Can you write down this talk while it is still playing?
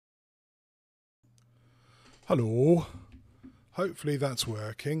Hello. Hopefully that's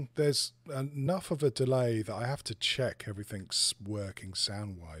working. There's enough of a delay that I have to check everything's working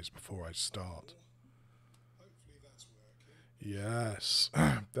sound-wise before I start. Yes,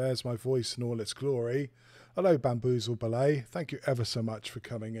 there's my voice in all its glory. Hello, Bamboozle Ballet. Thank you ever so much for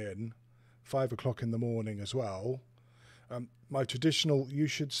coming in. 5 o'clock in the morning as well. My traditional, you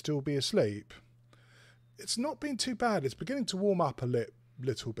should still be asleep. It's not been too bad. It's beginning to warm up a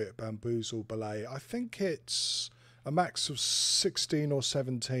little bit, Bamboozle Ballet. I think it's a max of 16 or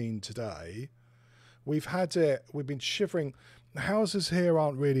 17 today. We've been shivering. Houses here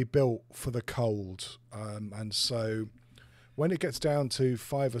aren't really built for the cold. And so when it gets down to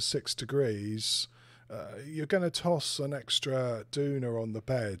 5 or 6 degrees, you're going to toss an extra doona on the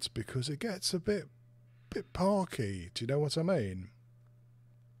bed because it gets a bit parky. Do you know what I mean?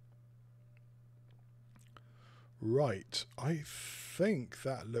 Right, I think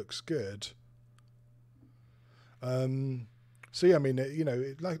that looks good. So yeah, I mean,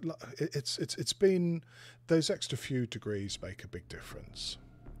 it's been those extra few degrees make a big difference.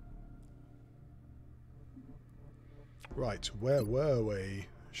 Right, where were we?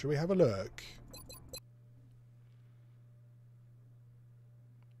 Shall we have a look?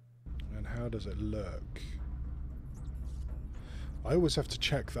 And how does it look? I always have to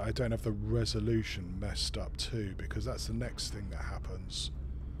check that I don't have the resolution messed up too, because that's the next thing that happens.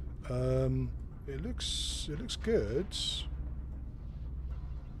 It looks good.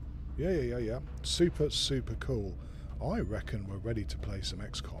 Yeah. Super cool. I reckon we're ready to play some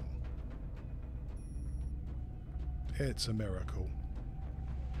XCOM. It's a miracle.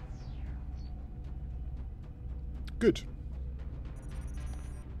 Good.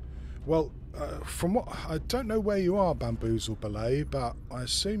 Well, from what I don't know where you are, Bamboozle Ballet, but I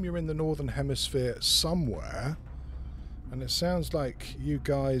assume you're in the Northern Hemisphere somewhere. And it sounds like you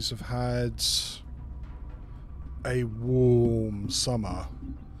guys have had a warm summer.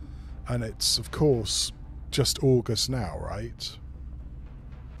 And it's, of course, just August now, right?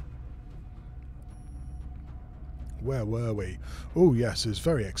 Where were we? Oh, yes, it was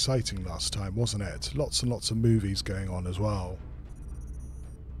very exciting last time, wasn't it? Lots and lots of movies going on as well.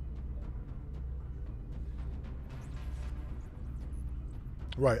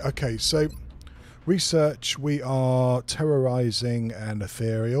 Right, okay, so research, we are terrorizing an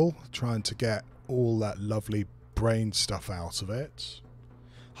ethereal, trying to get all that lovely brain stuff out of it.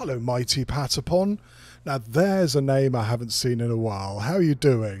 Hello, Mighty Patapon. Now there's a name I haven't seen in a while. How are you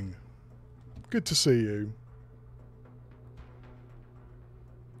doing? Good to see you.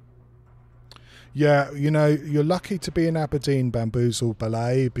 Yeah, you know, you're lucky to be in Aberdeen, Bamboozle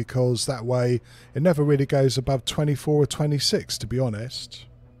Ballet, because that way it never really goes above 24 or 26, to be honest.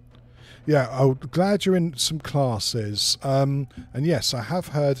 Yeah, I'm glad you're in some classes. And yes, I have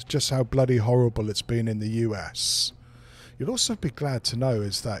heard just how bloody horrible it's been in the US. You'll also be glad to know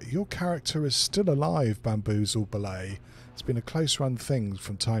is that your character is still alive, Bamboozle Ballet. It's been a close run thing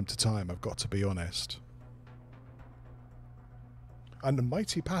from time to time, I've got to be honest. And the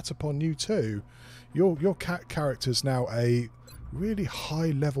Mighty Patapon you too. Your cat character's now a really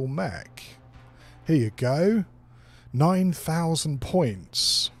high level mech. Here you go. 9,000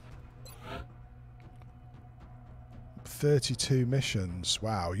 points. 32 missions.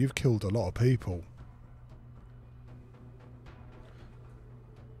 Wow, you've killed a lot of people.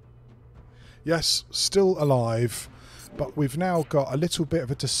 Yes, still alive, but we've now got a little bit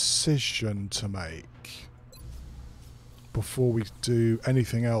of a decision to make before we do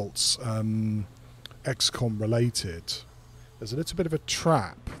anything else XCOM related. There's a little bit of a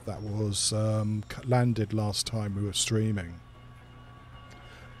trap that was landed last time we were streaming.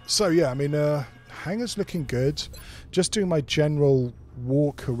 So yeah, I mean, hangar's looking good. Just doing my general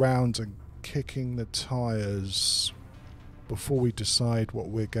walk around and kicking the tyres before we decide what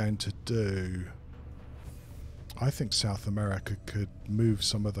we're going to do. I think South America could move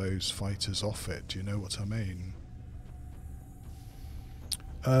some of those fighters off it. Do you know what I mean?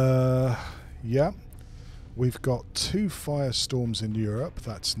 Yeah. We've got 2 firestorms in Europe.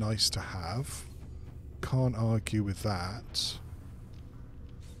 That's nice to have. Can't argue with that.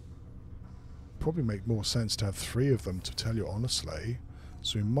 Probably make more sense to have 3 of them, to tell you honestly.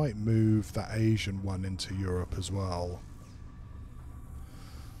 So we might move that Asian one into Europe as well.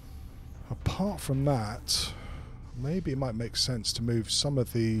 Apart from that, maybe it might make sense to move some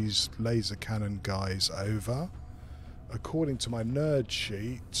of these laser cannon guys over. According to my nerd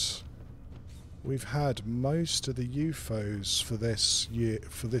sheet, we've had most of the UFOs for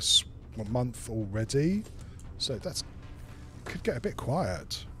this month already, so that's could get a bit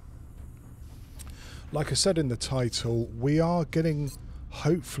quiet. Like I said in the title, we are getting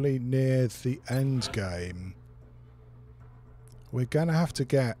hopefully near the end game. We're going to have to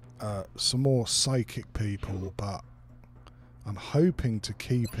get some more psychic people, but I'm hoping to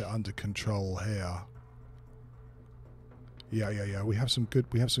keep it under control here. Yeah. We have some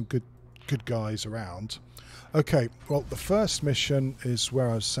good guys around. Okay, well, the first mission is where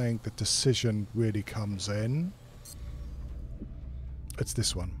I was saying the decision really comes in. It's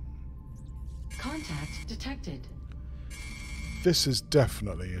this one. Contact detected. This is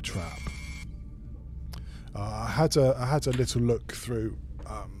definitely a trap. I had a little look through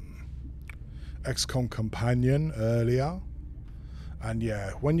XCOM Companion earlier, and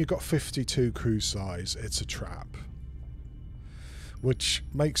yeah, when you've got 52 crew size, it's a trap. Which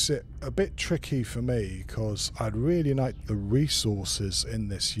makes it a bit tricky for me, because I'd really like the resources in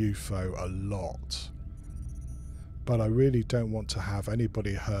this UFO a lot. But I really don't want to have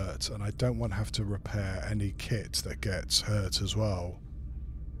anybody hurt, and I don't want to have to repair any kit that gets hurt as well.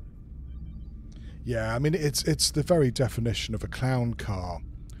 Yeah, I mean, it's the very definition of a clown car.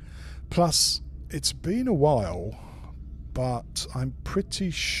 Plus, it's been a while, but I'm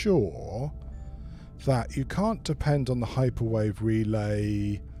pretty sure that you can't depend on the hyperwave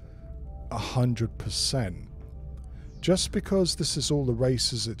relay 100%. Just because this is all the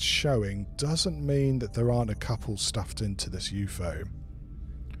races it's showing doesn't mean that there aren't a couple stuffed into this UFO.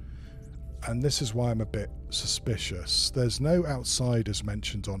 And this is why I'm a bit suspicious. There's no outsiders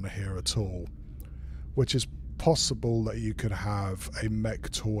mentioned on here at all, which is possible that you could have a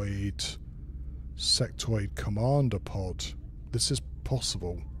mechtoid, sectoid commander pod. This is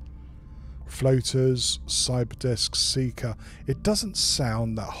possible. Floaters, cyberdiscs, seeker. It doesn't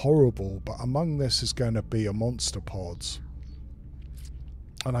sound that horrible, but among this is going to be a monster pod.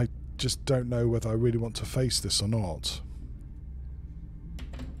 And I just don't know whether I really want to face this or not.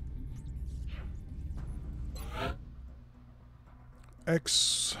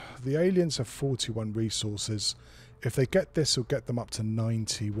 The aliens have 41 resources. If they get this, it'll get them up to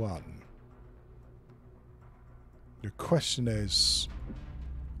 91. The question is,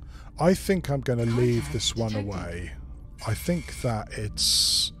 I think I'm going to leave this one away. I think that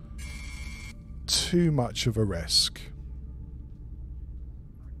it's too much of a risk.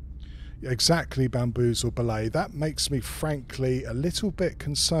 Exactly, Bamboozle Belay. That makes me, frankly, a little bit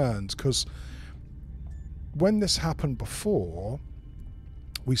concerned, because when this happened before,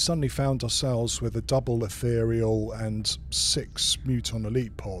 we suddenly found ourselves with a double ethereal and 6 Muton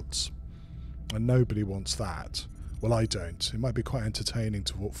Elite pods. And nobody wants that. Well, I don't. It might be quite entertaining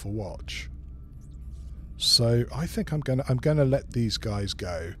for watch. So I think I'm gonna let these guys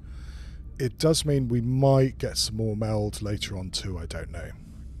go. It does mean we might get some more meld later on too. I don't know.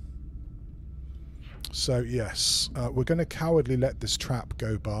 So yes, we're going to cowardly let this trap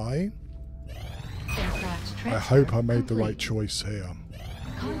go by. I hope I made the right choice here.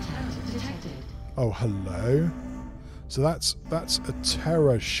 Contact detected. Oh, hello. So that's a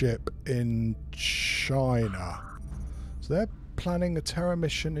terror ship in China. So they're planning a terror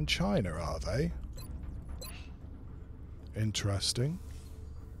mission in China, are they? Interesting.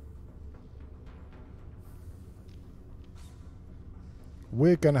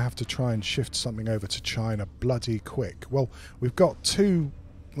 We're going to have to try and shift something over to China bloody quick. Well, we've got two...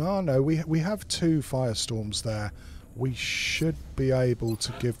 Well, no, we have 2 firestorms there. We should be able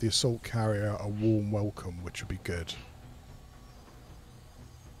to give the assault carrier a warm welcome, which would be good.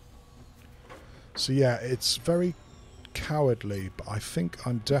 So yeah, it's very cowardly, but I think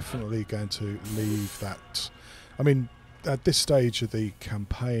I'm definitely going to leave that. I mean, at this stage of the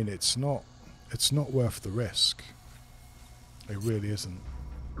campaign, it's not worth the risk. It really isn't.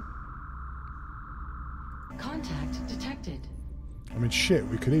 Contact detected. I mean, shit,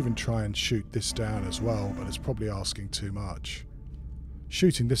 we could even try and shoot this down as well, but it's probably asking too much.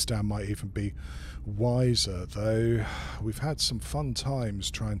 Shooting this down might even be wiser, though we've had some fun times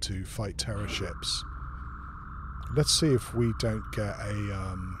trying to fight terror ships. Let's see if we don't get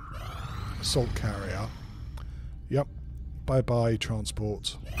a assault carrier. Yep. Bye-bye,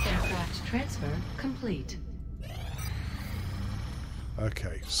 transport. Aircraft transfer complete.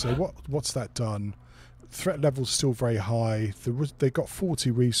 Okay, so what's that done? Threat level's still very high. They got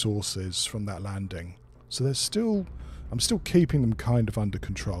 40 resources from that landing. So there's still... I'm still keeping them kind of under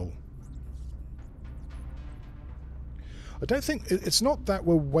control. I don't think... It's not that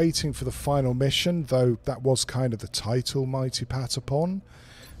we're waiting for the final mission, though that was kind of the title, Mighty Patapon.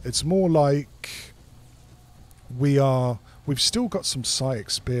 It's more like we've still got some site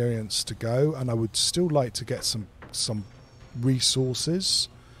experience to go, and I would still like to get some resources,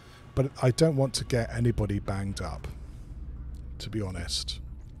 but I don't want to get anybody banged up, to be honest.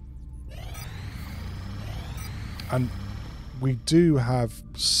 And we do have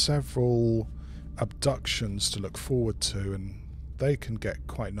several abductions to look forward to, and they can get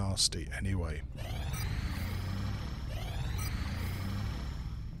quite nasty anyway.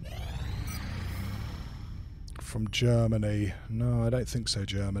 From Germany. No, I don't think so,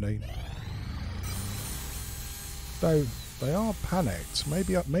 Germany. Though they are panicked.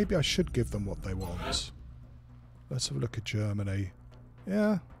 Maybe I should give them what they want. Let's have a look at Germany.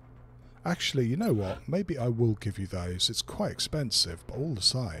 Yeah. Actually, you know what? Maybe I will give you those. It's quite expensive, but all the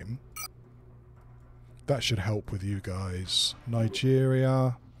same. That should help with you guys.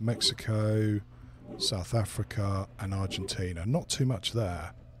 Nigeria, Mexico, South Africa, and Argentina. Not too much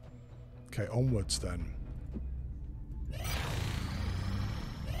there. Okay, onwards then.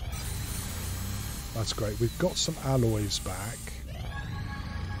 That's great. We've got some alloys back.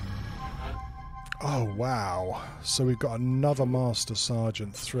 Oh, wow. So we've got another Master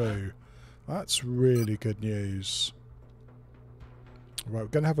Sergeant through. That's really good news. Right, we're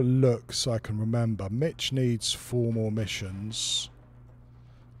going to have a look so I can remember. Mitch needs 4 more missions.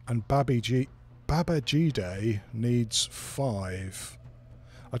 And Babajide needs 5.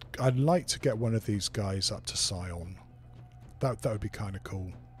 I'd like to get one of these guys up to Sion. That would be kind of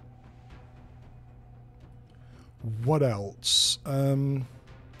cool. What else?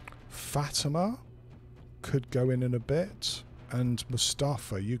 Fatima could go in a bit. And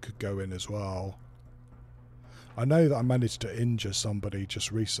Mustafa, you could go in as well. I know that I managed to injure somebody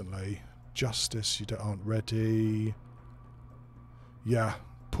just recently. Justice, you aren't ready. Yeah,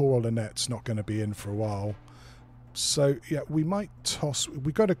 poor old Annette's not going to be in for a while. So, yeah, we might toss...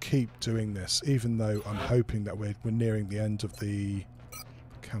 We've got to keep doing this, even though I'm hoping that we're nearing the end of the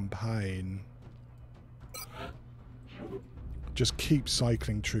campaign. Just keep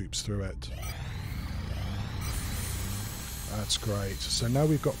cycling troops through it. That's great. So now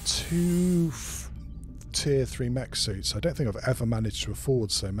we've got 2 tier 3 mech suits. I don't think I've ever managed to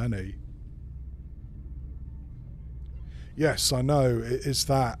afford so many. Yes, I know.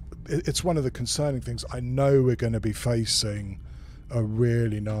 It's one of the concerning things. I know we're going to be facing a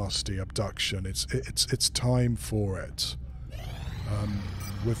really nasty abduction. It's time for it.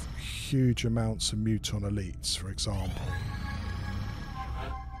 With huge amounts of muton elites, for example.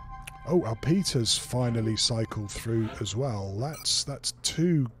 Oh, our Peter's finally cycled through as well. That's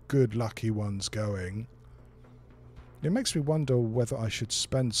 2 good lucky ones going. It makes me wonder whether I should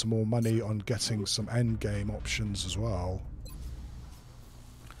spend some more money on getting some endgame options as well.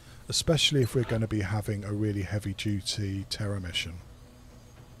 Especially if we're going to be having a really heavy-duty terror mission.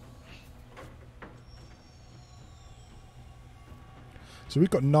 So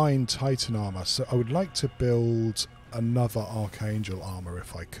we've got 9 Titan armor, so I would like to build another Archangel armor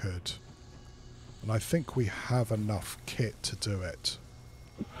if I could. And I think we have enough kit to do it.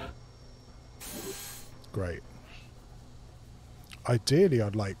 Great. Ideally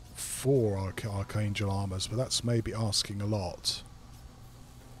I'd like 4 Archangel armors, but that's maybe asking a lot.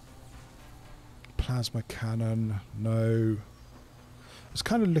 Plasma cannon, no. I was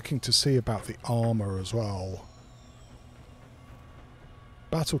kind of looking to see about the armor as well.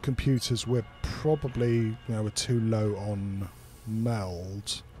 Battle computers, we're probably, we're too low on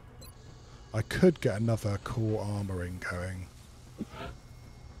meld. I could get another core armoring going.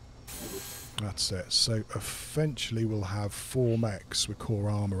 That's it. So eventually we'll have 4 mechs with core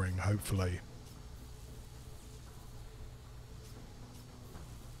armoring, hopefully.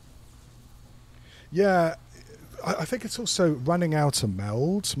 Yeah, I think it's also running out of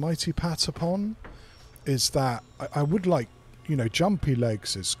meld, Mighty Patapon, is that I would like, Jumpy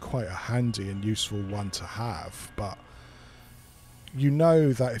Legs is quite a handy and useful one to have, but you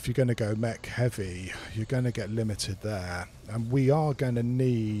know that if you're going to go mech heavy, you're going to get limited there, and we are going to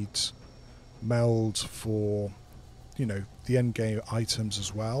need meld for, the endgame items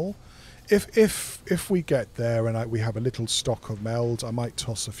as well. If we get there and we have a little stock of meld, I might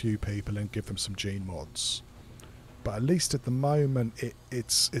toss a few people and give them some gene mods. But at least at the moment,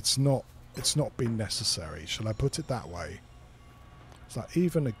 it's not been necessary. Shall I put it that way? It's like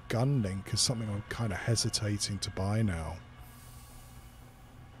even a gun link is something I'm kind of hesitating to buy now.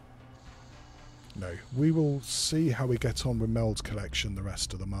 No, we will see how we get on with meld collection the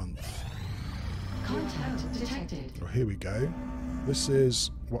rest of the month. Contact detected. Oh, here we go. This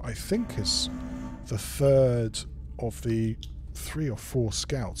is what I think is the 3rd of the 3 or 4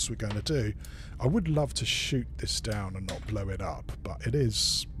 scouts we're going to do. I would love to shoot this down and not blow it up, but it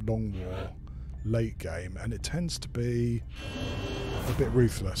is long war, late game, and it tends to be a bit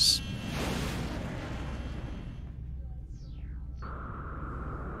ruthless.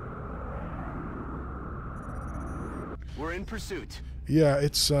 We're in pursuit. Yeah,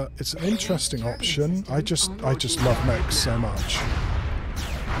 it's an interesting option. I just love mechs so much.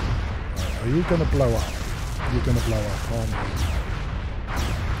 Are you going to blow up? You're going to blow up, aren't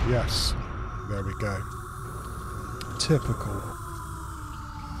you? Yes. There we go. Typical.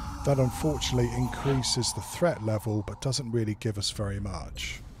 That unfortunately increases the threat level, but doesn't really give us very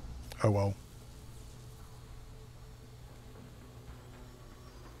much. Oh well.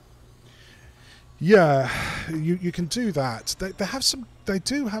 Yeah, you can do that. They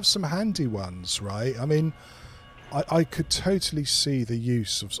do have some handy ones, right? I mean, I could totally see the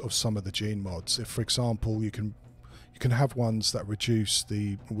use of some of the gene mods. If, for example, you can have ones that reduce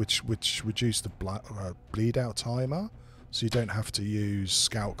the bleed out timer, so you don't have to use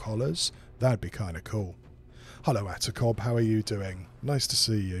scout collars. That'd be kind of cool. Hello, Atacob. How are you doing? Nice to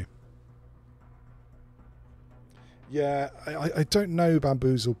see you. Yeah, I don't know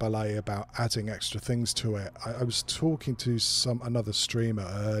Bamboozle Ballet about adding extra things to it. I was talking to another streamer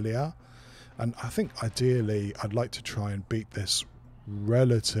earlier, and I think ideally I'd like to try and beat this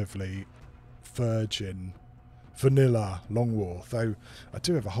relatively vanilla Long War, though I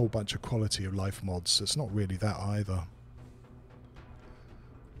do have a whole bunch of quality of life mods, so it's not really that either.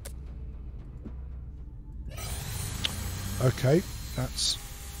 Okay, that's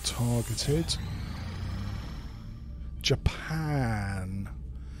targeted. Japan.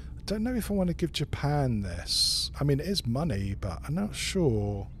 I don't know if I want to give Japan this. I mean, it is money, but I'm not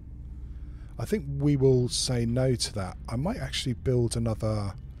sure. I think we will say no to that. I might actually build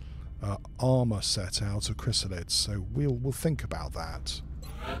another armor set out of chrysalids, so we'll think about that.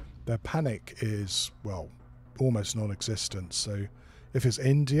 Their panic is, well, almost non-existent, so if it's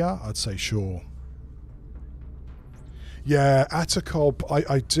India, I'd say sure. Yeah, Atacob,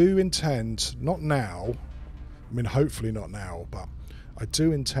 I do intend, not now, I mean, hopefully not now, but I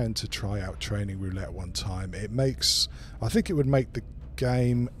do intend to try out Training Roulette one time. I think it would make the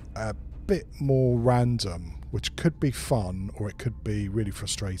game a bit more random, which could be fun, or it could be really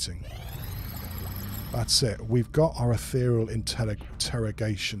frustrating. That's it. We've got our ethereal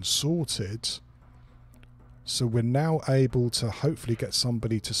interrogation sorted, so we're now able to hopefully get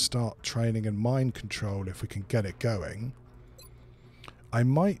somebody to start training in mind control if we can get it going. I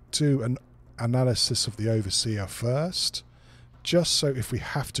might do an analysis of the overseer first, just so if we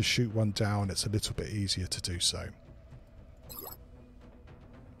have to shoot one down, it's a little bit easier to do so.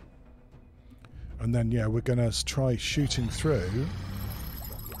 And then, yeah, we're going to try shooting through.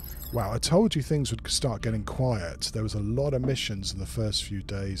 Wow, I told you things would start getting quiet. There was a lot of missions in the first few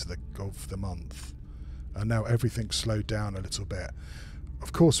days of the month, and now everything's slowed down a little bit.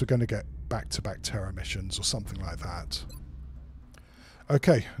 Of course, we're going to get back-to-back terror missions or something like that.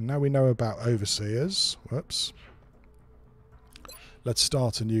 Okay, now we know about overseers. Whoops. Let's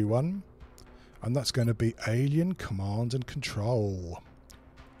start a new one. And that's going to be Alien Command and Control.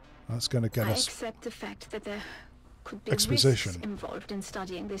 That's going to get us... I accept the fact that there could be exposition risks involved in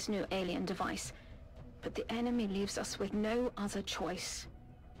studying this new alien device. But the enemy leaves us with no other choice.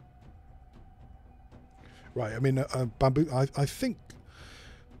 Right, I mean, Bamboo, I think,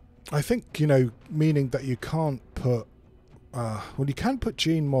 you know, meaning that you can't put... well, you can put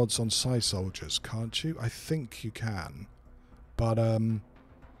gene mods on Psi soldiers, can't you? I think you can. But,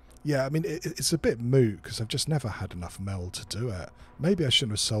 yeah, I mean, it's a bit moot, because I've just never had enough mel to do it. Maybe I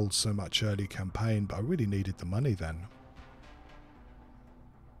shouldn't have sold so much early campaign, but I really needed the money then.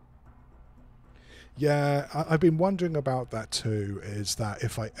 Yeah, I've been wondering about that too, is that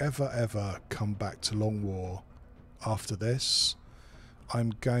if I ever come back to Long War after this,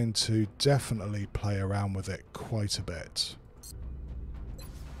 I'm going to definitely play around with it quite a bit.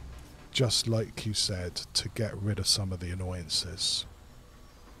 Just like you said, to get rid of some of the annoyances.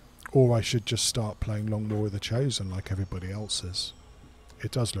 Or I should just start playing Long War with the Chosen like everybody else is.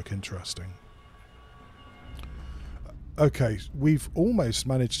 It does look interesting. Okay, we've almost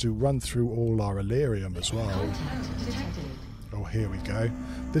managed to run through all our Illyrium as well. Oh, here we go.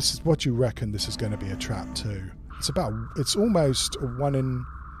 This is what you reckon this is going to be a trap too. It's almost a 1 in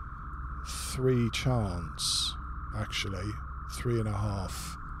 3 chance, actually. 3.5.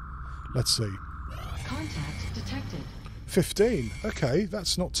 Let's see. Contact detected. 15. Okay,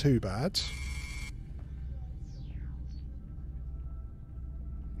 that's not too bad.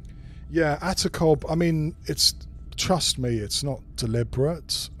 Yeah, Atacob, I mean, trust me, it's not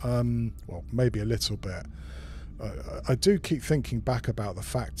deliberate. Well, maybe a little bit. I do keep thinking back about the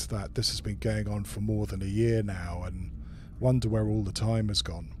fact that this has been going on for more than a year now, and wonder where all the time has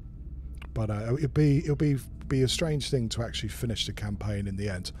gone. But it'll be a strange thing to actually finish the campaign in the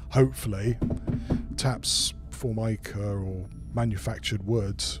end. Hopefully, taps Formica or manufactured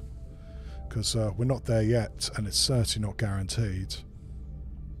wood, because we're not there yet, and it's certainly not guaranteed.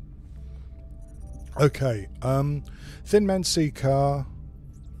 Okay, Thin Men Seeker,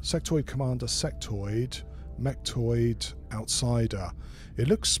 Sectoid Commander Sectoid, Mechtoid Outsider. It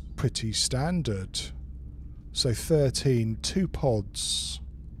looks pretty standard. So 13, 2 pods.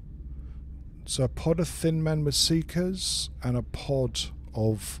 So a pod of Thin Men with Seekers and a pod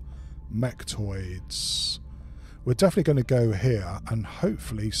of Mechtoids. We're definitely going to go here and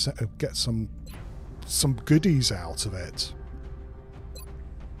hopefully get some goodies out of it.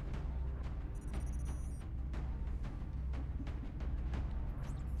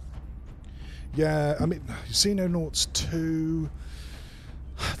 Yeah, I mean, Xenonauts 2...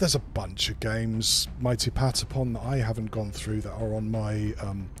 There's a bunch of games, Mighty Patapon, that I haven't gone through that are on my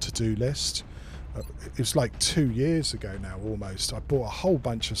to-do list. It was like 2 years ago now, almost. I bought a whole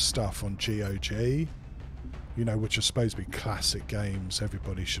bunch of stuff on GOG, you know, which are supposed to be classic games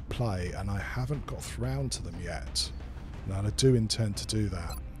everybody should play, and I haven't got round to them yet. And I do intend to do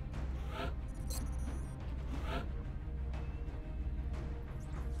that.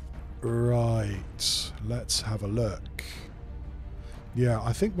 Right, let's have a look. Yeah,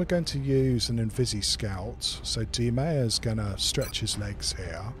 I think we're going to use an Invisi Scout. So D-Mayer's going to stretch his legs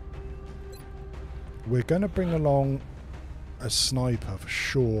here. We're going to bring along a sniper for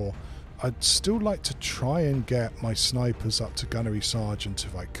sure. I'd still like to try and get my snipers up to Gunnery Sergeant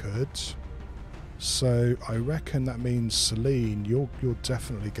if I could. So I reckon that means Celine, you're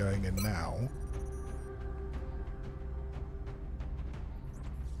definitely going in now.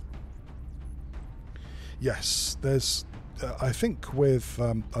 Yes, there's... I think with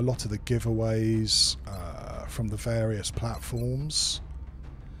a lot of the giveaways from the various platforms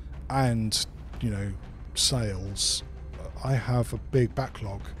and, you know, sales, I have a big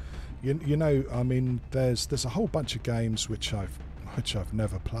backlog. You know, I mean, there's a whole bunch of games which I've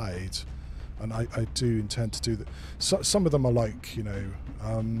never played, and I do intend to do that. So, some of them are like, you know,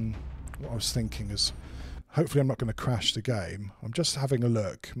 what I was thinking is, hopefully I'm not going to crash the game. I'm just having a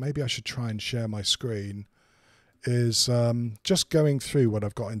look. Maybe I should try and share my screen. Is just going through what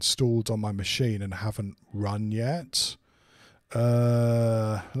I've got installed on my machine and haven't run yet.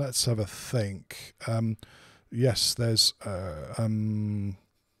 Let's have a think. Yes, there's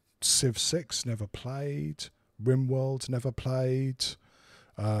Civ 6, never played. RimWorld, never played.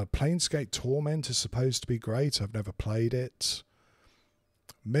 Planescape Torment is supposed to be great. I've never played it.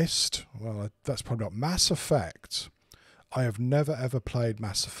 Myst, well, that's probably not. Mass Effect. I have never ever played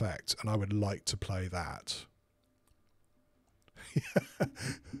Mass Effect, and I would like to play that.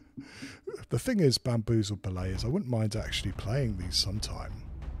 The thing is, Bamboozled Belay, is I wouldn't mind actually playing these sometime.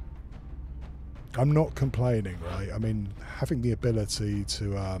 I'm not complaining, right? I mean, having the ability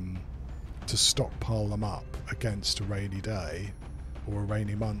to stockpile them up against a rainy day or a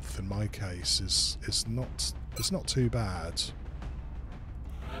rainy month in my case is not too bad.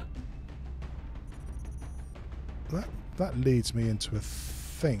 That leads me into a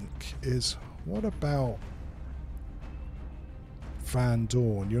think, is what about Van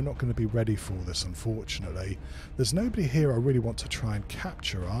Dorn? You're not going to be ready for this, unfortunately. There's nobody here I really want to try and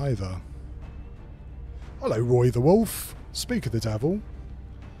capture either. Hello, Roy the Wolf. Speak of the devil.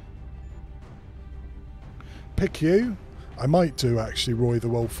 Pick you. I might do, actually, Roy the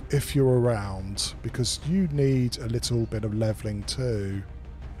Wolf, if you're around, because you need a little bit of levelling too.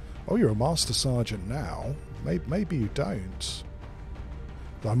 Oh, you're a Master Sergeant now. Maybe you don't.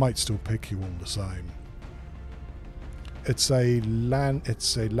 But I might still pick you all the same. It's a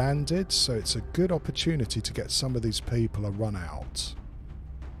landed, so it's a good opportunity to get some of these people a run out.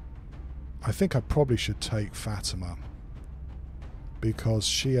 I think I probably should take Fatima, because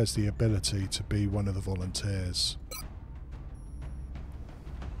she has the ability to be one of the volunteers.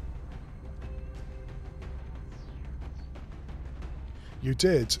 You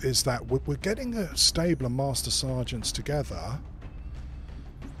did, is that we're getting a stable of Master Sergeants together.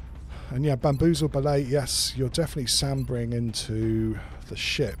 And yeah, Bamboozle Ballet, yes, you're definitely sambering into the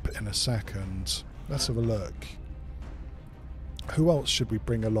ship in a second. Let's have a look. Who else should we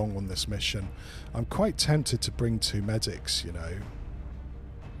bring along on this mission? I'm quite tempted to bring 2 medics, you know.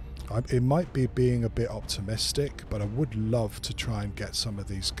 It might be being a bit optimistic, but I would love to try and get some of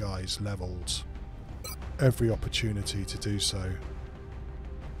these guys leveled. Every opportunity to do so.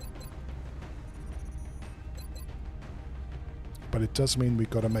 But it does mean we've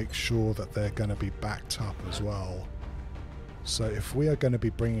got to make sure that they're going to be backed up as well. So if we are going to be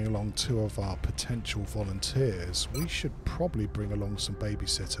bringing along 2 of our potential volunteers, we should probably bring along some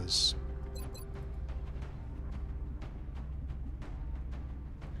babysitters.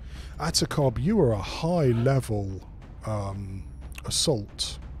 Atacob, you are a high-level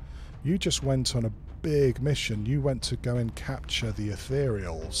assault. You just went on a big mission. You went to go and capture the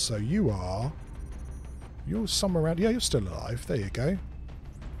Ethereals, so you are You're somewhere around... Yeah, you're still alive. There you go.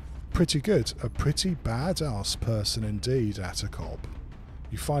 Pretty good. A pretty badass person indeed, Atacob.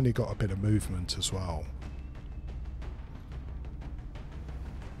 You finally got a bit of movement as well.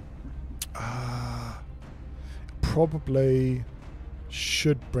 Probably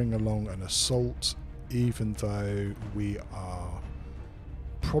should bring along an assault, even though we are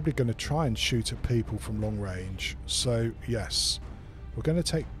probably going to try and shoot at people from long range. So yes, we're going to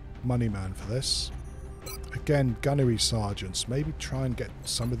take Moneyman for this. Again, gunnery sergeants, maybe try and get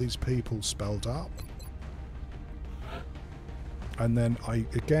some of these people spelled up. And then I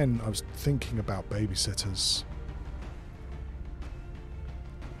was thinking about babysitters.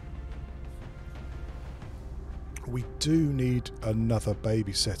 We do need another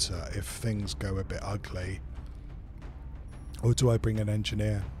babysitter if things go a bit ugly. Or do I bring an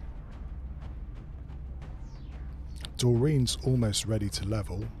engineer? Doreen's almost ready to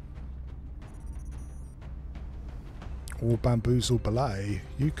level. Or Bamboozle Belay,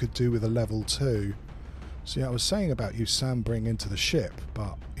 you could do with a level 2. So yeah, I was saying about you Sambring into the ship,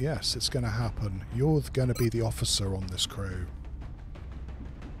 but yes, it's going to happen. You're going to be the officer on this crew.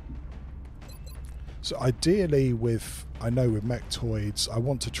 So ideally with mechtoids, I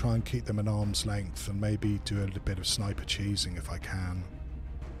want to try and keep them at arm's length and maybe do a little bit of sniper cheesing if I can.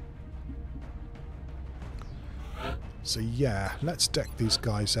 So yeah, let's deck these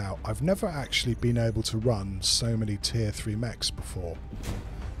guys out. I've never actually been able to run so many tier 3 mechs before.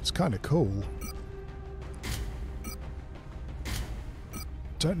 It's kind of cool. I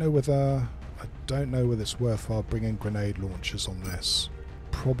don't know whether it's worthwhile bringing grenade launchers on this.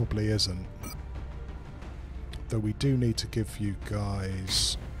 Probably isn't. Though we do need to give you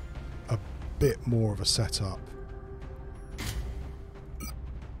guys a bit more of a setup.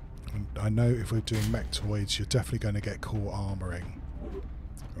 And I know if we're doing mechtoids, you're definitely going to get core armoring.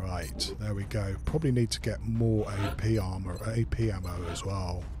 Right, there we go. Probably need to get more AP ammo as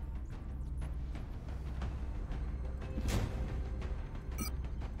well.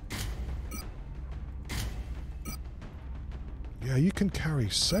 Yeah, you can carry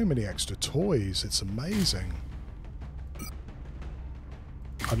so many extra toys. It's amazing.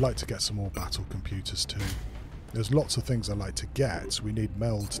 I'd like to get some more battle computers too. There's lots of things I'd like to get. We need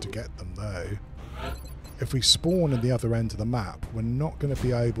meld to get them though. If we spawn at the other end of the map, we're not going to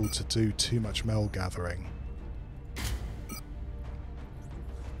be able to do too much meld gathering.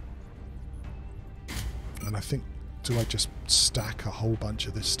 And I think, do I just stack a whole bunch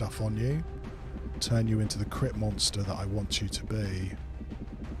of this stuff on you? Turn you into the crit monster that I want you to be.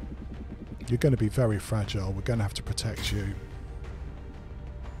 You're going to be very fragile. We're going to have to protect you.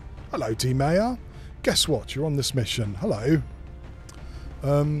 Hello, D-Mayor. Guess what? You're on this mission. Hello.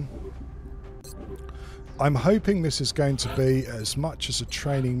 I'm hoping this is going to be as much as a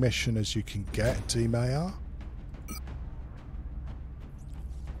training mission as you can get, D-Mayor.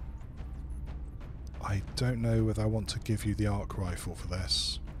 I don't know whether I want to give you the arc rifle for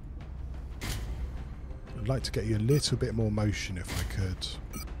this. I'd like to get you a little bit more motion if I could.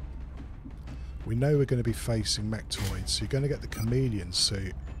 We know we're going to be facing mechtoids, so you're going to get the chameleon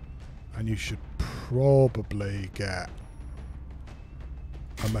suit, and you should probably get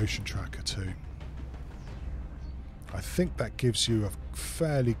a motion tracker too. I think that gives you a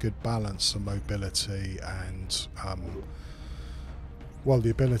fairly good balance of mobility and well,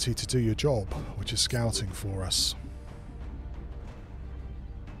 the ability to do your job, which is scouting for us.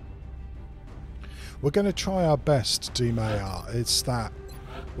 We're going to try our best, D-Mayor. It's that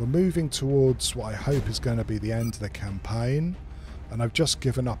we're moving towards what I hope is going to be the end of the campaign, and I've just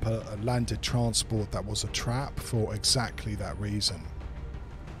given up a landed transport that was a trap for exactly that reason.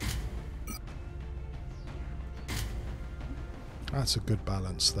 That's a good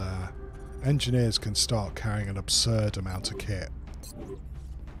balance there. Engineers can start carrying an absurd amount of kit.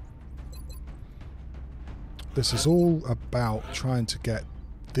 This is all about trying to get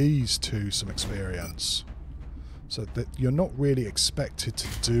these two some experience, so that you're not really expected to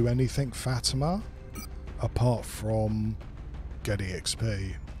do anything, Fatima, apart from getting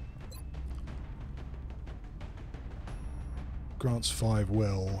XP. Grants 5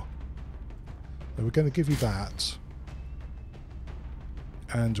 will. And we're going to give you that,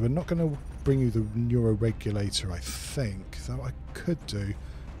 and we're not going to bring you the neuroregulator, I think, though I could do.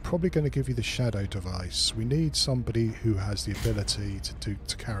 Probably going to give you the shadow device. We need somebody who has the ability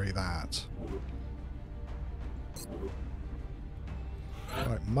to carry that.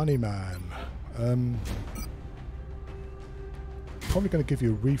 Right, Moneyman. Probably going to give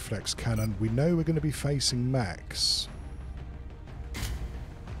you a reflex cannon. We know we're going to be facing mechs,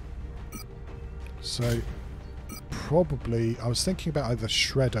 so probably I was thinking about either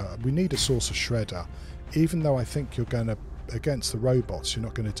shredder. We need a source of shredder. even though I think you're going to, against the robots, you're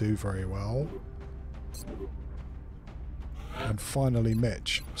not going to do very well. And finally,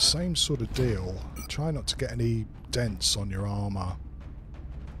 Mitch, same sort of deal. Try not to get any dents on your armour.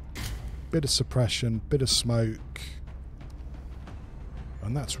 Bit of suppression, bit of smoke.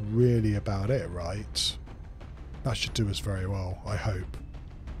 And that's really about it, right? That should do us very well, I hope.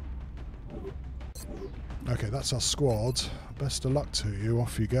 Okay, that's our squad. Best of luck to you.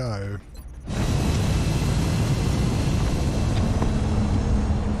 Off you go.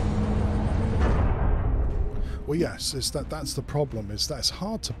 Well, yes, that's the problem, is that it's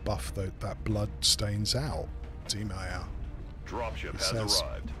hard to buff that blood stains out, D-Maya. Dropship has Says,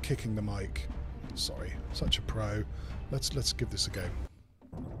 arrived. kicking the mic. Sorry, such a pro. Let's give this a go.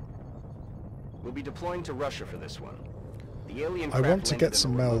 We'll be deploying to Russia for this one. The alien I craft want to landed get in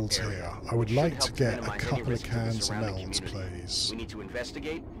some a remote melds area, here. I would which like should to help get a minimize any couple of risk to the cans of surrounding melds, community. please. We need to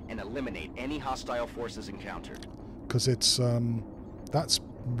investigate and eliminate any hostile forces encountered. Because it's that's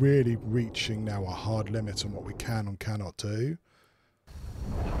really reaching now a hard limit on what we can and cannot do.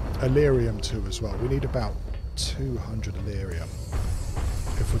 Illyrium too as well. We need about 200 Illyrium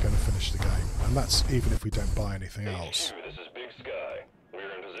if we're going to finish the game, and that's even if we don't buy anything else. This is Big Sky. We are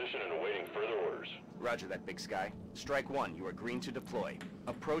in position and awaiting further orders. Roger that, Big Sky. Strike 1, you are green to deploy.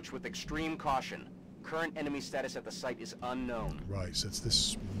 Approach with extreme caution. Current enemy status at the site is unknown. Right, so it's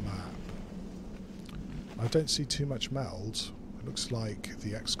this map. I don't see too much meld. It looks like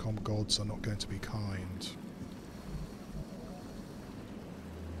the XCOM gods are not going to be kind.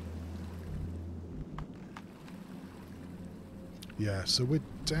 Yeah, so we're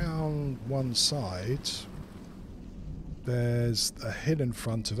down one side. There's a hill in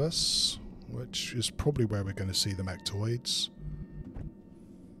front of us, which is probably where we're going to see the mechtoids.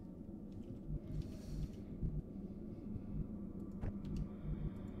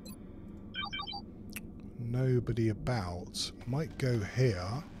 Nobody about. Might go here.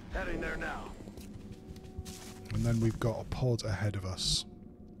 Heading there now. And then we've got a pod ahead of us.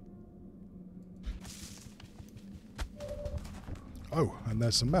 Oh, and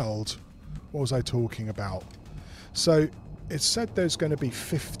there's a meld. What was I talking about? So, it said there's going to be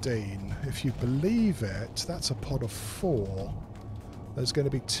 15. If you believe it, that's a pod of 4. There's going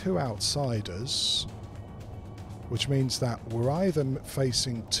to be 2 outsiders, which means that we're either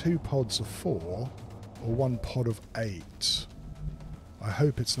facing 2 pods of 4 or 1 pod of 8. I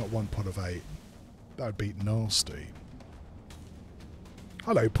hope it's not 1 pod of 8. That would be nasty.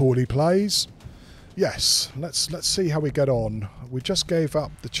 Hello, Paulie Plays. Yes, let's see how we get on. We just gave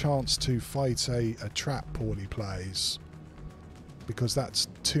up the chance to fight a trap, Paulie Plays, because that's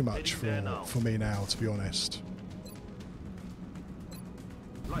too much for me now, to be honest.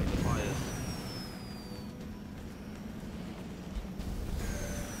 Light the fires.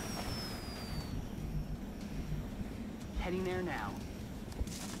 Heading there now.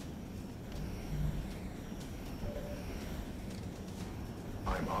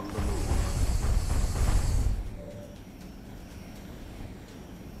 I'm on the move.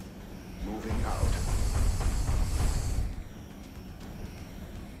 Moving out.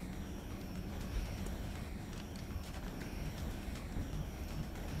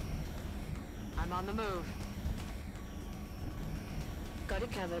 I'm on the move. Got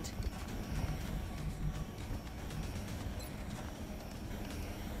it covered.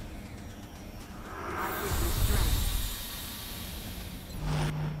 I give you strength.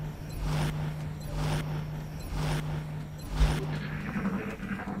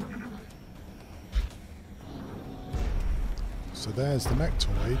 So there's the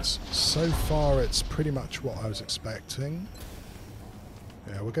mechtoids. So far it's pretty much what I was expecting.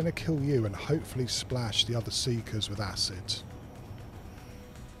 Yeah, we're going to kill you and hopefully splash the other Seekers with acid.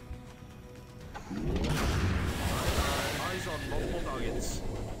 Eyes on multiple targets.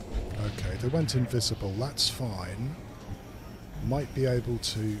 Okay, they went invisible, that's fine. Might be able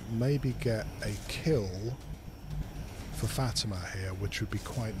to maybe get a kill for Fatima here, which would be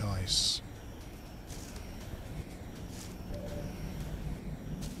quite nice.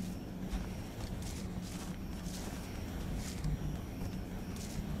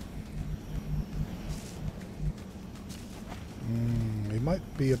 It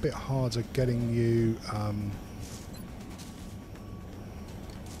might be a bit harder getting you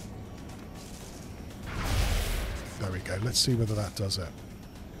there we go, let's see whether that does it.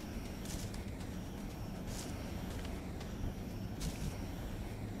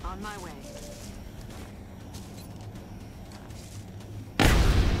 On my way.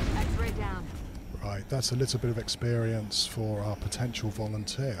 X-ray down. Right, that's a little bit of experience for our potential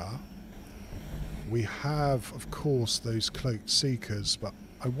volunteer. We have, of course, those cloaked seekers, but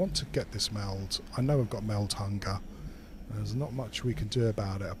I want to get this meld. I know I've got meld hunger. There's not much we can do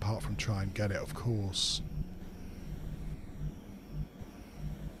about it apart from try and get it, of course.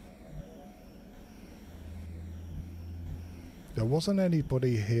 There wasn't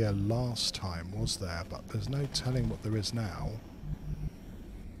anybody here last time, was there? But there's no telling what there is now.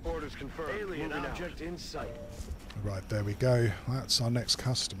 Orders confirmed. Alien object in sight. Right, there we go. That's our next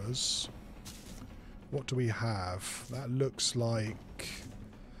customers. What do we have? That looks like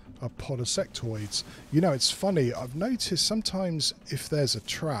a pod of sectoids. You know, it's funny. I've noticed sometimes if there's a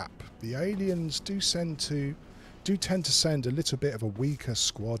trap, the aliens do tend to send a little bit of a weaker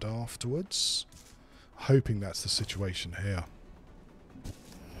squad afterwards. Hoping that's the situation here.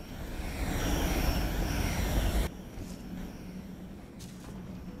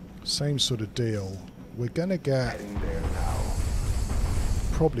 Same sort of deal. We're gonna get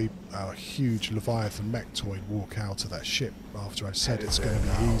probably a huge Leviathan mechtoid walk out of that ship after I've said it's going to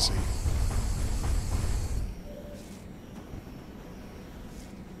be easy.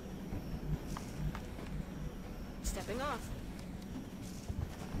 Stepping off.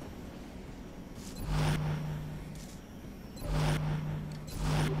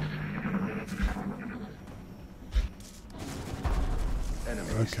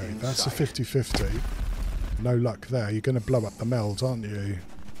 Okay, that's a 50-50. No luck there. You're going to blow up the meld, aren't you?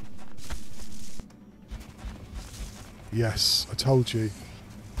 Yes, I told you.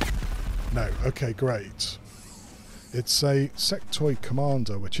 No, okay, great. It's a sectoid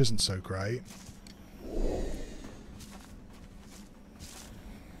commander, which isn't so great.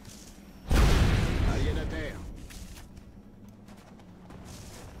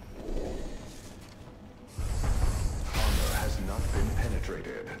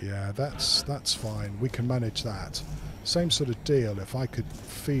 Yeah, that's fine. We can manage that. Same sort of deal. If I could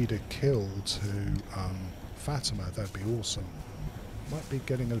feed a kill to Fatima, that'd be awesome. Might be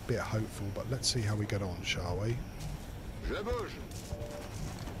getting a bit hopeful, but let's see how we get on, shall we?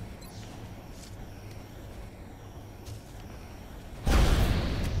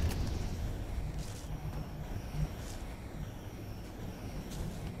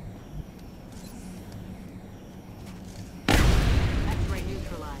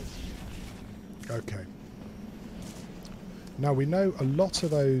 Okay. Now we know a lot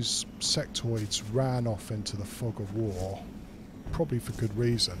of those sectoids ran off into the fog of war, probably for good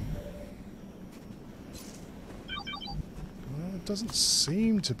reason. Well, it doesn't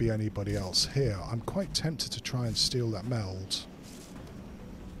seem to be anybody else here. I'm quite tempted to try and steal that meld.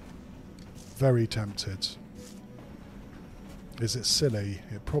 Very tempted. Is it silly?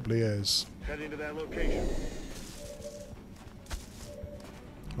 It probably is. Heading to that location.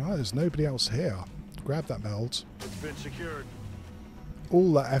 Right, there's nobody else here. Grab that meld. It's been secured.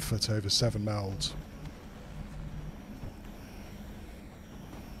 All that effort over 7 meld.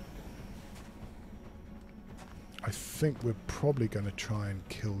 I think we're probably going to try and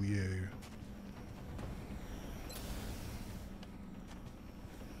kill you.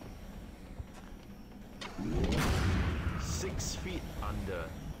 Six feet under.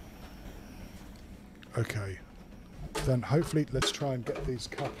 Okay. Then hopefully let's try and get these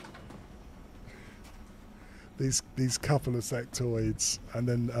couple of sectoids, and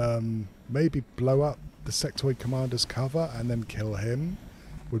then maybe blow up the sectoid commander's cover and then kill him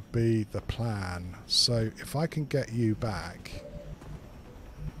would be the plan. So if I can get you back.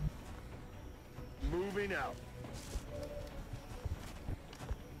 Moving out.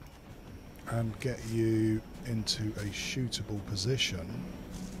 And get you into a shootable position.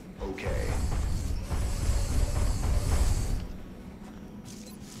 Okay.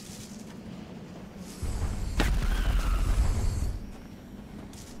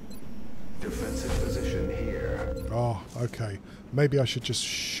 Defensive position here. Oh, okay. Maybe I should just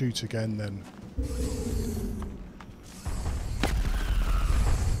shoot again then.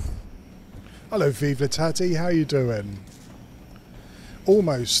 Hello, Viva Tati. How you doing?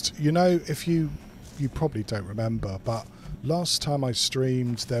 Almost. You know, if you probably don't remember, but last time I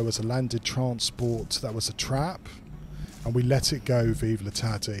streamed, there was a landed transport that was a trap, and we let it go, Viva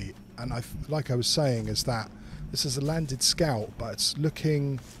Tati. And like I was saying, is that this is a landed scout, but it's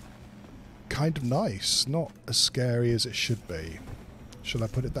looking kind of nice, not as scary as it should be. Shall I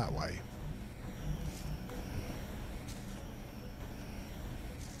put it that way?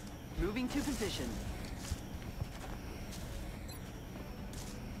 Moving to position.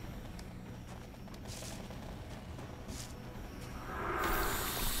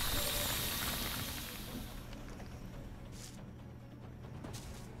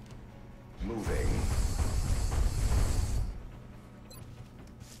 Moving.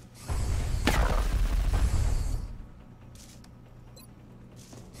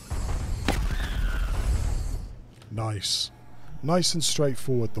 Nice. Nice and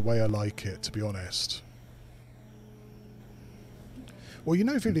straightforward, the way I like it, to be honest. Well, you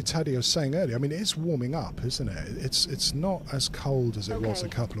know, really, Taddy, I was saying earlier, I mean, it is warming up, isn't it? It's not as cold as it was a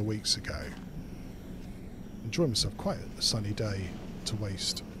couple of weeks ago. Enjoying myself. Quite a sunny day to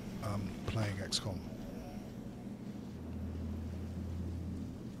waste playing XCOM.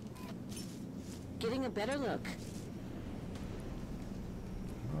 Getting a better look.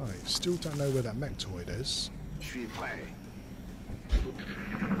 Right, still don't know where that mechtoid is.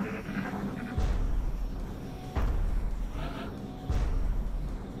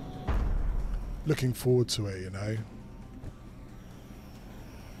 Looking forward to it, you know.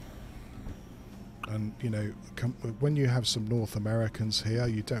 And, you know, when you have some North Americans here,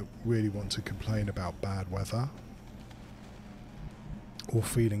 you don't really want to complain about bad weather or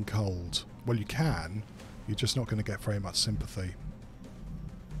feeling cold. Well, you can, you're just not going to get very much sympathy.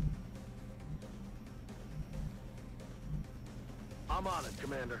 I'm on it,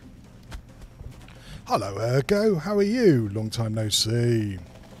 Commander. Hello, Ergo. How are you? Long time no see.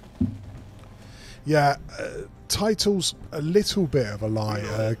 Yeah, title's a little bit of a lie,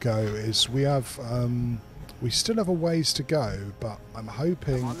 Ergo. Is we still have a ways to go, but I'm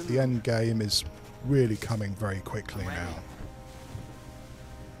hoping the end game is really coming very quickly now.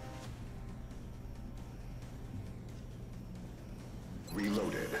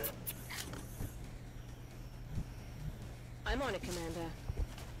 Reloaded. I'm on it, Commander.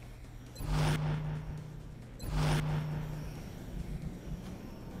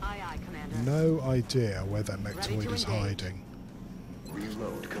 Aye, aye, Commander. No idea where that mechtoid is hiding.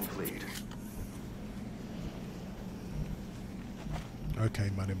 Reload complete. Okay,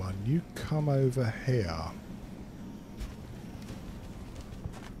 Moneyman, you come over here.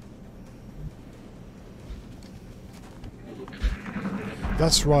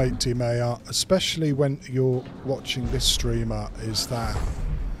 That's right, D-Mayor, especially when you're watching this streamer, is that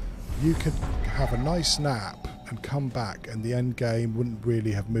you could have a nice nap and come back and the end game wouldn't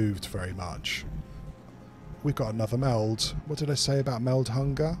really have moved very much. We've got another meld. What did I say about meld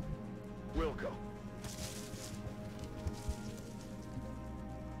hunger? Wilco.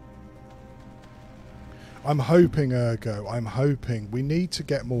 I'm hoping, Ergo, I'm hoping. We need to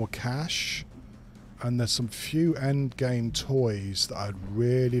get more cash, and there's some few end game toys that I'd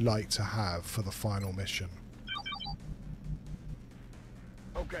really like to have for the final mission.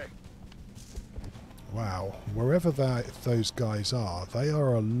 Okay. Wow, wherever those guys are, they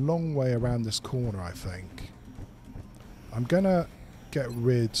are a long way around this corner, I think. I'm gonna get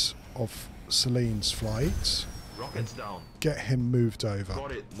rid of Celine's flight. Rockets down. Get him moved over.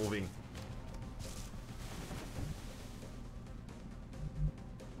 Got it. Moving.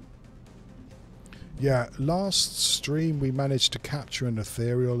 Yeah, last stream we managed to capture an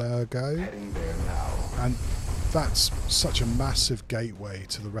ethereal Ergo. Heading there now. And that's such a massive gateway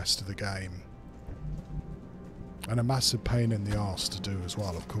to the rest of the game. And a massive pain in the arse to do as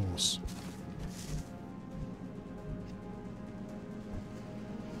well, of course.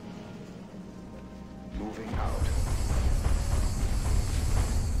 Moving out.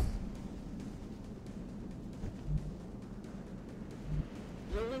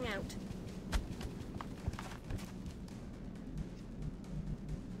 Rolling out.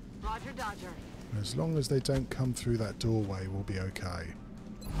 Roger, Dodger. As long as they don't come through that doorway, we'll be okay.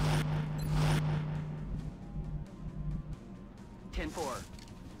 10-4.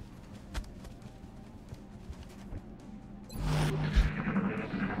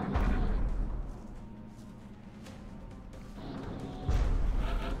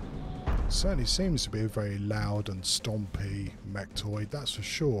 Certainly seems to be a very loud and stompy mechtoid, that's for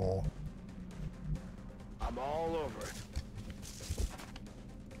sure. I'm all over it.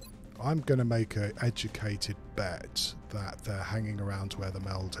 I'm going to make an educated bet that they're hanging around where the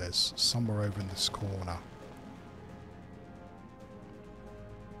meld is, somewhere over in this corner.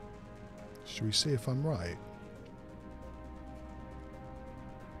 Should we see if I'm right?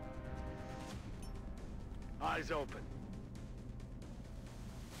 Eyes open.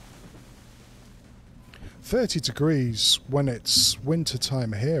 30 degrees when it's winter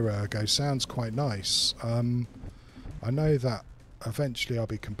time here, Ergo, sounds quite nice. I know that eventually I'll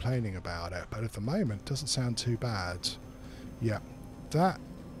be complaining about it, but at the moment it doesn't sound too bad. Yeah, that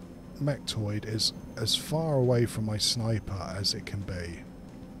mechtoid is as far away from my sniper as it can be.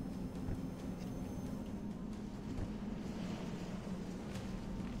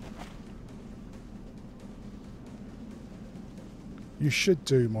 You should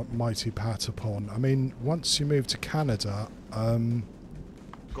do Mighty Patapon. I mean, once you move to Canada,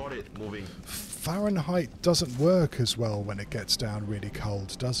 Got it. Moving. Fahrenheit doesn't work as well when it gets down really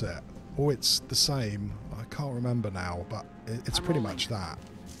cold, does it? Or it's the same. I can't remember now, but it's I'm pretty rolling. much that.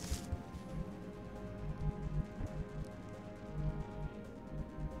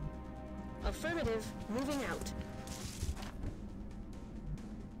 Affirmative. Moving out.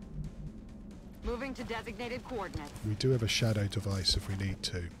 Moving to designated coordinates. We do have a shadow device if we need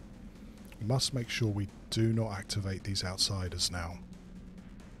to. We must make sure we do not activate these outsiders now.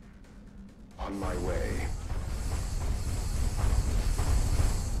 On my way.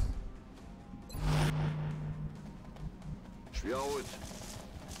 Forward.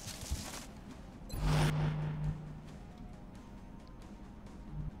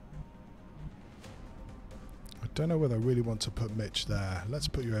 I don't know whether I really want to put Mitch there. Let's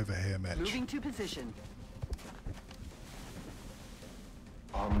put you over here, Mitch. Moving to position.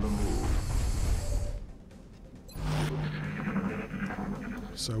 On the move.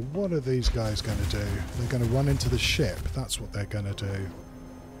 So what are these guys going to do? They're going to run into the ship. That's what they're going to do.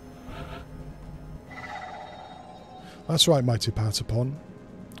 That's right, Mighty Patapon.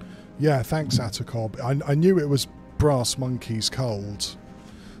 Yeah, thanks, Atacob. I knew it was Brass Monkey's cold.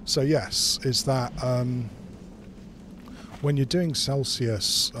 So yes, is that when you're doing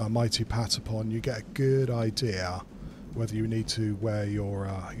Celsius, Mighty Patapon, you get a good idea whether you need to wear your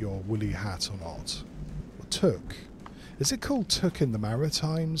woolly hat or not. Or Took. Is it called Took in the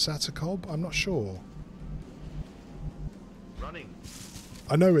Maritimes, Atacob? I'm not sure. Running.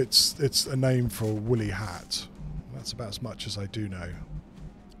 I know it's a name for a woolly hat. That's about as much as I do know.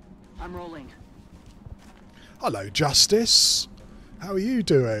 I'm rolling. Hello, Justice. How are you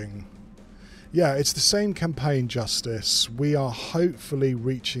doing? Yeah, it's the same campaign, Justice. We are hopefully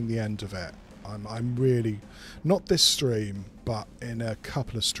reaching the end of it. I'm really... Not this stream, but in a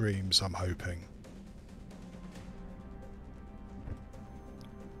couple of streams, I'm hoping.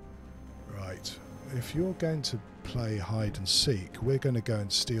 Right. If you're going to play hide and seek, we're going to go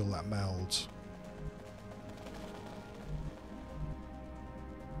and steal that meld.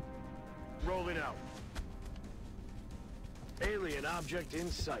 Rolling out. Alien object in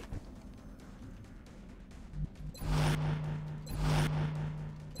sight.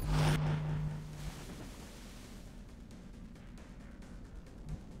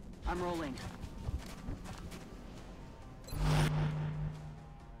 I'm rolling.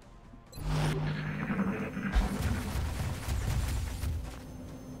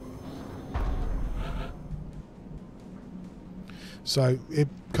 So it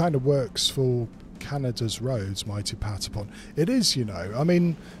kind of works for Canada's roads, Mighty Patapon. It is, you know. I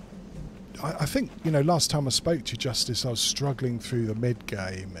mean, I think, you know, last time I spoke to you, Justice, I was struggling through the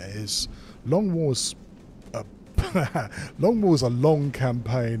mid-game. Is Long War's Long War's a long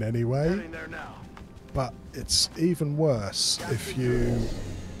campaign anyway, Heading there now. but it's even worse if you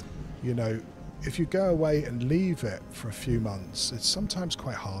know, if you go away and leave it for a few months. It's sometimes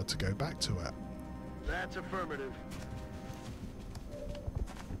quite hard to go back to it. That's affirmative.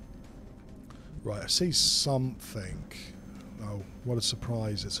 Right, I see something. Oh, what a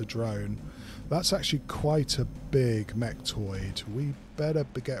surprise, it's a drone. That's actually quite a big mechtoid. We better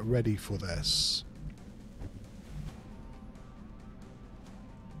get ready for this.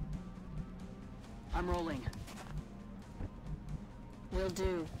 I'm rolling. Will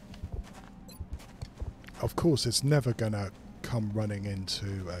do. Of course, it's never going to come running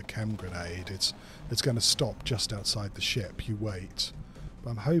into a chem grenade. It's going to stop just outside the ship. You wait. But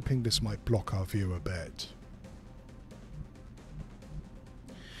I'm hoping this might block our view a bit.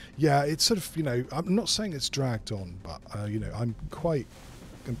 Yeah, it's sort of, you know, I'm not saying it's dragged on, but you know, I'm quite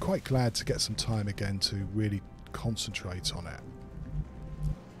glad to get some time again to really concentrate on it.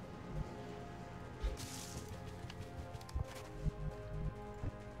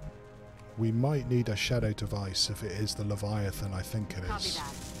 We might need a shadow device if it is the Leviathan. I think it Copy is.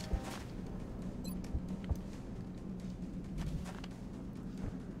 that.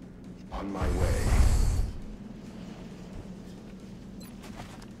 On my way.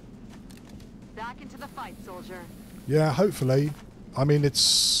 Back into the fight, soldier. Yeah, hopefully. I mean,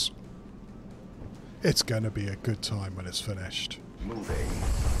 it's going to be a good time when it's finished. Moving.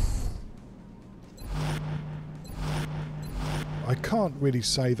 I can't really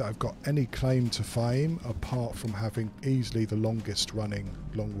say that I've got any claim to fame apart from having easily the longest running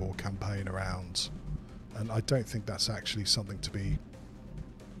Long War campaign around. And I don't think that's actually something to be,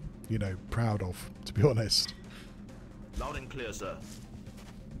 you know, proud of, to be honest. Loud and clear, sir.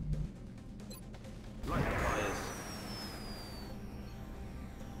 Light the fires.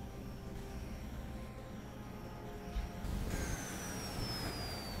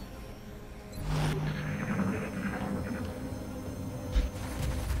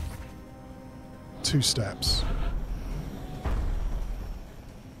 Two steps.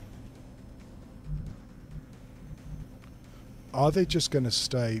 Are they just going to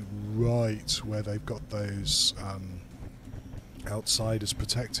stay right where they've got those outsiders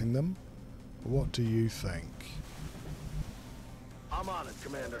protecting them? What do you think? I'm on it,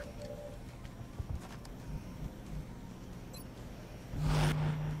 Commander.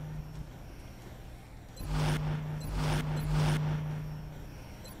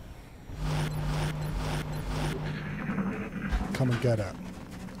 Come and get it.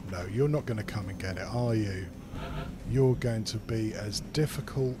 No, you're not going to come and get it, are you? You're going to be as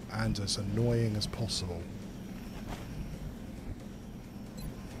difficult and as annoying as possible.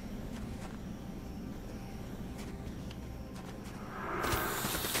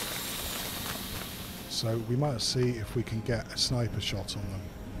 So we might see if we can get a sniper shot on them.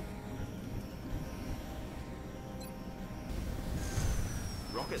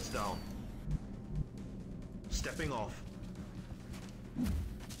 Rockets down. Stepping off.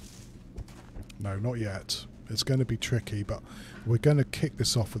 No, not yet. It's going to be tricky, but we're going to kick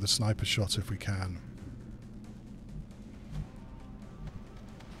this off with a sniper shot if we can.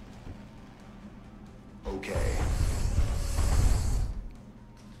 Okay.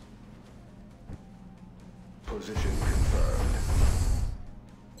 Position confirmed.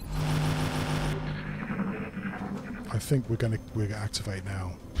 I think we're going to activate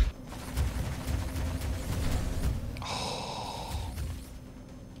now.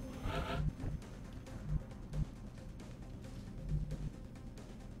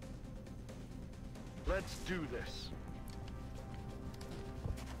 Let's do this.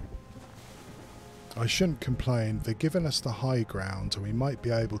 I shouldn't complain. They're giving us the high ground and we might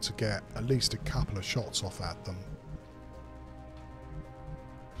be able to get at least a couple of shots off at them.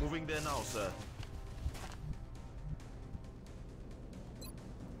 Moving there now, sir.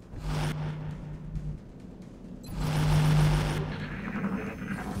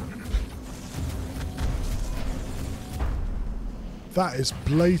 That is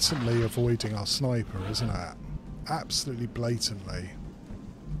blatantly avoiding our sniper, isn't it? Absolutely blatantly.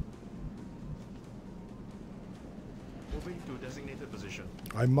 Moving to designated position.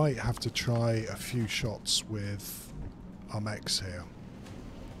 I might have to try a few shots with our mechs here.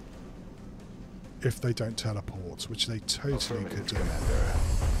 If they don't teleport, which they totally could do. Commander.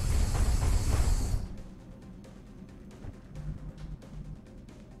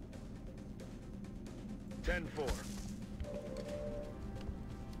 10-4.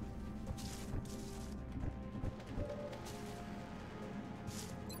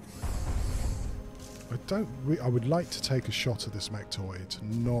 I would like to take a shot at this mechtoid,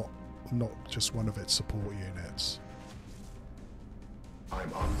 not just one of its support units.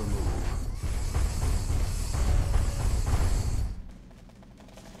 I'm on the move.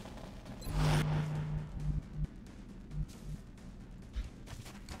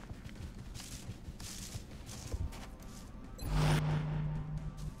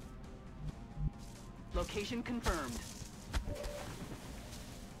 Location confirmed.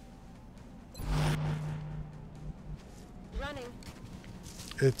 Running.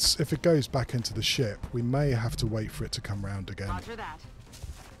 If it goes back into the ship, we may have to wait for it to come round again. Roger that.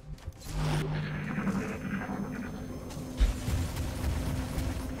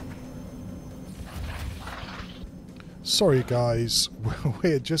 Sorry guys,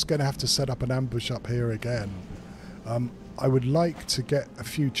 we're just going to have to set up an ambush up here again. I would like to get a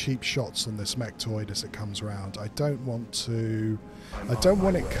few cheap shots on this mechtoid as it comes around. I don't want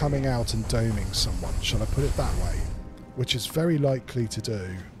it coming out and doming someone, shall I put it that way? Which is very likely to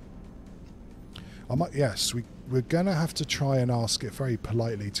do. Yes, we're going to have to try and ask it very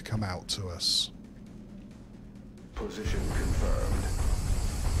politely to come out to us. Position confirmed.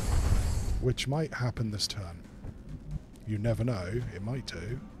 Which might happen this turn. You never know, it might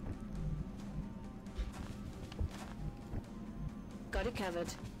do. Got it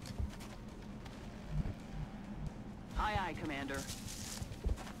covered. Aye, aye, Commander.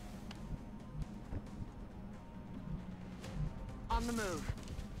 On the move.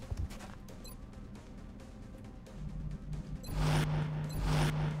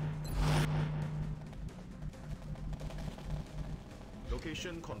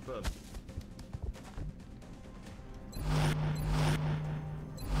 Location confirmed.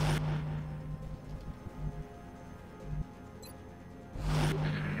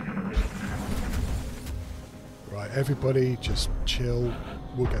 Right, everybody just chill.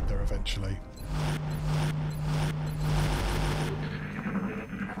 We'll get there eventually.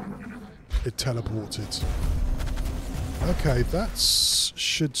 It teleported. Okay, that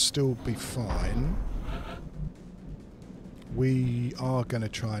should still be fine. We are going to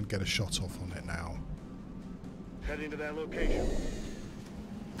try and get a shot off on it now. Heading to that location.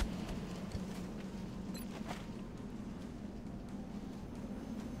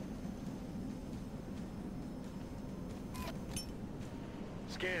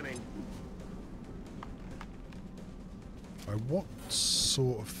 Scanning. What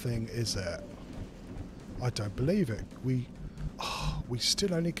sort of thing is it? I don't believe it. We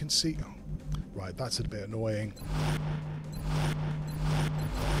still only can see... Oh, right, that's a bit annoying.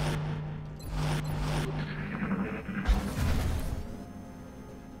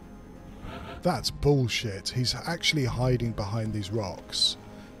 That's bullshit. He's actually hiding behind these rocks.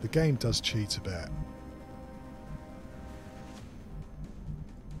 The game does cheat a bit.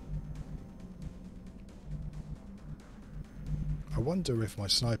 I wonder if my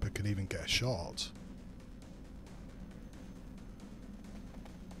sniper can even get a shot.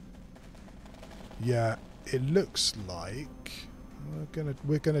 Yeah, it looks like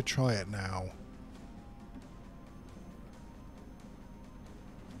we're gonna try it now.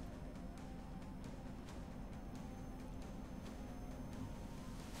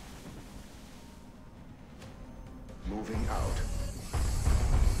 Moving out.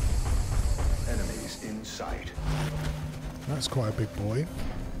 Enemies in sight. That's quite a big boy.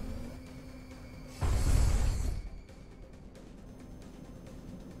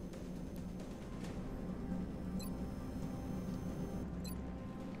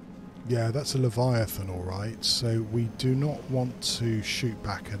 Yeah, that's a Leviathan, alright, so we do not want to shoot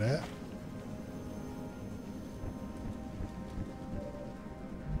back at it.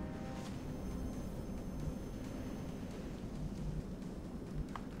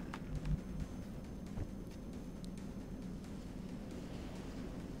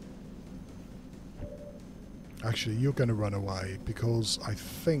 Actually, you're going to run away, because I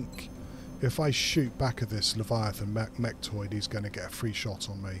think if I shoot back at this Leviathan mechtoid, he's going to get a free shot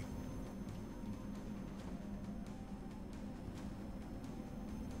on me.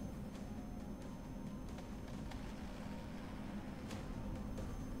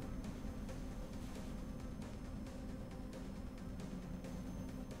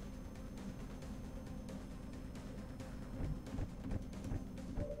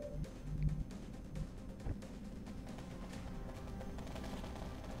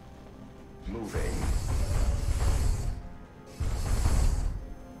 Moving.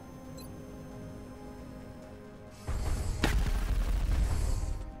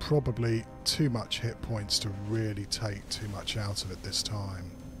 Probably too much hit points to really take too much out of it this time.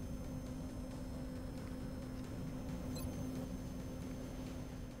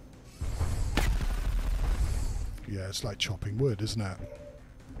 Yeah, it's like chopping wood, isn't it?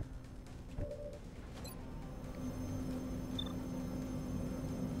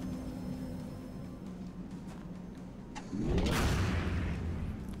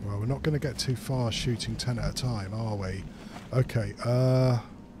 Well, we're not going to get too far shooting 10 at a time, are we? Okay,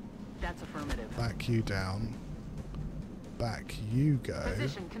 That's affirmative. back you down. Back you go.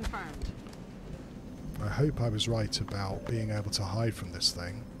 Position confirmed. I hope I was right about being able to hide from this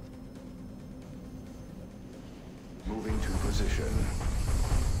thing. Moving to position.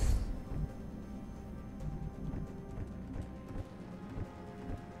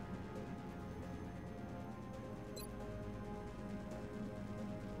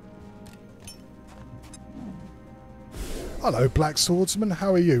 Hello, Black Swordsman,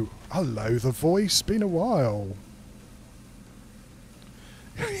 how are you? Hello, the voice, been a while.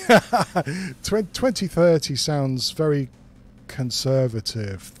 2030 sounds very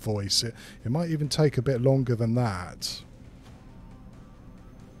conservative, voice. It might even take a bit longer than that.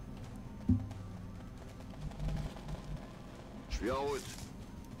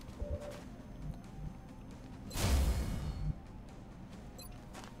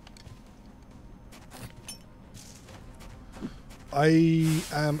 I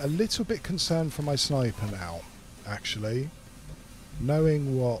am a little bit concerned for my sniper now, actually.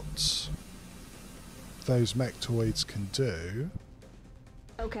 Knowing what those mechtoids can do.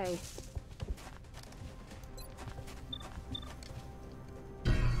 Okay.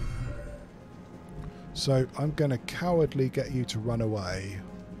 So I'm going to cowardly get you to run away,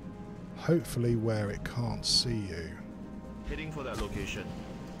 hopefully where it can't see you. Heading for that location.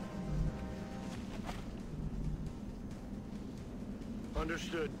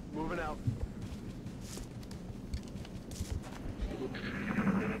 Understood. Moving out.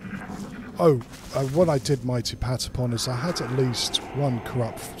 Oh, what I did, Mighty Patapon, is I had at least one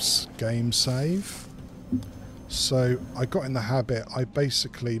corrupt game save. So I got in the habit, I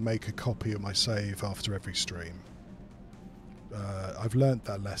basically make a copy of my save after every stream. I've learnt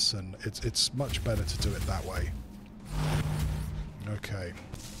that lesson. It's much better to do it that way. Okay.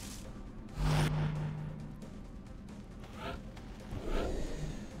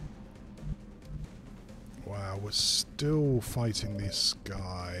 Wow, we're still fighting this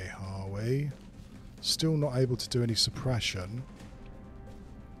guy, are we? Still not able to do any suppression.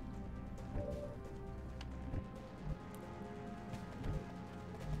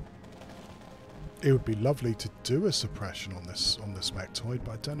 It would be lovely to do a suppression on this mechtoid,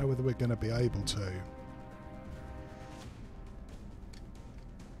 but I don't know whether we're going to be able to.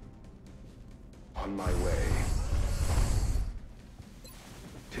 On my way.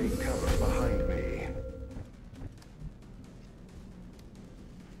 Take cover behind me.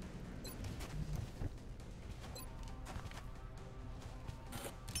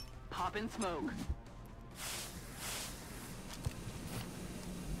 Pop in smoke.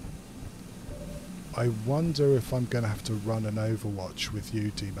 I wonder if I'm going to have to run an Overwatch with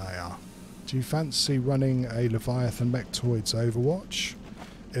you, D-Mayor. Do you fancy running a Leviathan Mechtoids Overwatch?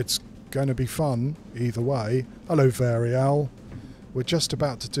 It's going to be fun, either way. Hello, Varial. We're just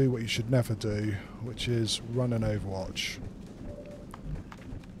about to do what you should never do, which is run an Overwatch.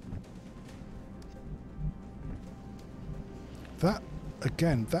 That,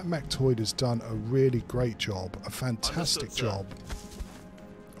 again, that Mechtoid has done a really great job, a fantastic job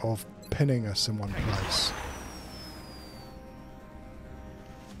of pinning us in one place.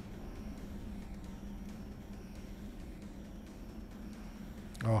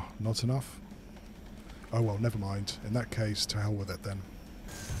 Oh, not enough? Oh well, never mind. In that case, to hell with it then.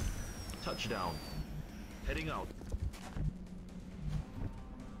 Touchdown. Heading out.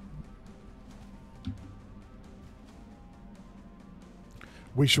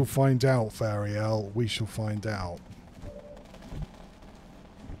 We shall find out, Variel. We shall find out.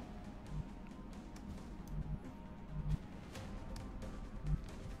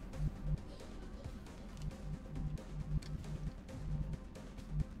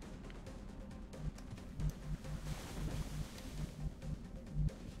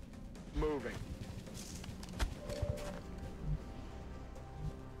 Moving.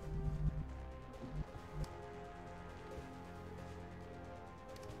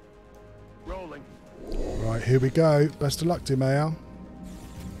 Rolling. Right, here we go. Best of luck, Dimea.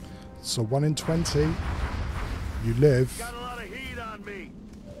 So 1 in 20. You live. Got a lot of heat on me.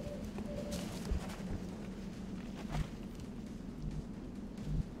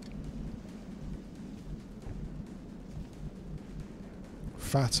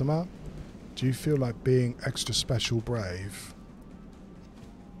 Fatima, do you feel like being extra special brave?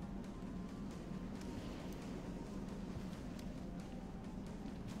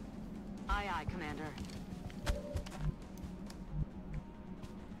 Aye, aye, Commander.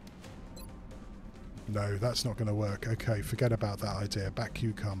 No, that's not going to work. Okay, forget about that idea. Back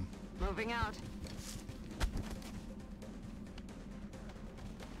you come. Moving out.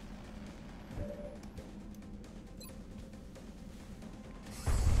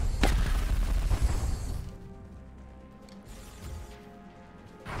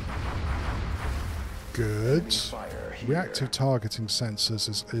 Good. Fire here. Reactive targeting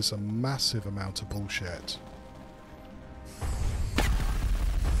sensors is a massive amount of bullshit.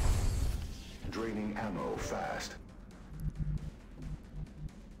 Draining ammo fast.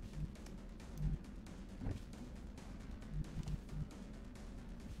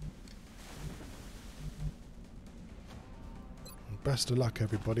 Best of luck,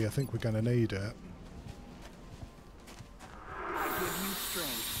 everybody. I think we're going to need it. I give you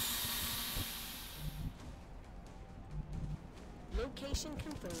strength. Location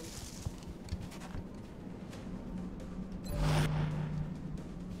confirmed.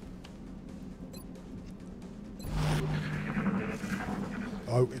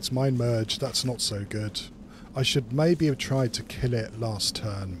 Oh, it's mine merge. That's not so good. I should maybe have tried to kill it last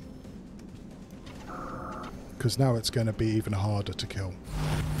turn. Because now it's going to be even harder to kill.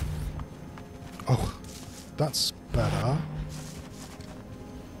 Oh, that's better.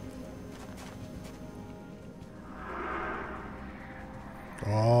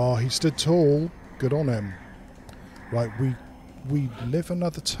 Oh, he stood tall. Good on him. Right, we live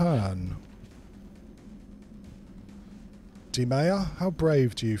another turn. Dimea, how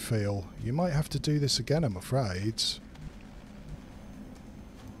brave do you feel? You might have to do this again, I'm afraid.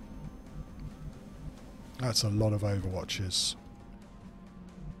 That's a lot of Overwatches.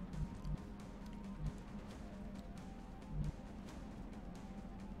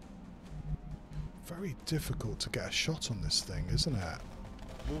 Very difficult to get a shot on this thing, isn't it?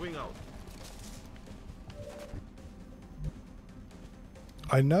 Moving out.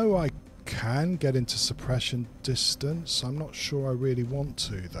 I know I can get into suppression distance. I'm not sure I really want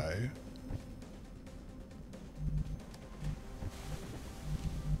to, though.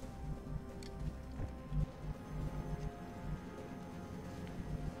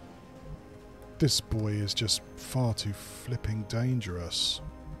 This boy is just far too flipping dangerous.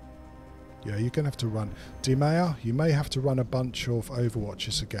 Yeah, you're going to have to run. Dimea, you may have to run a bunch of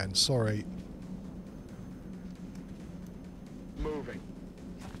Overwatches again. Sorry. Moving.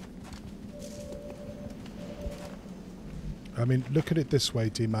 I mean, look at it this way,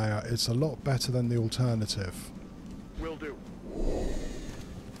 D-Maya. It's a lot better than the alternative. Will do.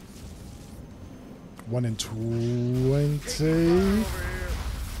 1 in 20.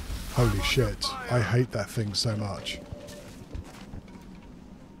 Holy shit. I hate that thing so much.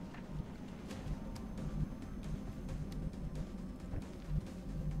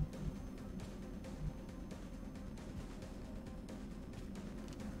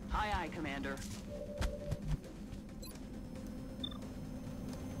 Aye, aye, Commander.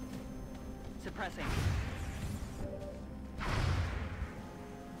 Suppressing.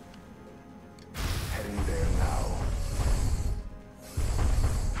 Heading there now.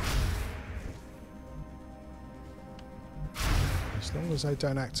 As long as I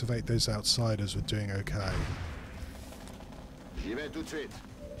don't activate those outsiders, we're doing okay. J'y vais tout de suite.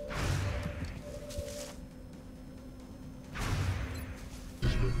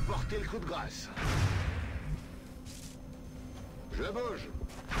 Je peux porter le coup de grâce. Je bouge.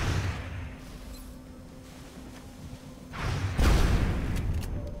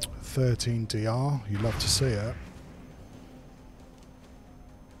 .13 DR, you love to see it.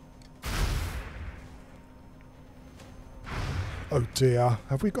 Oh dear,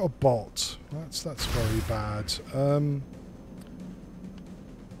 have we got a bot? That's very bad.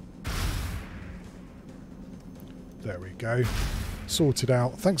 There we go. Sorted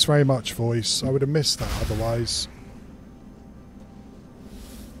out. Thanks very much, voice. I would have missed that otherwise.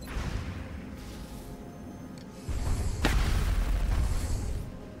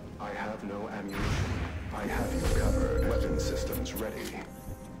 I have no ammunition. I have you covered. Weapon systems ready.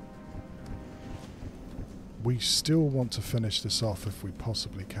 We still want to finish this off if we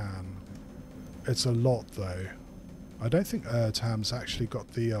possibly can. It's a lot though. I don't think Tam's actually got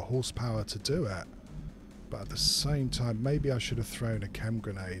the horsepower to do it. But at the same time, maybe I should have thrown a chem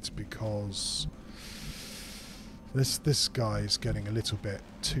grenade because this guy's getting a little bit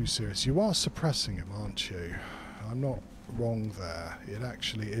too serious. You are suppressing him, aren't you? I'm not wrong there. It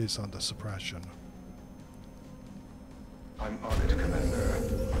actually is under suppression. I'm on it,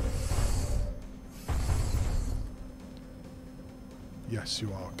 Commander. Yes,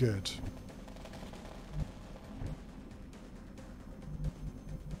 you are. Good.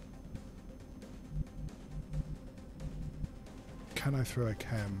 Can I throw a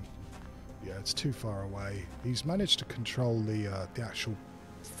chem? Yeah, it's too far away. He's managed to control the actual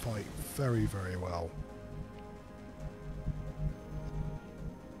fight very, very well.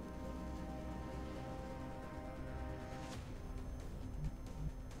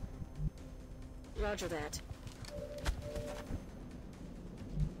 Roger that.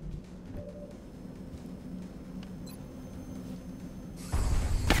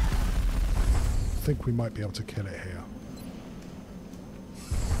 I think we might be able to kill it here.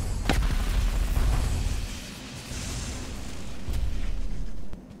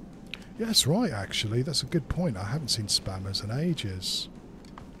 Yeah, that's right, actually. That's a good point. I haven't seen spammers in ages.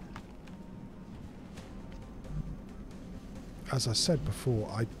 As I said before,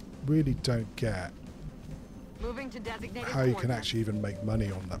 I really don't get Moving to designated how you can coordinates. actually even make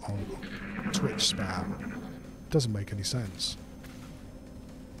money on that on Twitch spam. Doesn't make any sense.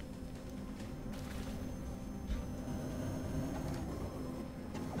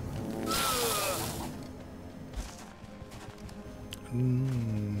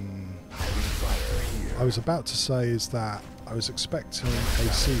 I was about to say is that I was expecting a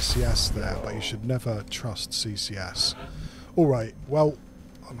CCS there, but you should never trust CCS. Alright, well,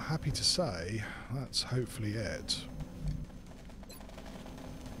 I'm happy to say that's hopefully it.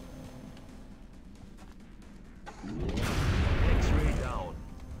 X-ray down.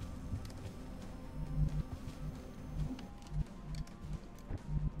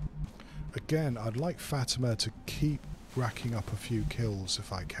 Again, I'd like Fatima to keep racking up a few kills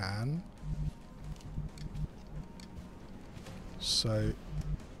if I can. So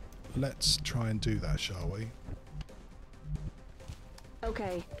let's try and do that, shall we?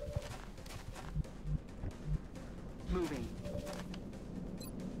 Okay. Moving.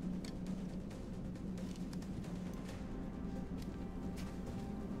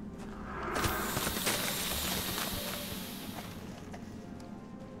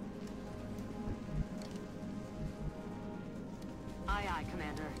 Aye, aye,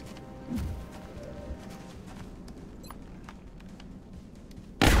 Commander.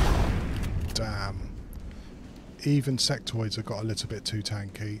 Damn. Even sectoids have got a little bit too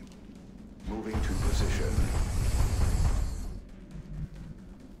tanky. Moving to position.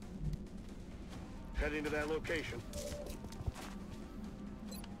 Heading to that location.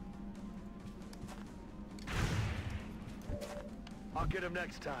 I'll get him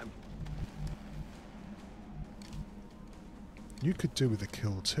next time. You could do with a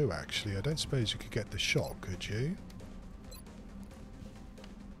kill too, actually. I don't suppose you could get the shot, could you?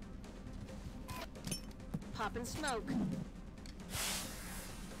 Pop and smoke.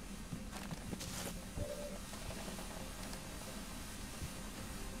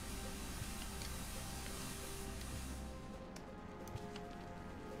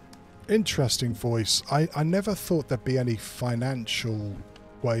 Interesting voice. I never thought there'd be any financial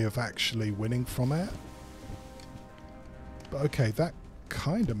way of actually winning from it. But okay, that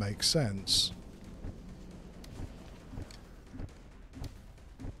kind of makes sense.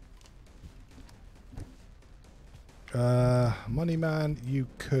 Money Man, you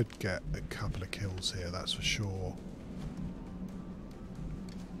could get a couple of kills here, that's for sure.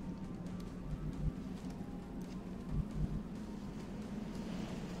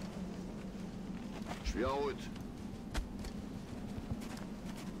 Je suis en route.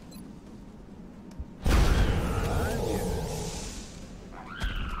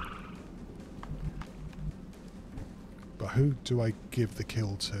 But who do I give the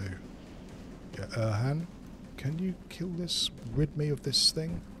kill to? Yeah, Erhan? Can you kill this? Rid me of this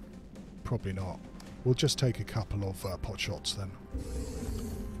thing? Probably not. We'll just take a couple of pot shots then.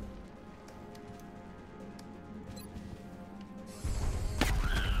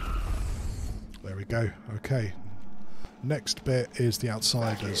 There we go. Okay. Next bit is the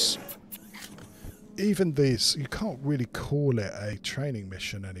outsiders. Even this, you can't really call it a training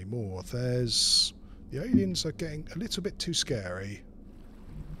mission anymore. The aliens are getting a little bit too scary.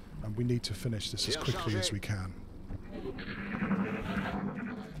 And we need to finish this as quickly as we can.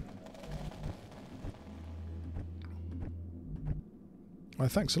 Well,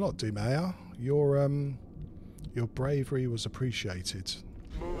 thanks a lot, Dumaya. Your bravery was appreciated.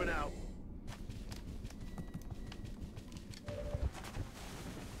 Moving out.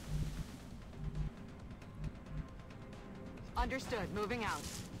 Understood. Moving out.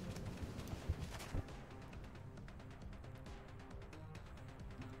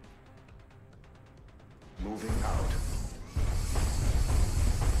 Moving out.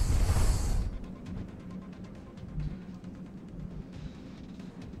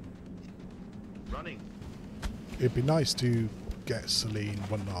 Running. It'd be nice to get Celine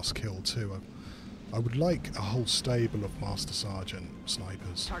one last kill too. I would like a whole stable of Master Sergeant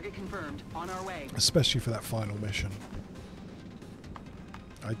snipers. Target confirmed. On our way. Especially for that final mission.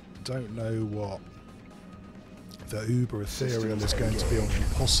 I don't know what the Uber Ethereal is going to be on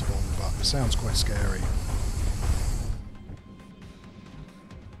Impossible, but it sounds quite scary.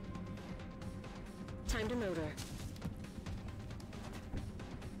 Time to motor.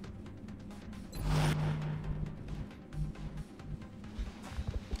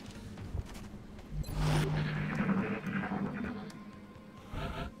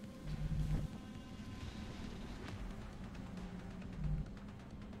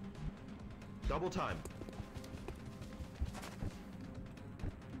 Double time.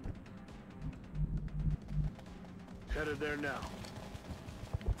 Headed there now.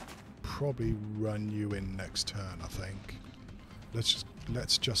 Probably run you in next turn, I think.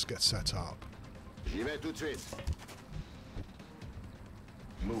 Let's just get set up. J'y vais tout de suite.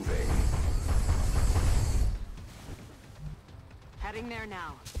 Moving. Heading there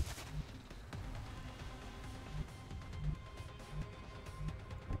now.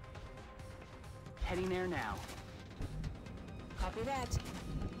 Heading there now. Copy that.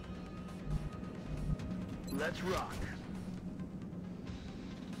 Let's rock.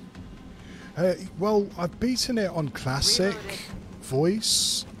 Well, I've beaten it on Classic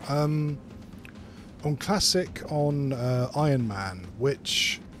voice. On Classic on Ironman,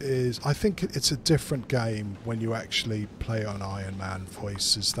 which is, I think it's a different game when you actually play on Ironman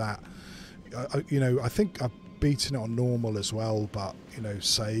voice. Is that, I think I've beaten it on normal as well, but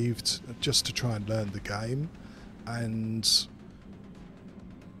saved just to try and learn the game. And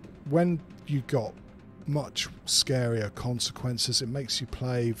when you got much scarier consequences, it makes you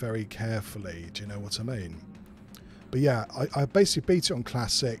play very carefully. Do you know what I mean? But yeah, I basically beat it on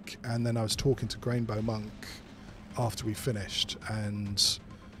Classic, and then I was talking to Grainbow Monk after we finished, and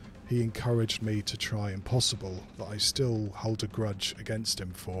he encouraged me to try Impossible, that I still hold a grudge against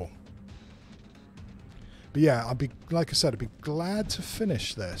him for. But yeah, like I said, I'd be glad to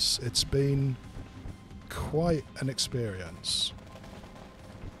finish this. It's been quite an experience.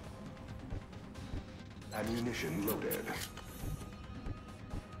 Ammunition loaded.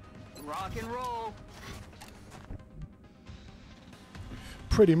 Rock and roll.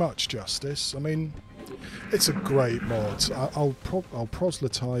 Pretty much, Justice. I mean, it's a great mod. I'll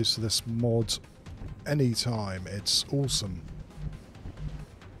proselytize this mod anytime. It's awesome.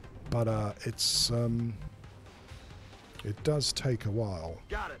 But it's It does take a while.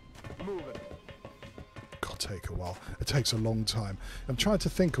 Got it. Moving. God, take a while. It takes a long time. I'm trying to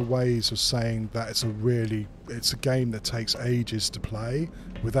think of ways of saying that it's a game that takes ages to play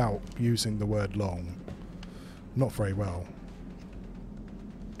without using the word long. Not very well.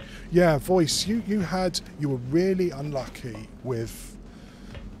 Yeah, Voice, you were really unlucky with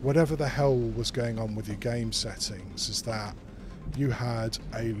whatever the hell was going on with your game settings, is that you had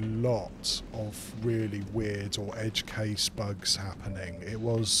a lot of really weird or edge case bugs happening. It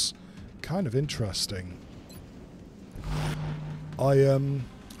was kind of interesting.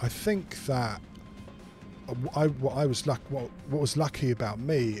 I think that what was lucky about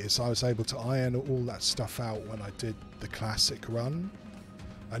me is I was able to iron all that stuff out when I did the classic run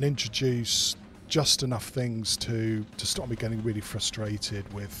and introduce just enough things to stop me getting really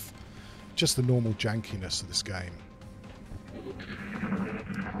frustrated with just the normal jankiness of this game.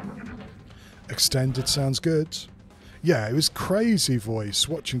 Extended sounds good. Yeah, it was crazy, Voice,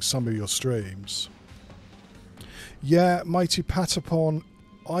 watching some of your streams. Yeah, Mighty Patapon,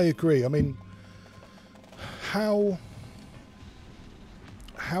 I agree. I mean, how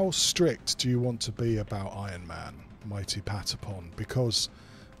strict do you want to be about Iron Man, Mighty Patapon? Because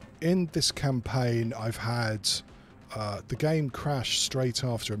in this campaign, I've had the game crash straight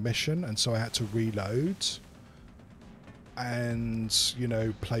after a mission, and so I had to reload and, you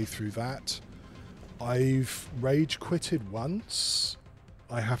know, play through that. I've rage quitted once,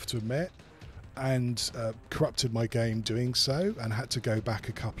 I have to admit, and corrupted my game doing so and had to go back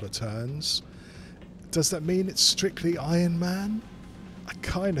a couple of turns. Does that mean it's strictly Iron Man? I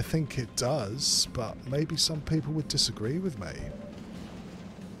kind of think it does, but maybe some people would disagree with me.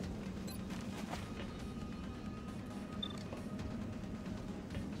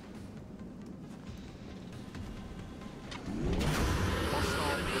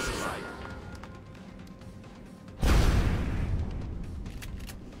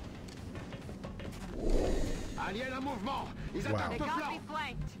 Wow. They got me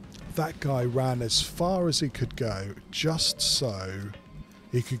flanked. That guy ran as far as he could go just so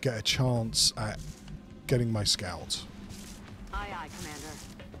he could get a chance at getting my scout. Aye, aye,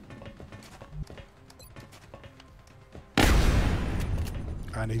 Commander.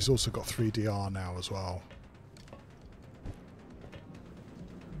 And he's also got 3DR now as well.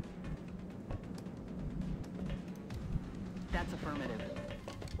 That's affirmative.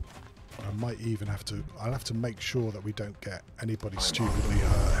 I might even have to... I'll have to make sure that we don't get anybody stupidly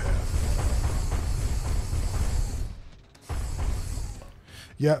hurt here.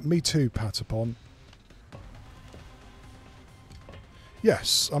 Yeah, me too, Patapon.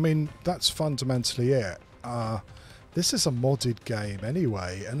 Yes, I mean, that's fundamentally it. This is a modded game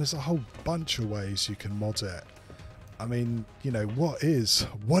anyway, and there's a whole bunch of ways you can mod it. I mean, you know, what is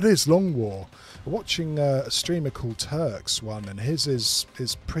Long War? Watching a streamer called Turks one, and his is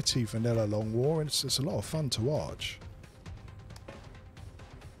pretty vanilla Long War, and it's a lot of fun to watch.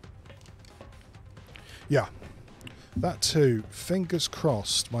 Yeah, that too. Fingers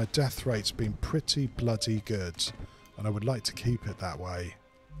crossed, my death rate's been pretty bloody good, and I would like to keep it that way.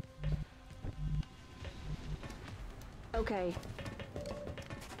 Okay.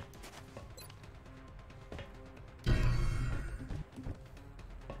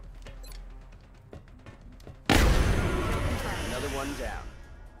 Another one down.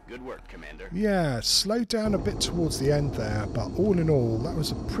 Good work, Commander. Yeah, slowed down a bit towards the end there, but all in all, that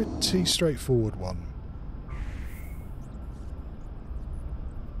was a pretty straightforward one.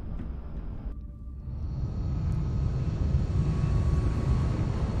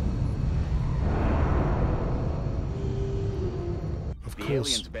 The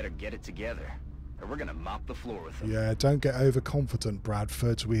aliens better get it together, or we're gonna mop the floor with them. Yeah, don't get overconfident,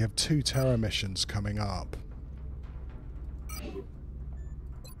 Bradford. We have 2 terror missions coming up.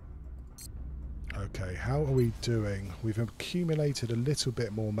 Okay, how are we doing? We've accumulated a little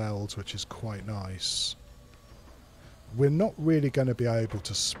bit more meld, which is quite nice. We're not really going to be able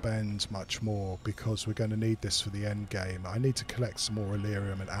to spend much more because we're going to need this for the end game. I need to collect some more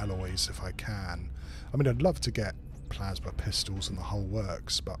Illyrium and alloys if I can. I mean, I'd love to get plasma pistols and the whole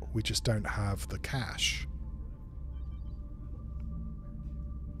works, but we just don't have the cash.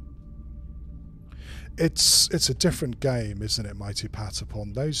 It's a different game, isn't it, Mighty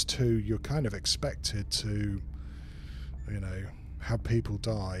Patapon? Those two, you're kind of expected to, you know, have people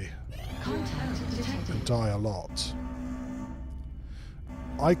die. And die a lot.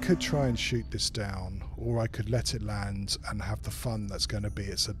 I could try and shoot this down, or I could let it land and have the fun that's going to be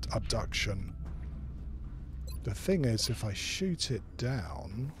its abduction. The thing is, if I shoot it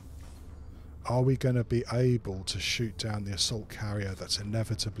down, are we going to be able to shoot down the assault carrier that's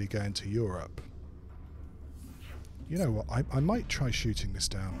inevitably going to Europe? You know what? I might try shooting this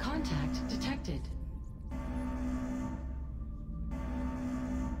down. Contact detected.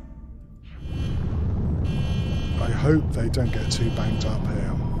 I hope they don't get too banged up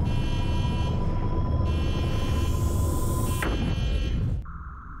here.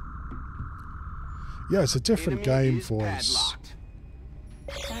 Yeah, it's a different game for us.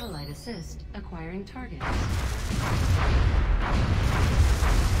 Satellite assist acquiring targets.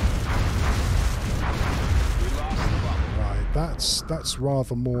 Right, that's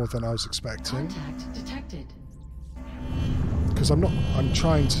rather more than I was expecting. Contact detected. Because I'm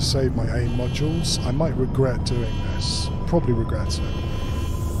trying to save my aim modules. I might regret doing this. Probably regret it.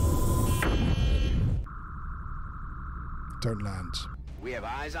 Don't land. We have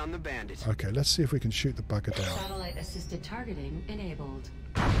eyes on the bandit. Okay, let's see if we can shoot the bugger down. Satellite assisted targeting enabled.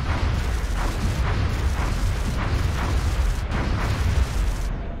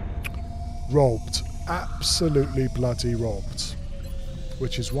 Robbed. Absolutely bloody robbed.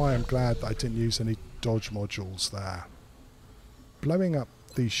 Which is why I'm glad that I didn't use any dodge modules there. Blowing up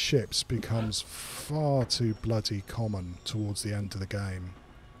these ships becomes far too bloody common towards the end of the game.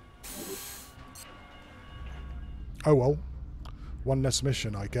 Oh well. One less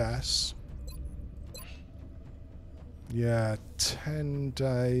mission, I guess. Yeah, 10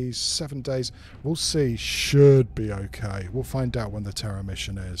 days, 7 days. We'll see. Should be okay. We'll find out when the Terror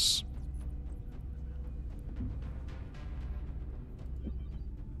mission is.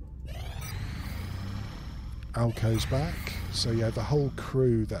 Alco's back. So yeah, the whole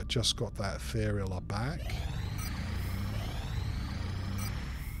crew that just got that ethereal are back.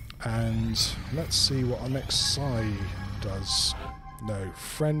 And let's see what our next psi does. No,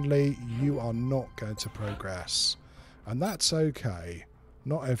 friendly, you are not going to progress. And that's okay.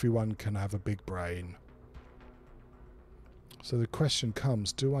 Not everyone can have a big brain. So the question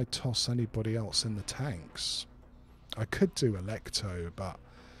comes, do I toss anybody else in the tanks? I could do Electo, but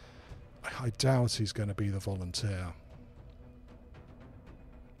I doubt he's going to be the volunteer.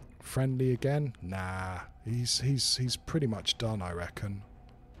 Friendly again? Nah, he's pretty much done, I reckon.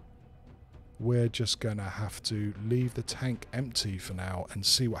 We're just going to have to leave the tank empty for now and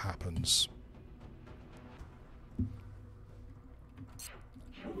see what happens.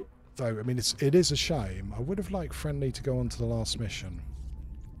 Though, I mean, it is a shame. I would have liked Friendly to go on to the last mission.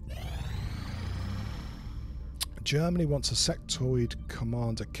 Germany wants a sectoid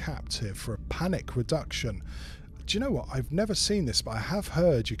commander captive for a panic reduction. Do you know what? I've never seen this, but I have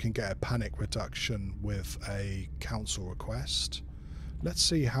heard you can get a panic reduction with a council request. Let's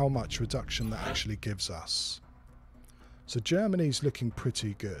see how much reduction that actually gives us. So Germany's looking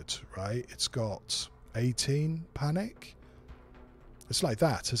pretty good, right? It's got 18 panic. It's like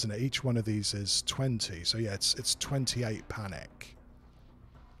that, isn't it? Each one of these is 20. So yeah, it's 28 panic.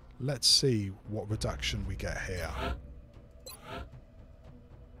 Let's see what reduction we get here.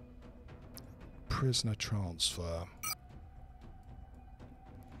 Prisoner transfer.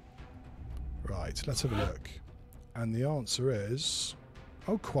 Right, let's have a look. And the answer is...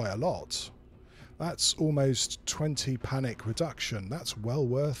 oh, quite a lot. That's almost 20 panic reduction. That's well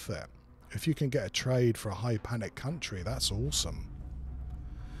worth it. If you can get a trade for a high panic country, that's awesome.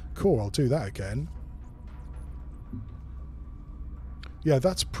 Cool, I'll do that again. Yeah,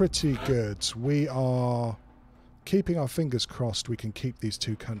 that's pretty good. We are keeping our fingers crossed we can keep these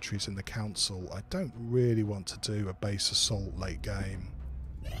two countries in the council. I don't really want to do a base assault late game.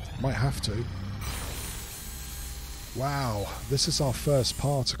 Might have to. Wow, this is our first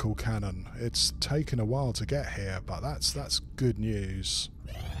particle cannon. It's taken a while to get here, but that's good news.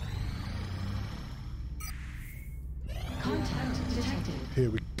 Contact detected. Here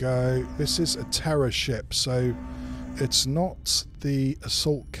we go. This is a terror ship, so it's not the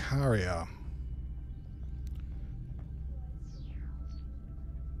assault carrier.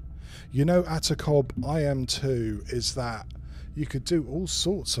 You know, Atacob IM2 is that you could do all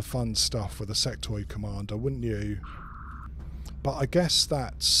sorts of fun stuff with a sectoid commander, wouldn't you? But I guess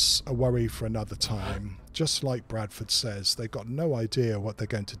that's a worry for another time. Just like Bradford says, they've got no idea what they're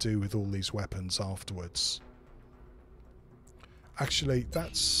going to do with all these weapons afterwards. Actually,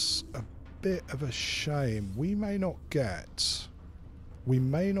 that's a bit of a shame. We may not get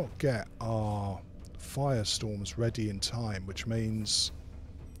our firestorms ready in time, which means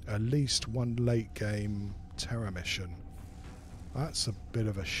at least one late game terror mission. That's a bit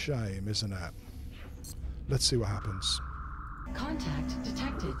of a shame, isn't it? Let's see what happens. Contact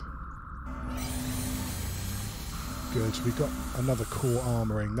detected. Good, we got another core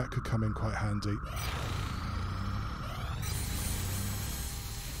armouring. That could come in quite handy.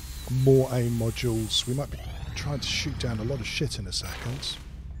 More aim modules. We might be trying to shoot down a lot of shit in a second.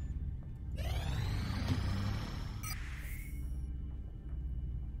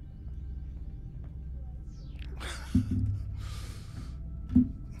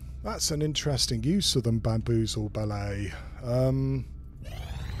 That's an interesting use of them, Bamboozle Ballet.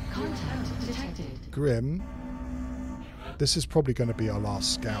 Contact detected. Grim. This is probably going to be our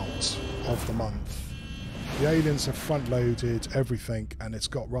last scout of the month. The aliens have front-loaded everything, and it's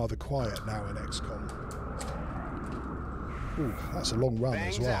got rather quiet now in XCOM. Ooh, that's a long run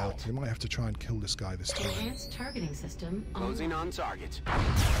as Bangs well. out. We might have to try and kill this guy this time. Enhanced targeting system Closing on target.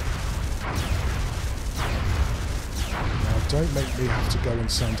 Now, don't make me have to go and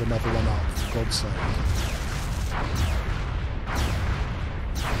send another one up, for God's sake.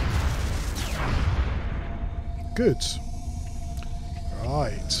 Good.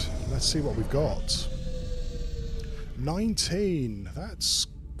 Right, let's see what we've got. 19. That's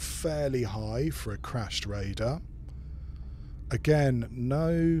fairly high for a crashed raider. Again,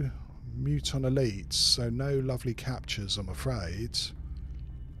 no Muton elites, so no lovely captures, I'm afraid.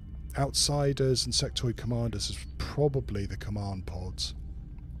 Outsiders and sectoid commanders is probably the command pods.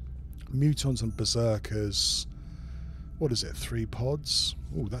 Mutons and berserkers, what is it, 3 pods?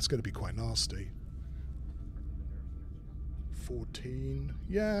 Oh, that's going to be quite nasty. 14,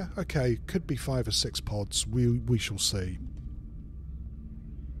 yeah, okay, could be 5 or 6 pods, we shall see.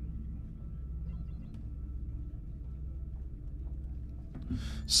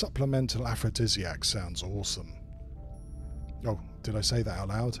 Supplemental aphrodisiac sounds awesome. Oh, did I say that out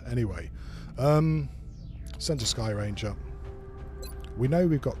loud? Anyway, send a Sky Ranger. We know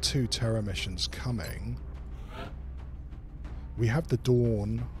we've got 2 Terror missions coming. We have the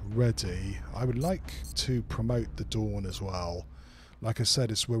Dawn ready. I would like to promote the Dawn as well. Like I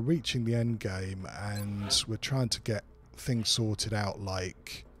said, we're reaching the end game, and we're trying to get things sorted out,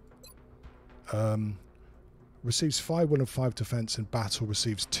 like receives 5 will and 5 defense in battle,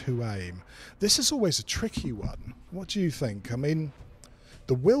 receives 2 aim. This is always a tricky one. What do you think? I mean,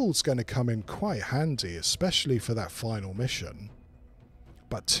 the will's going to come in quite handy, especially for that final mission.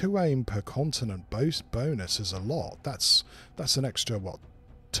 But 2 aim per continent bonus is a lot. That's an extra, what,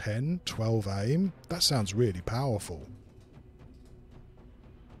 10, 12 aim? That sounds really powerful.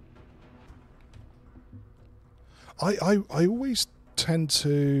 I always tend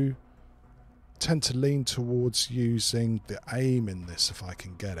to lean towards using the aim in this if I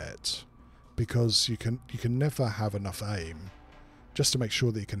can get it, because you can never have enough aim just to make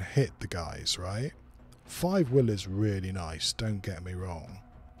sure that you can hit the guys, right? 5 will is really nice, don't get me wrong,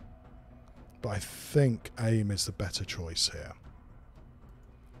 but I think aim is the better choice here.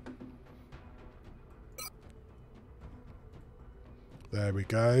 There we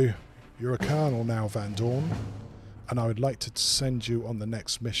go. You're a colonel now, Van Dorn. And I would like to send you on the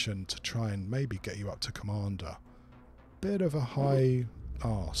next mission to try and maybe get you up to commander. Bit of a high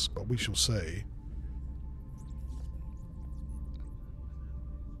ask, but we shall see.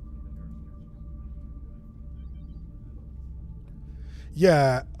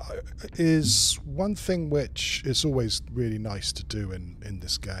 Yeah, is one thing which is always really nice to do in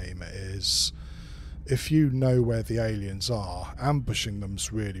this game is, if you know where the aliens are, ambushing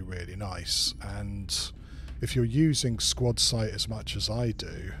them's really, really nice. And if you're using squad sight as much as I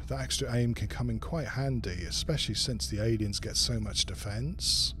do, that extra aim can come in quite handy, especially since the aliens get so much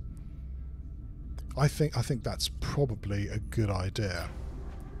defense. I think that's probably a good idea.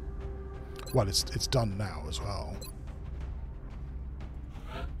 Well, it's done now as well.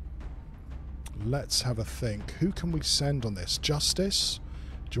 Let's have a think. Who can we send on this? Justice?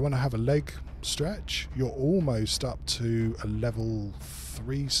 Do you want to have a leg stretch? You're almost up to a level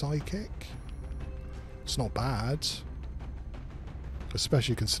 3 psychic. It's not bad,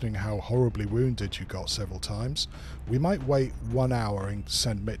 especially considering how horribly wounded you got several times. We might wait 1 hour and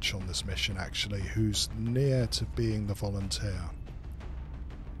send Mitch on this mission, actually, who's near to being the volunteer.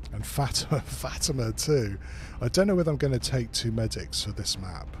 And Fatima too. I don't know whether I'm going to take 2 medics for this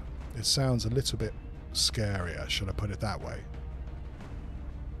map. It sounds a little bit scarier, should I put it that way.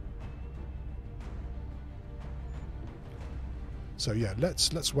 So yeah,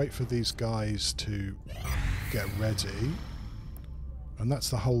 let's wait for these guys to get ready. And that's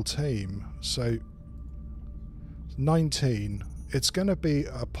the whole team. So 19. It's going to be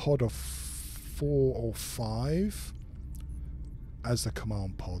a pod of 4 or 5 as the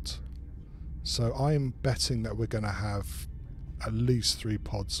command pod. So I'm betting that we're going to have at least 3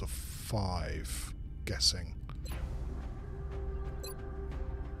 pods of 5, guessing.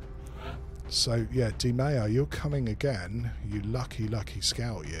 So yeah, Dimea, you're coming again, you lucky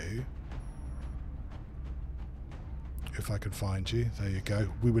scout, you. If I can find you, there you go.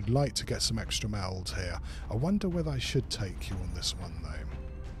 We would like to get some extra meld here. I wonder whether I should take you on this one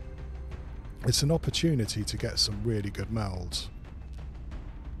though. It's an opportunity to get some really good meld.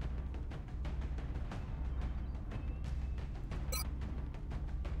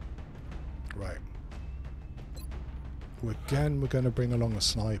 Right. Well, again, we're going to bring along a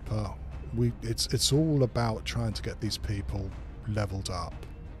sniper. It's all about trying to get these people leveled up.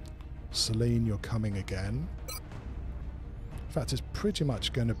 Celine, you're coming again. In fact, it's pretty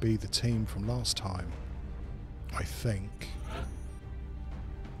much going to be the team from last time, I think.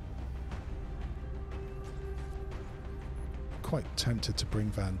 Quite tempted to bring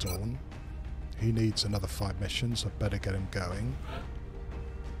Van Dorn. He needs another 5 missions. I better get him going.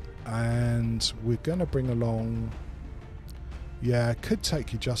 And we're going to bring along... Yeah, I could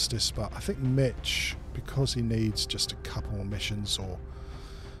take you Justice, but I think Mitch, because he needs just a couple more missions, or...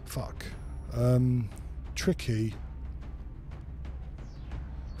 Fuck. Tricky.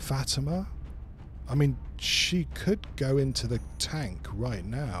 Fatima? I mean, she could go into the tank right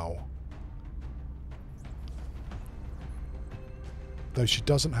now. Though she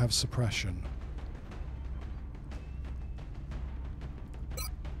doesn't have suppression.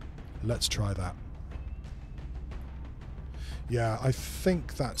 Let's try that. Yeah, I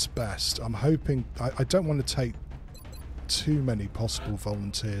think that's best. I'm hoping... I don't want to take too many possible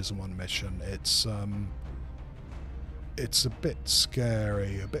volunteers on one mission. It's a bit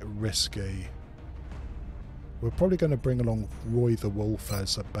scary, a bit risky. We're probably going to bring along Roy the Wolf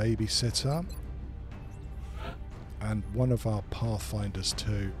as a babysitter. And one of our Pathfinders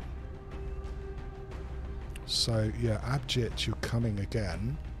too. So, yeah, Abjit, you're coming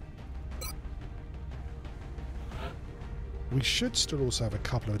again. We should still also have a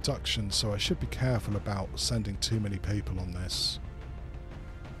couple of abductions, so I should be careful about sending too many people on this.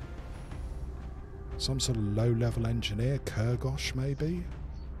 Some sort of low-level engineer, Kurgosh maybe?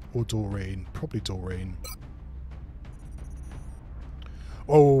 Or Doreen, probably Doreen.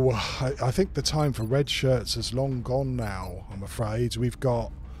 Oh, I think the time for red shirts is long gone now, I'm afraid. We've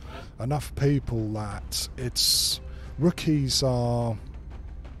got enough people that it's... Rookies are...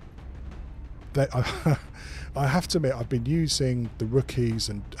 I have to admit, I've been using the rookies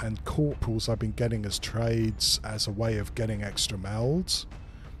and corporals I've been getting as trades as a way of getting extra melds.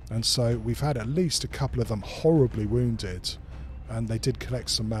 And so we've had at least a couple of them horribly wounded, and they did collect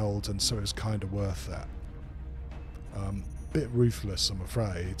some meld, and so it was kind of worth it. Bit ruthless, I'm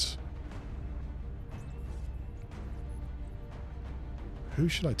afraid. Who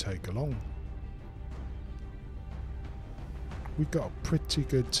should I take along? We've got a pretty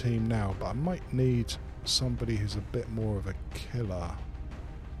good team now, but I might need somebody who's a bit more of a killer.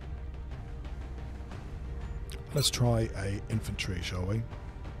 Let's try a infantry, shall we?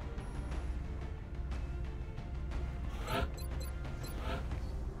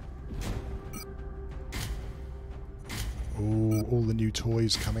 Ooh, all the new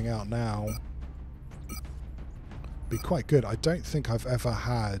toys coming out now. Be quite good. I don't think I've ever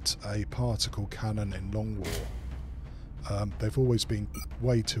had a particle cannon in Long War. They've always been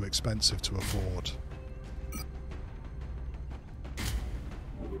way too expensive to afford.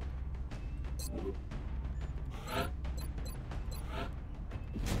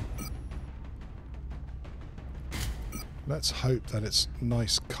 Let's hope that it's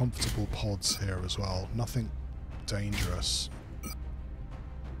nice, comfortable pods here as well. Nothing dangerous.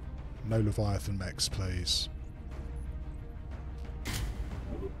 No Leviathan mechs, please.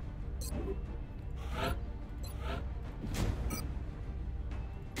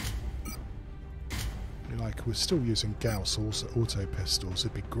 Like, we're still using Gauss auto pistols.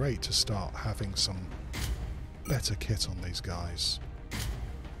 It'd be great to start having some better kit on these guys.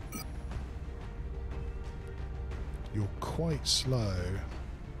 You're quite slow.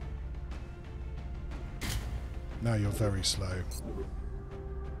 No, you're very slow.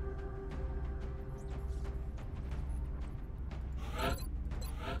 I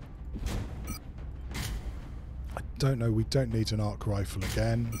don't know, we don't need an arc rifle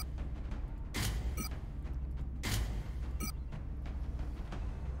again.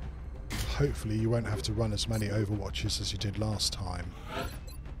 Hopefully you won't have to run as many overwatches as you did last time.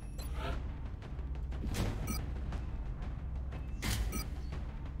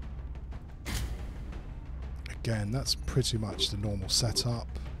 Again, that's pretty much the normal setup.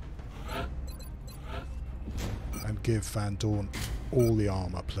 And give Van Dorn all the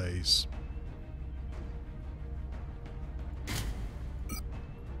armour, please.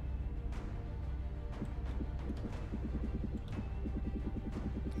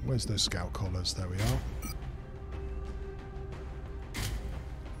 Where's those scout collars? There we are.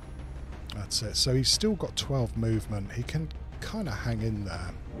 That's it. So he's still got 12 movement. He can kind of hang in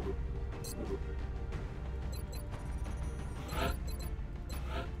there.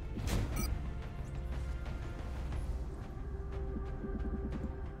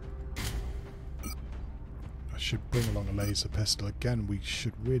 should bring along a laser pistol. Again, we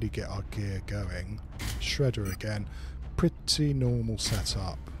should really get our gear going. Shredder again. Pretty normal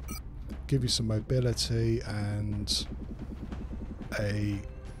setup. Give you some mobility and a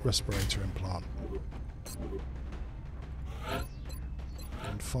respirator implant.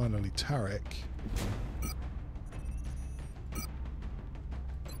 And finally Tarek.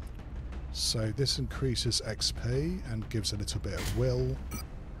 So this increases XP and gives a little bit of will.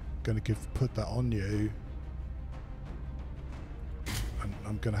 Going to put that on you. And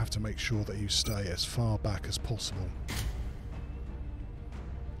I'm going to have to make sure that you stay as far back as possible.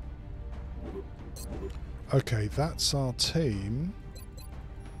 Okay, that's our team.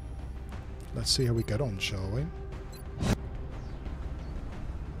 Let's see how we get on, shall we?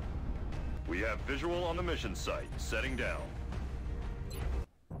 We have visual on the mission site. Setting down.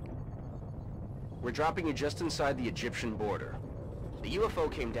 We're dropping you just inside the Egyptian border. The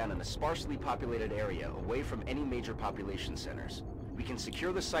UFO came down in a sparsely populated area away from any major population centers. We can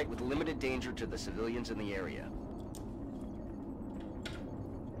secure the site with limited danger to the civilians in the area.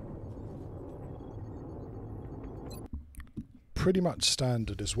 Pretty much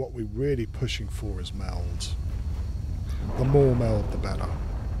standard is what we're really pushing for is meld. The more meld, the better.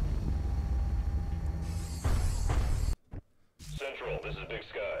 Central, this is Big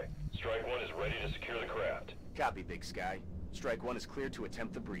Sky. Strike 1 is ready to secure the craft. Copy, Big Sky. Strike 1 is cleared to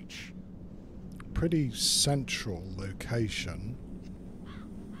attempt the breach. Pretty central location.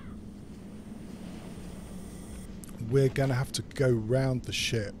 We're going to have to go round the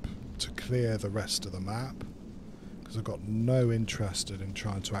ship to clear the rest of the map, because I've got no interest in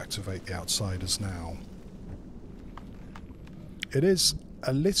trying to activate the outsiders now. It is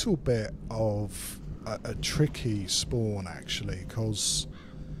a little bit of a tricky spawn actually, because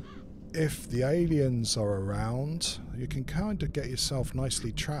if the aliens are around, you can kind of get yourself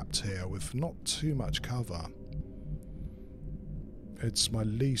nicely trapped here with not too much cover. It's my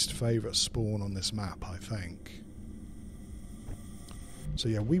least favourite spawn on this map, I think. So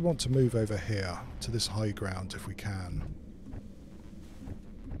yeah, we want to move over here to this high ground if we can.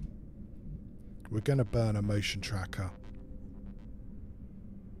 We're going to burn a motion tracker,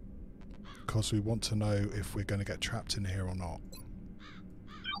 because we want to know if we're going to get trapped in here or not.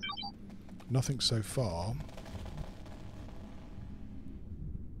 Nothing so far.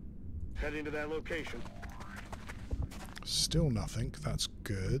 Heading to that location. Still nothing. That's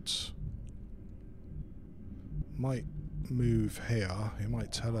good. Might move here. He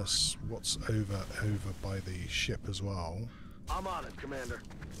might tell us what's over by the ship as well. I'm on it, Commander.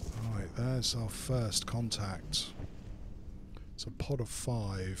 Alright, there's our first contact. It's a pod of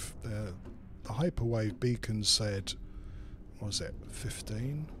 5. The hyperwave beacon said, what was it,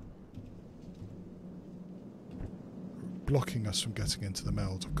 15? Blocking us from getting into the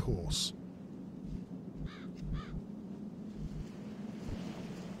meld, of course.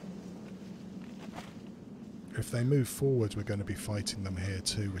 If they move forward, we're going to be fighting them here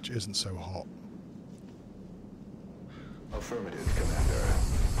too, which isn't so hot. Affirmative, Commander.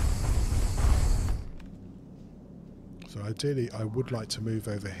 So ideally, I would like to move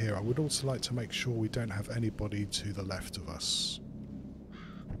over here. I would also like to make sure we don't have anybody to the left of us.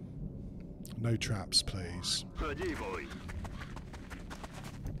 No traps, please. A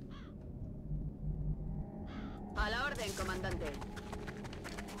la orden, comandante.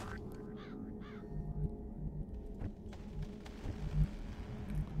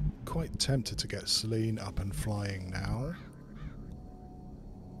 Quite tempted to get Celine up and flying now.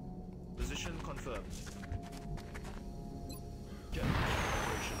 Position confirmed. Jet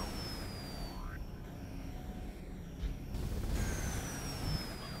operational.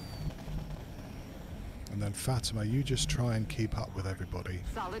 And then Fatima, you just try and keep up with everybody.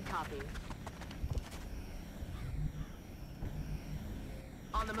 Solid copy.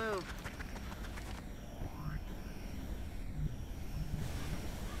 On the move.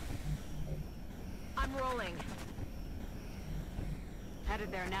 I'm rolling.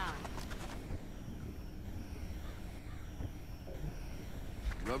 Headed there now.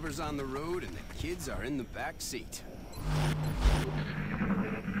 Rubber's on the road and the kids are in the back seat.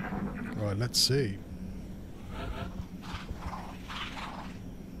 Right, let's see.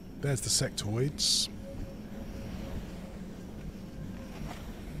 There's the sectoids.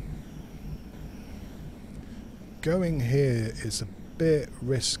 Going here is a bit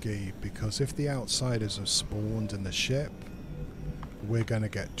risky, because if the outsiders are spawned in the ship, we're going to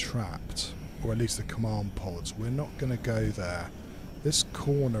get trapped, or at least the command pods. We're not going to go there. This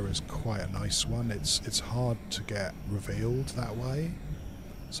corner is quite a nice one. It's hard to get revealed that way,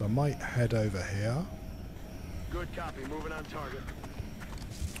 so I might head over here. Good copy. Moving on target.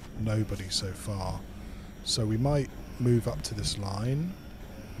 Nobody so far. So we might move up to this line,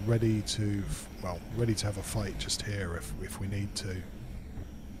 ready to have a fight just here if we need to.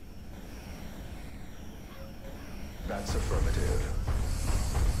 That's affirmative.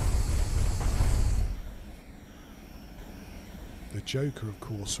 The Joker, of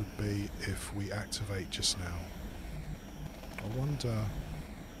course, would be if we activate just now. I wonder...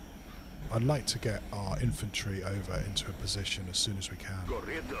 I'd like to get our infantry over into a position as soon as we can.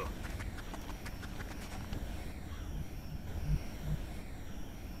 Correcto.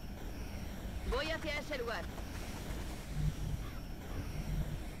 Voy hacia ese lugar.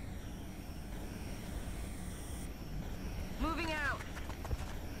 Moving out.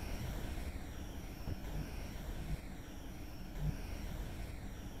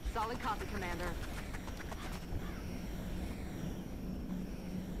 Solid copy, Commander.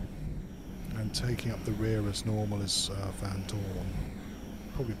 And taking up the rear as normal as Van Dorn.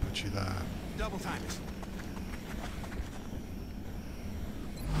 Probably put you there. Double time it.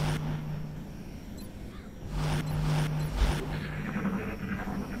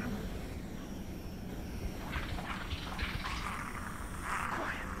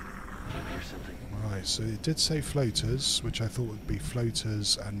 Right, so it did say floaters, which I thought would be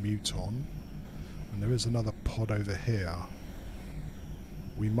floaters and Muton. And there is another pod over here.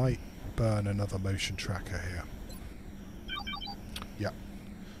 We might burn another motion tracker here. Yep.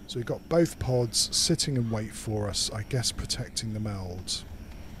 So we've got both pods sitting in wait for us, I guess protecting the meld.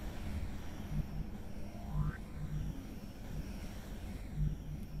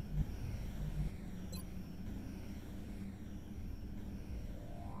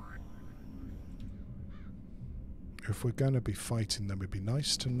 If we're going to be fighting them, it'd be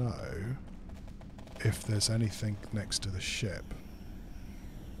nice to know if there's anything next to the ship.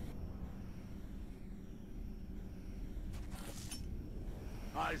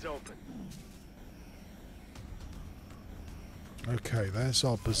 Eyes open. Okay, there's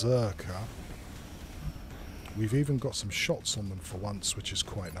our Berserker. We've even got some shots on them for once, which is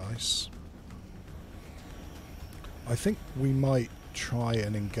quite nice. I think we might try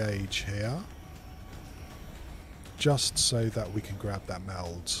and engage here, just so that we can grab that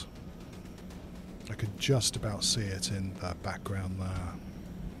meld. I could just about see it in the background there.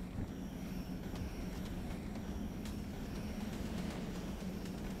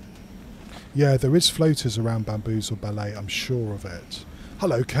 Yeah, there is floaters around Bamboozle Ballet, I'm sure of it.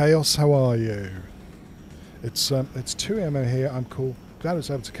 Hello Chaos, how are you? It's 2am here, I'm cool. Glad I was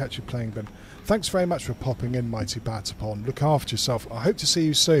able to catch you playing, Ben. Thanks very much for popping in, Mighty Batapon. Look after yourself. I hope to see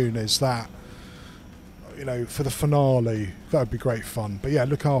you soon, is that, you know, for the finale. That would be great fun. But yeah,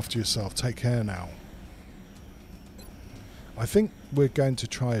 look after yourself. Take care now. I think we're going to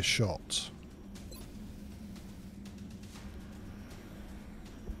try a shot.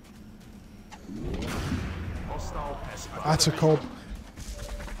 Atacob,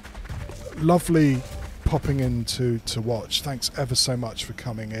 lovely popping in to watch. Thanks ever so much for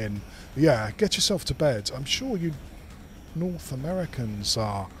coming in. Yeah, get yourself to bed. I'm sure you North Americans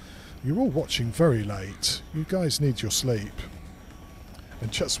you're all watching very late. You guys need your sleep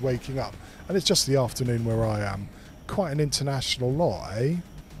and just waking up. And it's just the afternoon where I am. Quite an international lot, eh?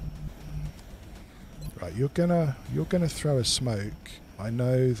 Right, you're gonna throw a smoke. I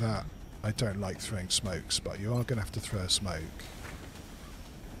know that I don't like throwing smokes, but you are going to have to throw a smoke.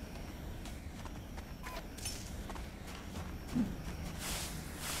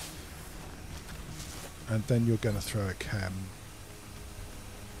 And then you're going to throw a chem.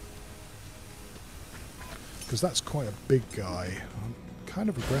 Because that's quite a big guy. I'm kind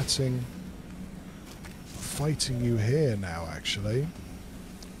of regretting fighting you here now, actually.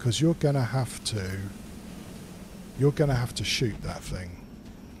 Because you're going to have to shoot that thing.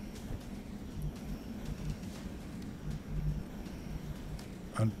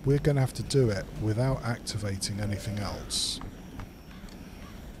 And we're going to have to do it without activating anything else.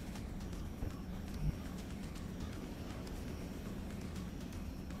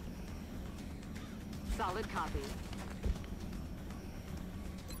 Solid copy.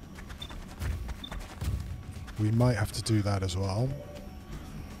 We might have to do that as well.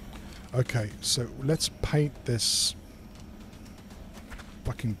 Okay, so let's paint this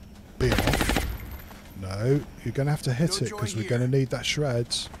fucking bit off. No, you're going to have to hit it because we're going to need that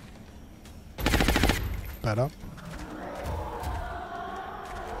shreds. Better.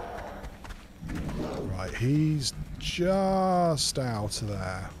 Right, he's just out of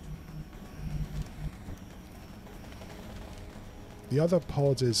there. The other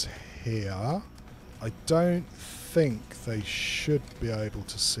pod is here. I don't think they should be able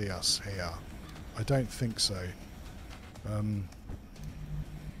to see us here. I don't think so.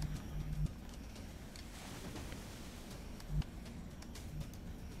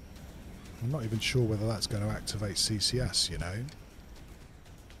 I'm not even sure whether that's going to activate CCS, you know.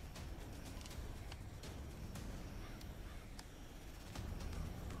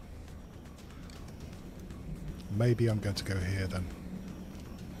 Maybe I'm going to go here then.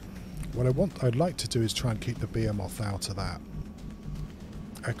 What I'd like to do is try and keep the behemoth out of that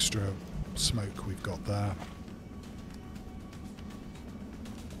extra smoke we've got there.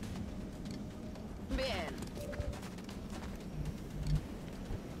 Bien.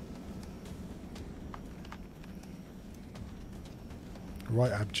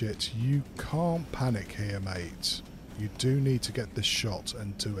 Right, Abjit, you can't panic here, mate. You do need to get this shot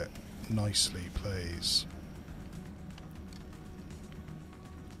and do it nicely, please.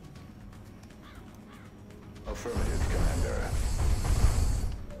 Affirmative, Commander.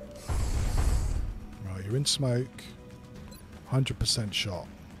 Right, you're in smoke. 100% shot.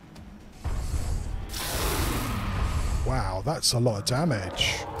 Wow, that's a lot of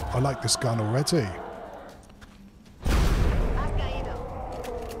damage. I like this gun already.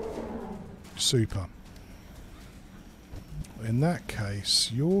 Super. In that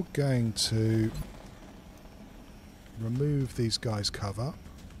case, you're going to remove these guys' cover.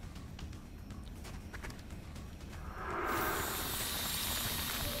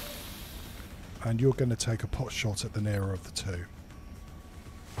 And you're going to take a pot shot at the nearer of the two.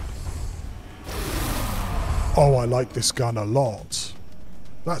 Oh, I like this gun a lot.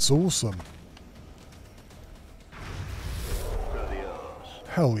 That's awesome.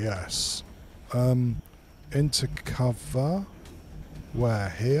 Hell yes. Into cover. Where?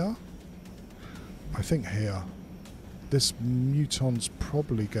 Here? I think here. This muton's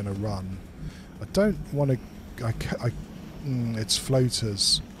probably going to run. I don't want to... it's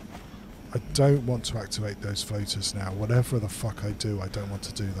floaters. I don't want to activate those floaters now. Whatever the fuck I do, I don't want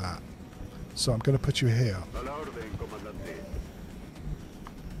to do that. So I'm going to put you here.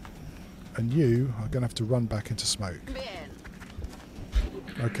 And you are going to have to run back into smoke.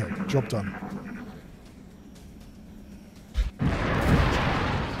 Okay, job done.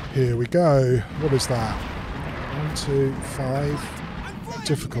 Here we go. What is that? 1, 2, 5.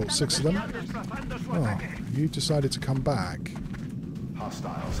 Difficult. 6 of them. Oh, you decided to come back.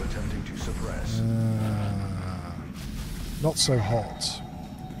 Hostiles attempting to suppress. Not so hot.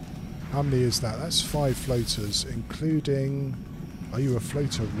 How many is that? That's 5 floaters, including... Are you a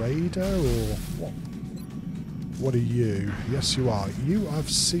floater raider or what? What are you? Yes, you are. You have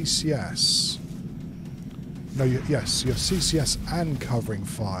CCS. No, yes, you have CCS and covering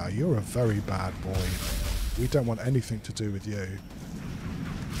fire. You're a very bad boy. We don't want anything to do with you.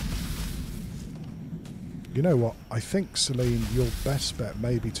 You know what? I think, Celine, your best bet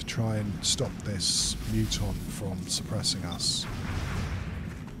may be to try and stop this muton from suppressing us.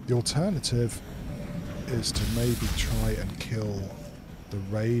 The alternative is to maybe try and kill the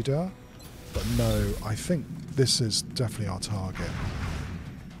raider. But no, I think this is definitely our target.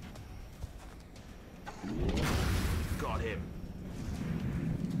 Got him.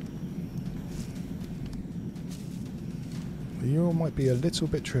 You might be a little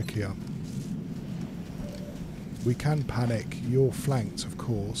bit trickier. We can panic. You're flanked, of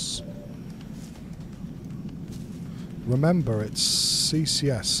course. Remember, it's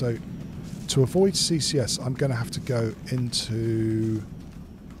CCS, so to avoid CCS, I'm going to have to go into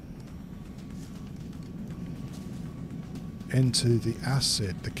the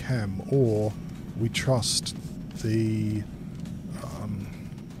acid, the chem, or we trust the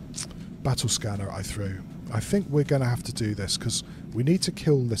battle scanner I threw. I think we're going to have to do this because we need to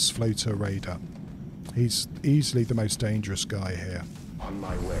kill this floater raider. He's easily the most dangerous guy here. On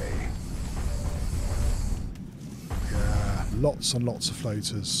my way. Yeah, lots and lots of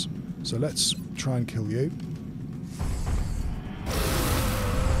floaters. So let's try and kill you.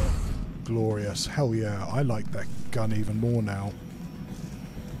 Glorious. Hell yeah, I like that gun even more now.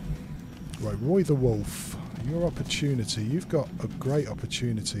 Right, Roy the Wolf, your opportunity. You've got a great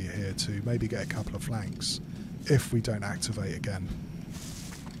opportunity here to maybe get a couple of flanks if we don't activate again.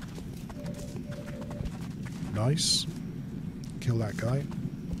 Nice. Kill that guy.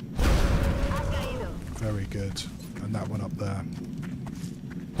 Very good. And that one up there.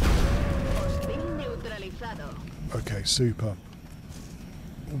 Okay, super.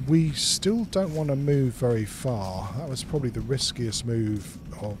 We still don't want to move very far. That was probably the riskiest move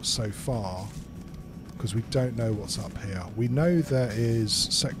so far, because we don't know what's up here. We know there is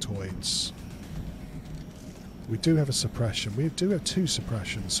sectoids. We do have a suppression. We do have 2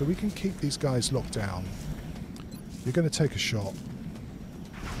 suppressions, so we can keep these guys locked down. You're going to take a shot.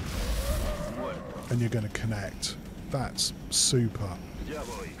 And you're going to connect. That's super.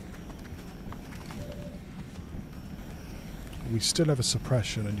 we still have a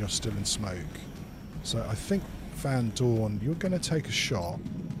suppression and you're still in smoke. So I think, Van Dorn, you're going to take a shot.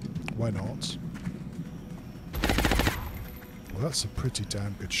 Why not? Well, that's a pretty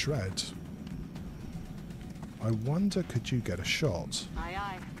damn good shred. I wonder, could you get a shot? Aye,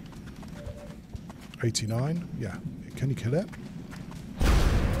 aye. 89? Yeah. Can you kill it?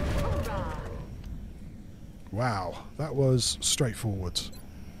 Hoorah! Wow, that was straightforward.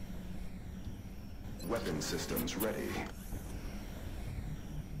 Weapon systems ready.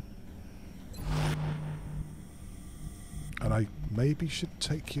 And I maybe should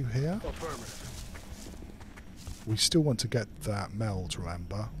take you here. Affirmative. We still want to get that meld,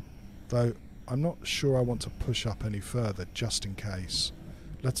 remember? Though I'm not sure I want to push up any further, just in case.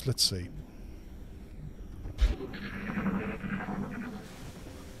 Let's see.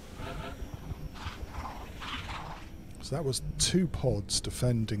 So that was 2 pods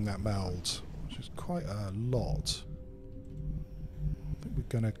defending that meld, which is quite a lot. I think we're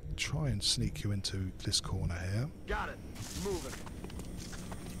going to try and sneak you into this corner here. Got it. Moving.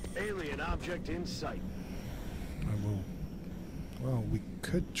 Alien object in sight. And well, we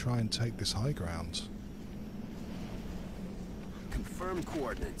could try and take this high ground. Confirm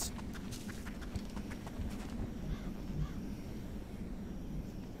coordinates.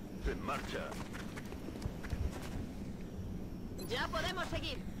 En marcha. Ya podemos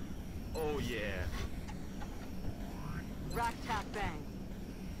seguir. Oh yeah. Rack tap bang.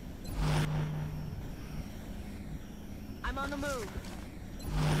 I'm on the move.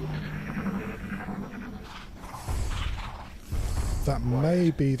 That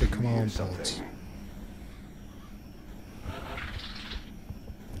may be the command pod.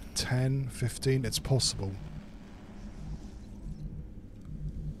 10, 15, it's possible.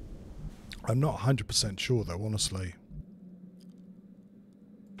 I'm not 100% sure though, honestly.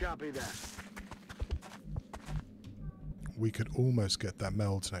 Copy that. We could almost get that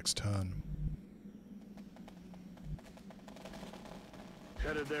meld next turn.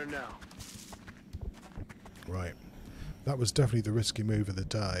 Headed there now. Right. That was definitely the risky move of the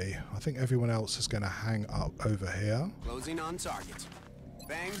day. I think everyone else is going to hang up over here. Closing on target.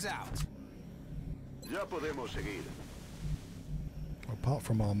 Bangs out. Ya podemos seguir. Apart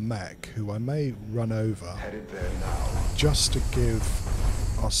from our mech, who I may run over Headed there now. just to give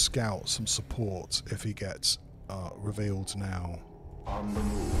our scout some support if he gets revealed now. On the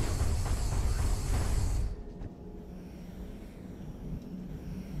move.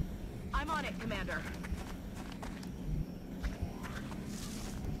 I'm on it, Commander.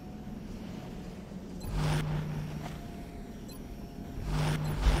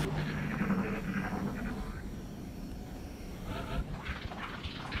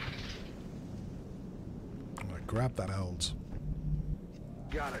 Grab that eld.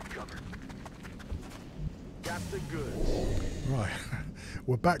 Got it covered. Got the goods. Right.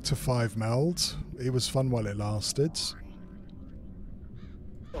 We're back to 5 meld. It was fun while it lasted.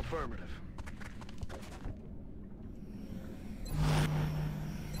 Affirmative.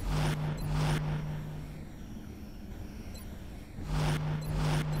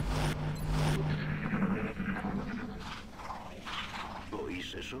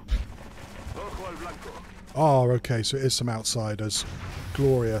 ¿Oís eso? Ojo al blanco. Oh, okay, so it is some outsiders.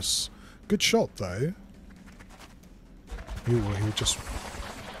 Glorious. Good shot, though. He'll just...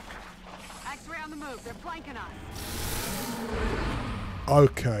 X-ray on the move. They're flanking us.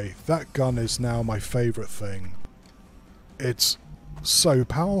 Okay, that gun is now my favourite thing. It's so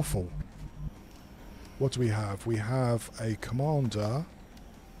powerful. What do we have? We have a commander,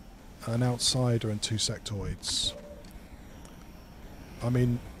 an outsider, and 2 sectoids. I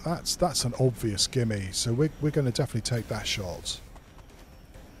mean, that's an obvious gimme, so we're going to definitely take that shot.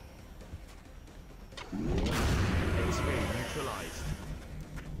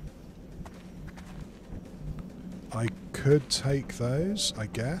 I could take those, I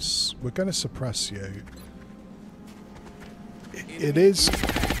guess. We're going to suppress you. It is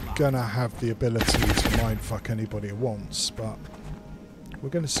going to have the ability to mindfuck anybody it wants, but we're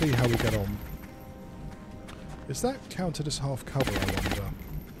going to see how we get on. Is that counted as half cover, I wonder?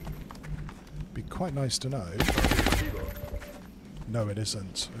 Be quite nice to know. No, it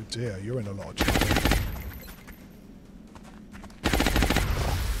isn't. Oh dear, you're in a lot of trouble.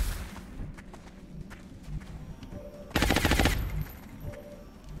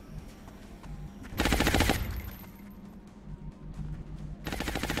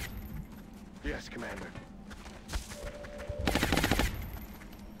 Yes, Commander.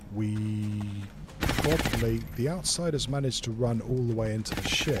 We probably... The outsiders managed to run all the way into the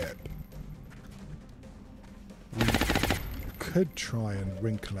ship. We could try and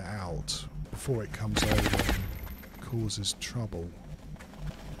wrinkle it out before it comes over and causes trouble.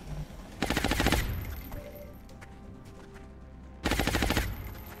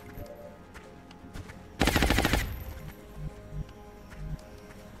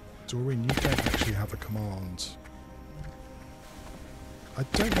 Doreen, you don't actually have a command. I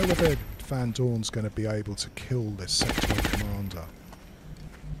don't know whether Van Dorn's going to be able to kill this sectoid commander.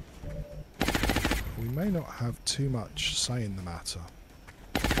 We may not have too much say in the matter.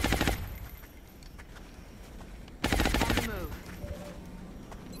 On the move.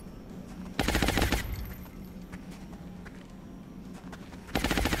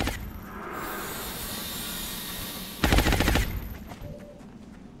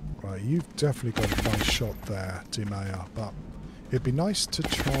 Right, you've definitely got a nice shot there, Dimea, but it'd be nice to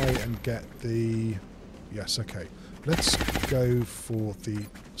try and get the... Yes, okay. Let's go for the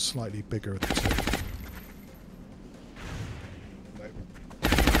slightly bigger of the two.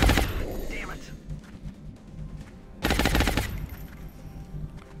 Damn it!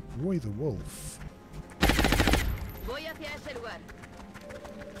 Roy the Wolf. Voy hacia ese lugar.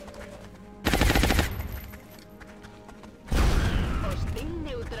 Hostil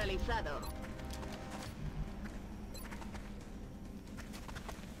neutralizado.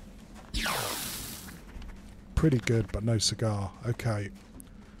 Pretty good, but no cigar. Okay.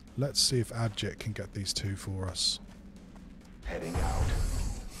 Let's see if Abject can get these two for us. Heading out.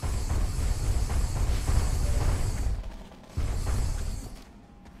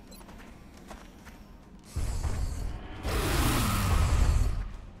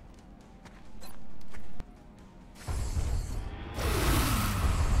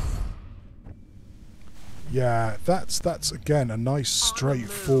 Yeah, that's again a nice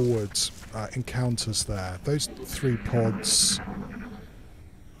straightforward encounters there. Those three pods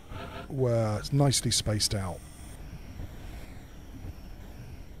were nicely spaced out.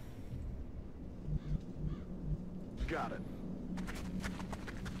 Got it.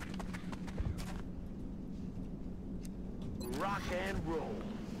 Rock and roll.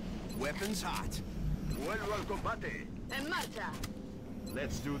 Weapons hot. Vuelvo al combate. En marcha.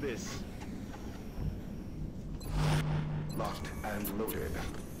 Let's do this. Locked and loaded.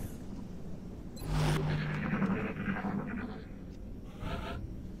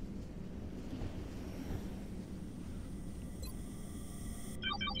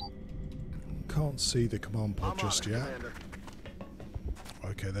 Can't see the command pod just yet. Commander.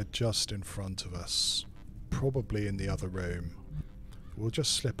 Okay, they're just in front of us. Probably in the other room. We'll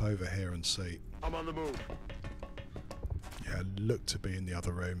just slip over here and see. I'm on the move. Yeah, look to be in the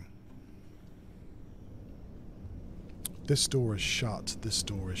other room. This door is shut. This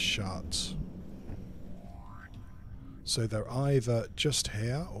door is shut. So they're either just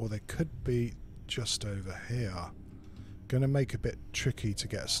here or they could be just over here. Going to make a bit tricky to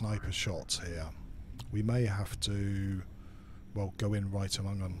get sniper shots here. We may have to, well, go in right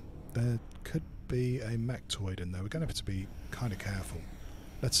among them. There could be a mechtoid in there. We're going to have to be kind of careful.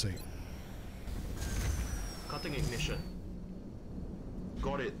 Let's see. Cutting ignition.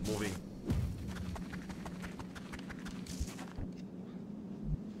 Got it. Moving.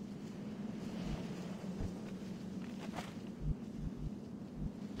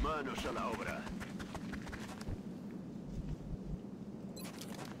 Manos a la obra.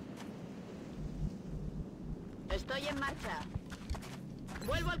 Estoy en marcha.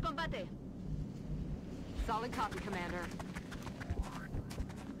 Vuelvo al combate. Solid copy, Commander.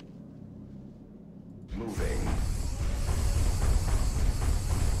 Moving.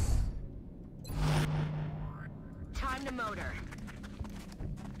 Time to motor.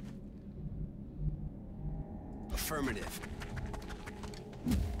 Affirmative.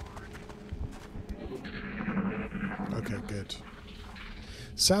 Okay, good.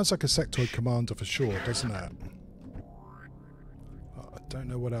 Sounds like a sectoid commander for sure, doesn't it? I don't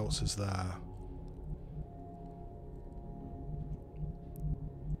know what else is there.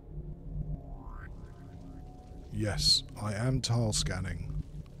 Yes, I am tile scanning.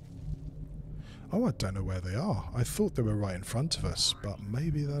 Oh, I don't know where they are. I thought they were right in front of us, but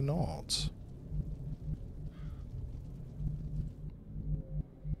maybe they're not.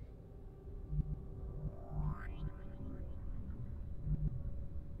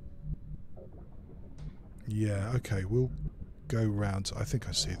 Yeah, okay, we'll go round. I think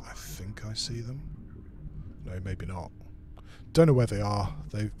I see them. No, maybe not. Don't know where they are.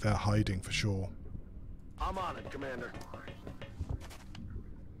 They're hiding for sure. I'm on it, Commander.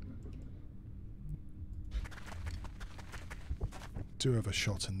 Do have a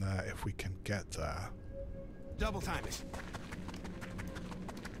shot in there if we can get there. Double time it.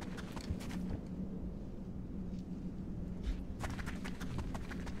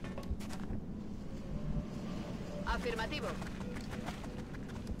 Afirmativo.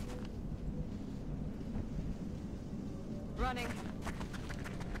 Running.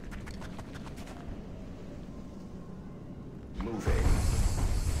 Moving.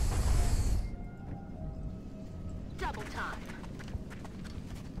 Double time.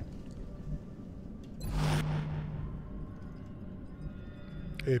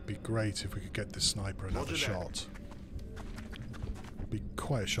 It'd be great if we could get this sniper another shot. Be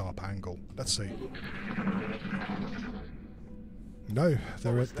quite a sharp angle. Let's see. No,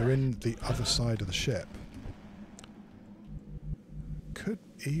 they're in the other side of the ship. Could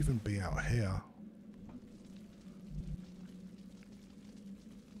even be out here.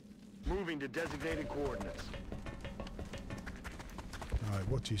 Moving to designated coordinates. Right,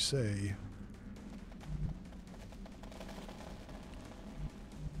 what do you see?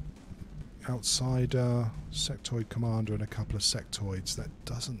 Outsider, sectoid commander, and a couple of sectoids. That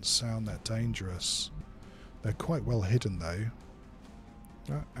doesn't sound that dangerous. They're quite well hidden though.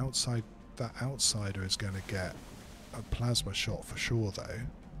 That outsider is going to get a plasma shot for sure though,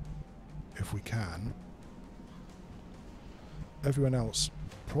 if we can. Everyone else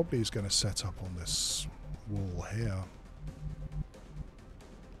probably is going to set up on this wall here.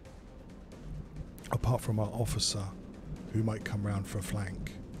 Apart from our officer, who might come round for a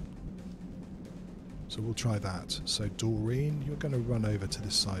flank. So we'll try that. So Doreen, you're going to run over to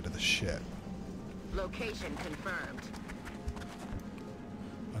this side of the ship. Location confirmed.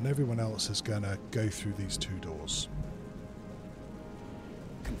 And everyone else is going to go through these two doors.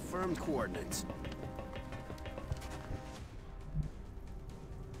 Confirmed coordinates.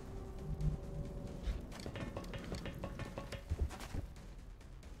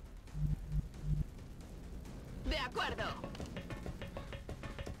 De acuerdo.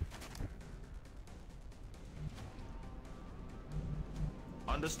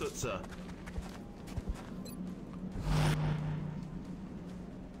 Understood, sir.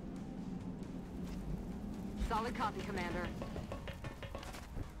 Solid copy, Commander.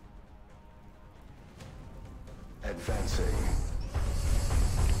 Advancing.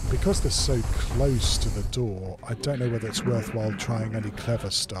 Because they're so close to the door, I don't know whether it's worthwhile trying any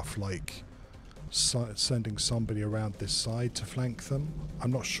clever stuff like sending somebody around this side to flank them.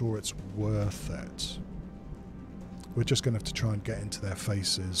 I'm not sure it's worth it. We're just going to have to try and get into their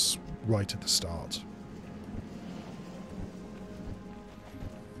faces right at the start.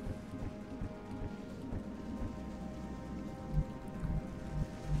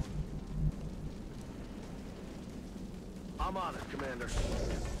 I'm on it, Commander.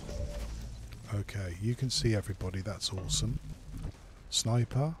 Okay, you can see everybody, that's awesome.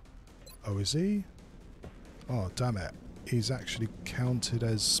 Sniper. Oh, is he? Oh, damn it. He's actually counted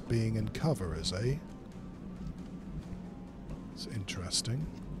as being in cover, is he? It's interesting.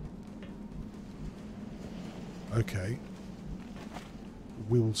 Okay.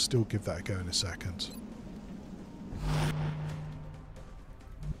 We will still give that a go in a second.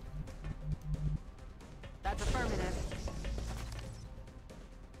 That's affirmative.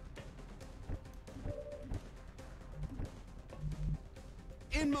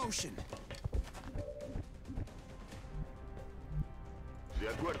 In motion. De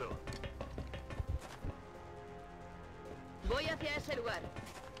acuerdo. Voy hacia ese lugar.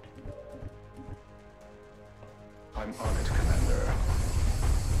 I'm on it, Commander.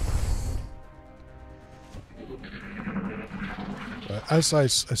 As I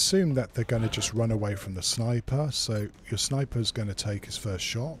assume that they're going to just run away from the sniper, so your sniper's going to take his first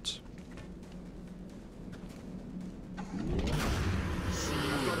shot.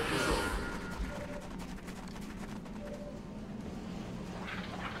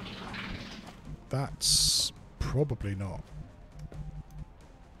 That's probably not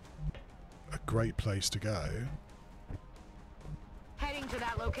a great place to go. Heading to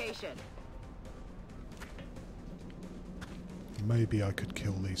that location. Maybe I could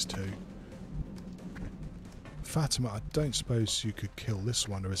kill these two. Fatima, I don't suppose you could kill this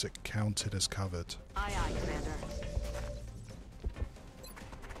one, or is it counted as covered? Aye, aye,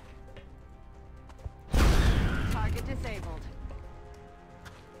 Commander. Target disabled.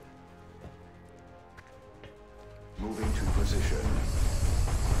 Moving to position.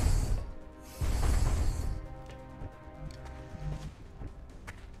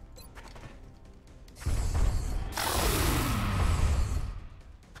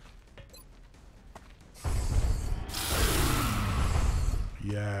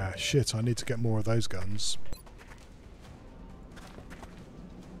 Yeah, shit, I need to get more of those guns.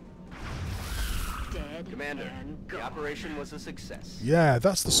 Dead. Commander, and the gone. operation was a success. Yeah,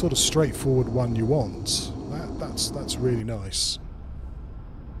 that's the sort of straightforward one you want. That's really nice.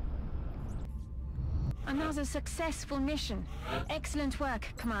 Another successful mission. Excellent work,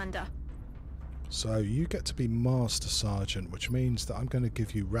 Commander. So you get to be Master Sergeant, which means that I'm going to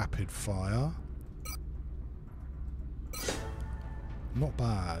give you rapid fire. Not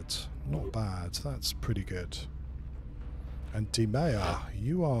bad. Not bad. That's pretty good. And Dimea,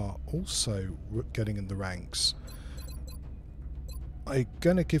 you are also getting in the ranks. I'm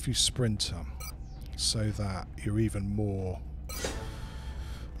going to give you Sprinter so that you're even more...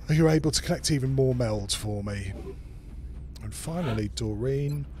 You're able to collect even more melds for me. And finally,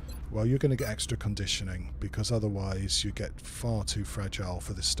 Doreen, well, you're going to get extra conditioning because otherwise you get far too fragile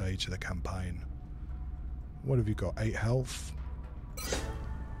for this stage of the campaign. What have you got? 8 health?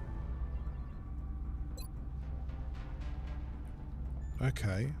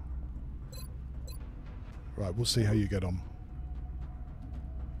 Okay. Right, we'll see how you get on.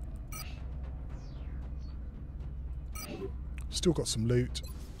 Still got some loot.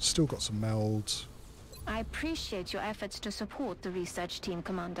 Still got some melds. I appreciate your efforts to support the research team,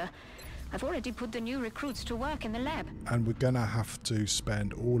 Commander. I've already put the new recruits to work in the lab. And we're going to have to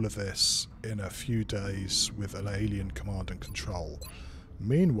spend all of this in a few days with an alien command and control.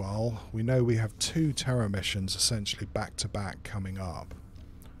 Meanwhile, we know we have 2 terror missions essentially back to back coming up.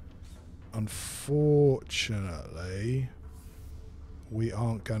 Unfortunately, we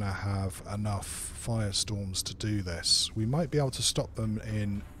aren't going to have enough firestorms to do this. We might be able to stop them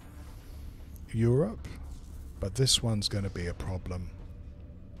in Europe, but this one's going to be a problem.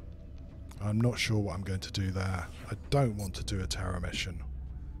 I'm not sure what I'm going to do there. I don't want to do a terror mission.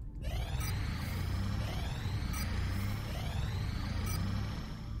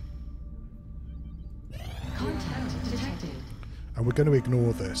 Contact detected. And we're going to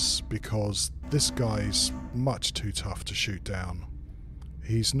ignore this because this guy's much too tough to shoot down.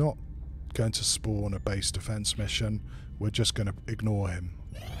 He's not going to spawn a base defense mission. We're just going to ignore him.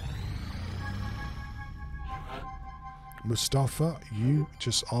 Mustafa, you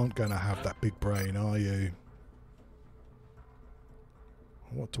just aren't going to have that big brain, are you?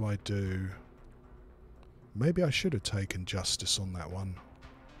 What do I do? Maybe I should have taken Justice on that one.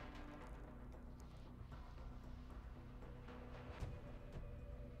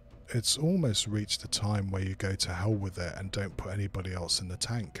 It's almost reached the time where you go to hell with it and don't put anybody else in the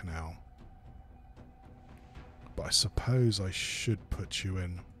tank now. But I suppose I should put you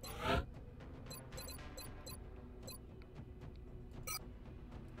in.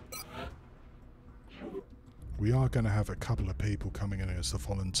 We are going to have a couple of people coming in as the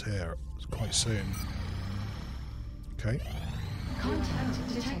volunteer quite soon. Okay.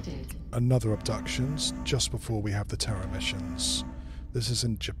 Contact detected. Another abductions just before we have the terror missions. This is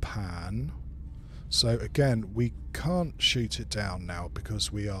in Japan. So again, we can't shoot it down now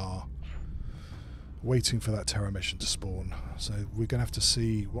because we are waiting for that terror mission to spawn. So we're going to have to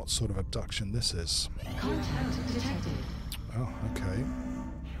see what sort of abduction this is. Contact detected. Oh, okay.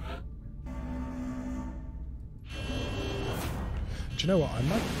 Do you know what? I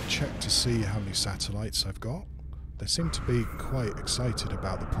might check to see how many satellites I've got. They seem to be quite excited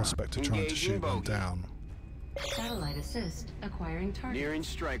about the prospect of trying to shoot one down. Satellite assist acquiring target. Nearing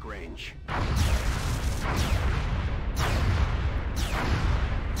strike range.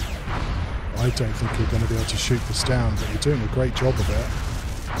 I don't think you're going to be able to shoot this down, but you're doing a great job of it.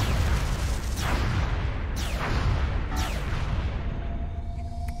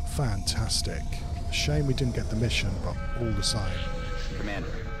 Fantastic. Shame we didn't get the mission, but all the same. Commander,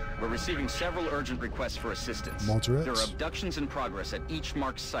 we're receiving several urgent requests for assistance. Moderate? There are abductions in progress at each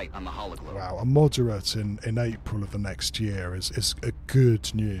marked site on the hologlobe. Wow, a moderate in April of the next year is a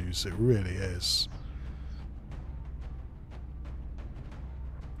good news. It really is.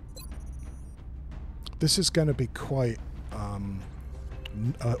 This is going to be quite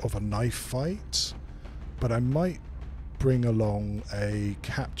of a knife fight, but I might bring along a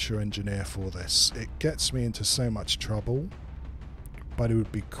capture engineer for this. It gets me into so much trouble, but it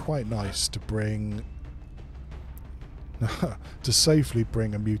would be quite nice to bring to safely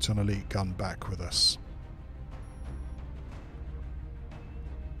bring a Muton Elite gun back with us.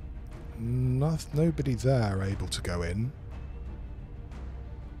 Nobody there able to go in.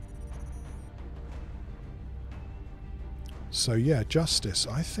 So yeah, Justice,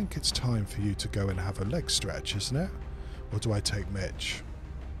 I think it's time for you to go and have a leg stretch, isn't it? Or do I take Mitch?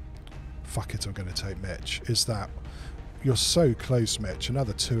 Fuck it, I'm going to take Mitch. Is that... You're so close, Mitch.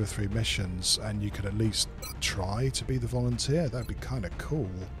 Another 2 or 3 missions and you could at least try to be the volunteer. That'd be kind of cool.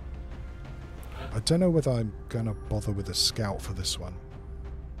 I don't know whether I'm going to bother with a scout for this one.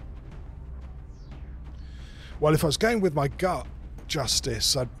 Well, if I was going with my gut,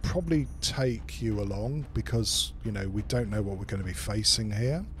 Justice, I'd probably take you along because, you know, we don't know what we're going to be facing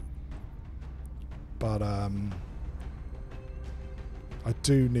here. but I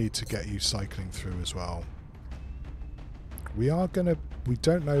do need to get you cycling through as well. We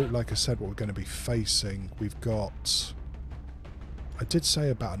don't know, like I said, what we're going to be facing. We've got, I did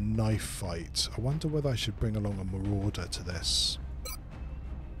say about a knife fight. I wonder whether I should bring along a marauder to this.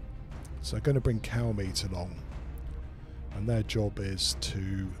 So I'm going to bring cow meat along, and their job is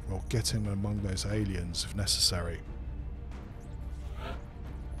to, well, get in among those aliens if necessary.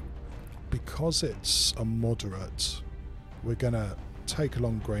 Because it's a moderate, we're going to take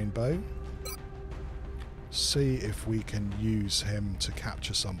along Grainbow, see if we can use him to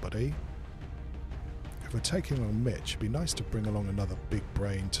capture somebody. If we're taking along Mitch, it'd be nice to bring along another big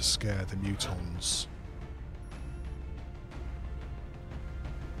brain to scare the mutons.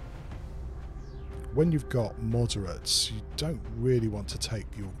 When you've got moderates, you don't really want to take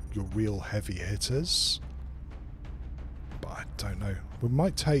your real heavy hitters. But I don't know. We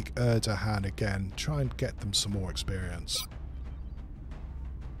might take Erdahan again, try and get them some more experience.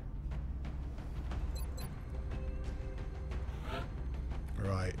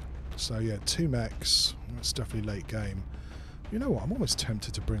 Right, so yeah, 2 mechs, that's definitely late game. You know what, I'm almost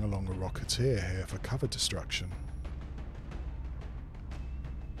tempted to bring along a Rocketeer here for cover destruction.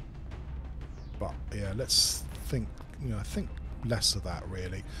 But yeah, let's think, think less of that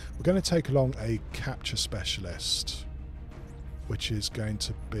really. We're going to take along a capture specialist, which is going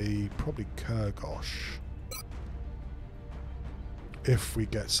to be probably Kurgosh, if we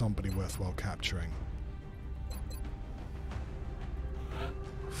get somebody worthwhile capturing.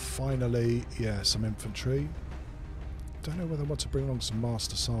 Finally, yeah, some infantry. Don't know whether I want to bring along some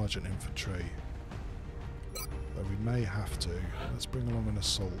Master Sergeant infantry, though we may have to. Let's bring along an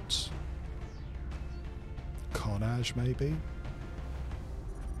assault. Carnage, maybe?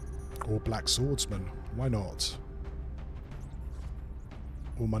 Or Black Swordsman, why not?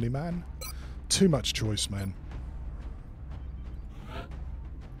 Or Moneyman? Too much choice, man.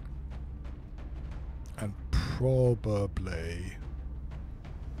 And probably...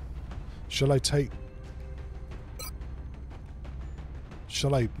 Shall I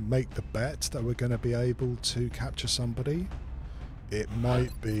make the bet that we're going to be able to capture somebody? It might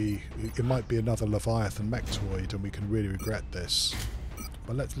be another Leviathan Mechtoid, and we can really regret this.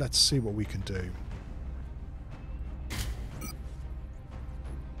 But let's see what we can do.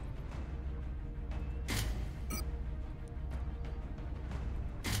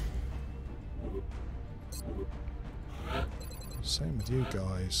 Same with you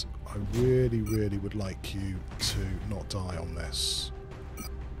guys. I really, really would like you to not die on this.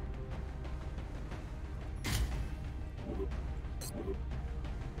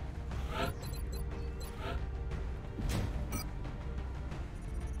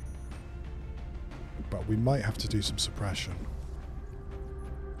 But we might have to do some suppression.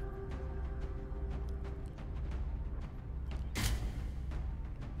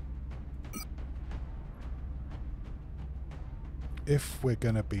 If we're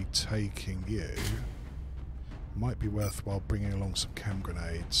going to be taking you, might be worthwhile bringing along some chem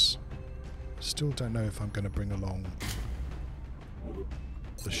grenades. Still don't know if I'm going to bring along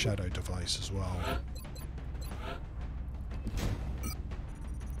the shadow device as well.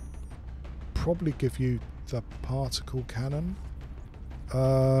 Probably give you the particle cannon.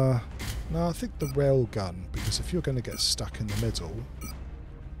 No, I think the rail gun, because if you're going to get stuck in the middle,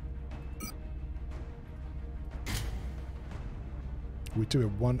 we do a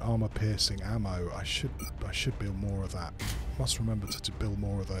 1 armor piercing ammo. I should build more of that. Must remember to build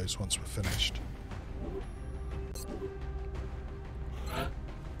more of those once we're finished.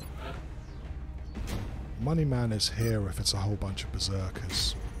 Moneyman is here if it's a whole bunch of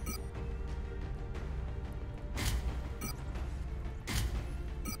berserkers.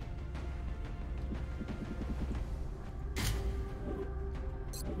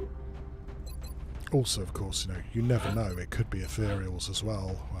 Also, of course, you never know. It could be ethereals as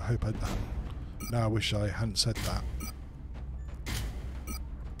well. I hope I... No, I wish I hadn't said that.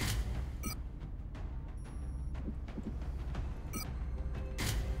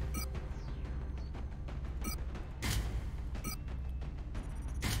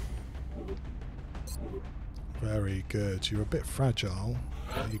 Very good. You're a bit fragile,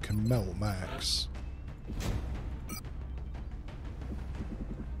 but you can melt max.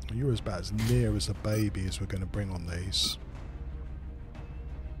 You're about as near as a baby as we're going to bring on these.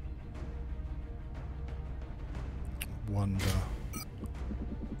 Wonder.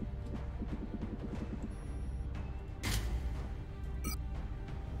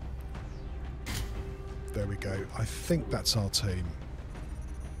 There we go. I think that's our team.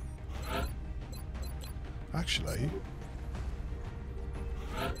 Actually,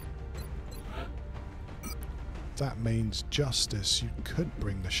 that means Justice, you could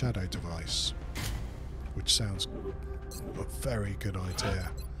bring the shadow device, which sounds a very good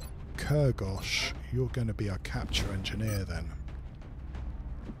idea. Kurgosh, you're going to be our capture engineer then.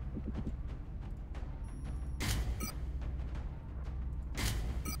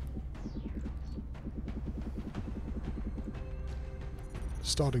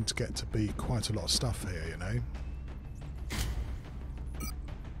 Starting to get to be quite a lot of stuff here, you know.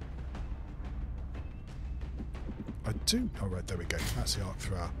 I do... Oh, right, there we go. That's the arc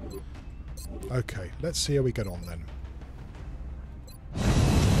thrower. Okay, let's see how we get on then.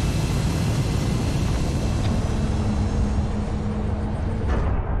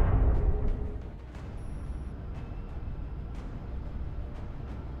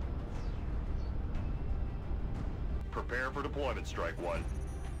 Prepare for deployment, Strike One.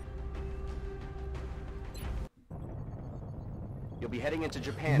 You'll be heading into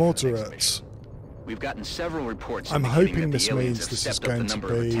Japan for the next Moderate. mission. We've gotten several reports I'm indicating hoping that this the aliens means have this is stepped up going the to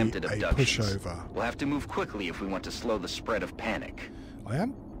number of be attempted a abductions. pushover. We'll have to move quickly if we want to slow the spread of panic. I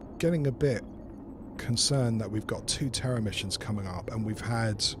am getting a bit concerned that we've got 2 Terror missions coming up, and we've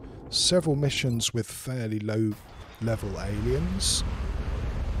had several missions with fairly low level aliens.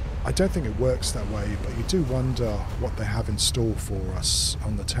 I don't think it works that way, but you do wonder what they have in store for us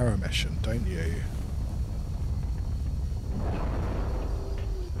on the Terror mission, don't you?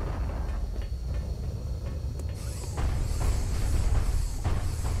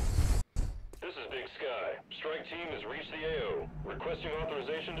 This is Big Sky. Strike team has reached the AO. Requesting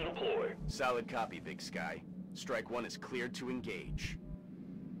authorization to deploy. Solid copy, Big Sky. Strike One is cleared to engage.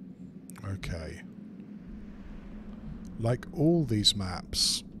 Okay. Like all these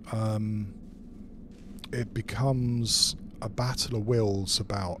maps, it becomes a battle of wills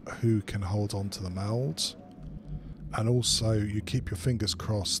about who can hold on to the meld, and also you keep your fingers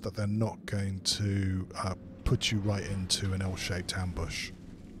crossed that they're not going to put you right into an L-shaped ambush.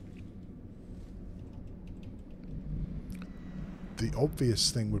 The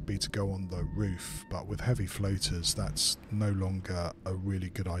obvious thing would be to go on the roof, but with heavy floaters that's no longer a really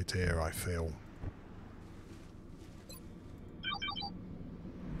good idea, I feel.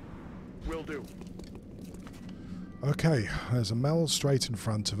 Will do. Okay, there's a meld straight in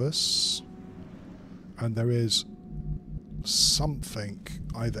front of us, and there is something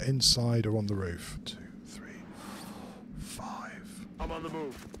either inside or on the roof. 2, 3, 4, 5. I'm on the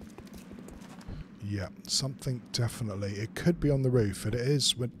move. Yeah, something definitely. It could be on the roof. It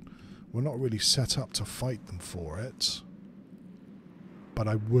is. We're not really set up to fight them for it, but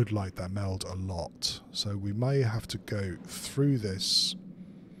I would like that meld a lot. So we may have to go through this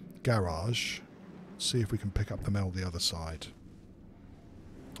garage, see if we can pick up the meld the other side.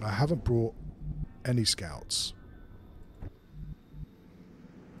 I haven't brought any scouts.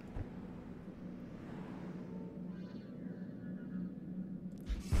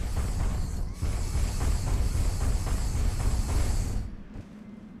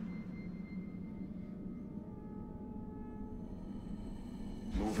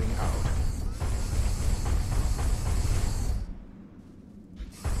 Moving out.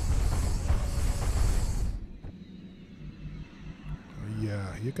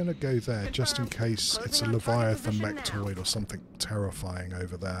 Yeah, you're going to go there just in case it's a Leviathan Mechtoid or something terrifying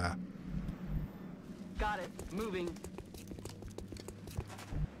over there. Got it. Moving.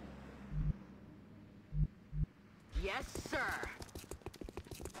 Yes, sir.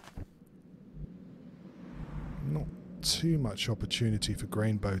 Not too much opportunity for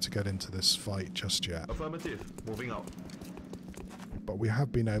Grainbow to get into this fight just yet. Affirmative. Moving out. But we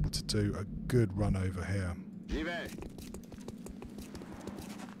have been able to do a good run over here.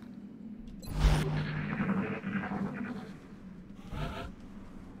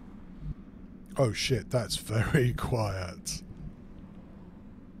 Oh shit, that's very quiet.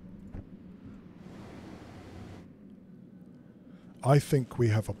 I think we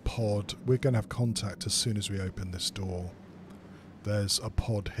have a pod. We're going to have contact as soon as we open this door. There's a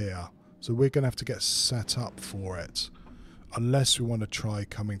pod here. So we're going to have to get set up for it. Unless we want to try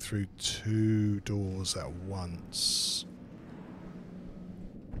coming through 2 doors at once.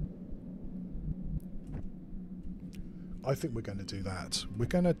 I think we're going to do that. We're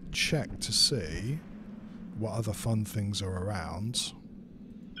going to check to see what other fun things are around.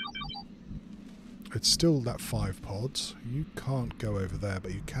 It's still that 5 pod. You can't go over there,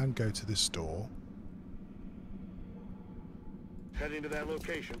 but you can go to this door. Heading to that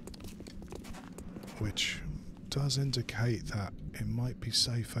location. Which does indicate that it might be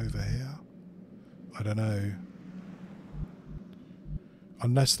safe over here. I don't know.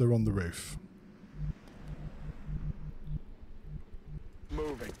 Unless they're on the roof.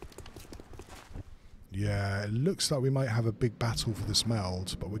 Moving. Yeah, it looks like we might have a big battle for this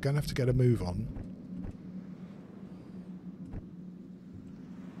meld, but we're going to have to get a move on.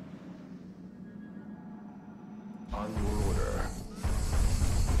 On your order.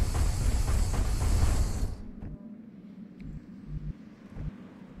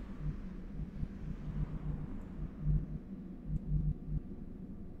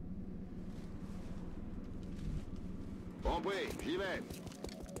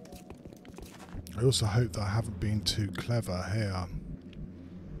 I also hope that I haven't been too clever here.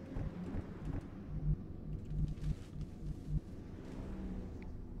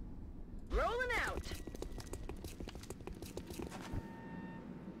 Rolling out.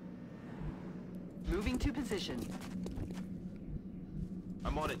 Moving to position.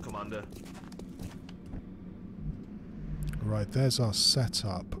 I'm on it, Commander. Right, there's our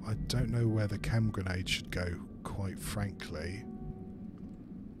setup. I don't know where the chem grenade should go, quite frankly.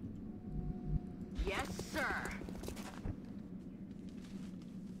 Yes, sir.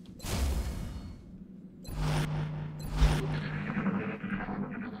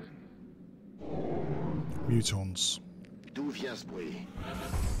 Mutons. D'où vient ce bruit?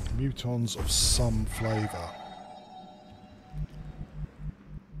 Mutons of some flavour.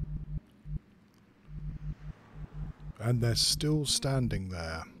 And they're still standing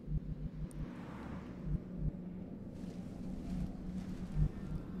there.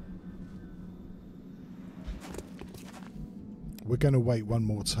 We're going to wait one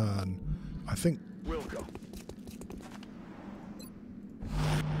more turn. I think We'll go.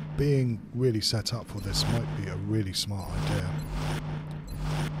 being really set up for this might be a really smart idea.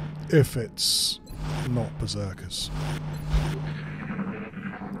 If it's not berserkers.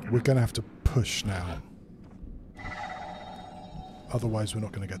 We're going to have to push now. Otherwise we're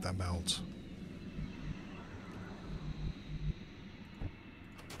not going to get that meld.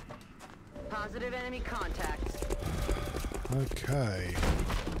 Positive enemy contacts. Okay.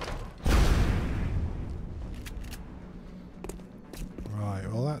 Right,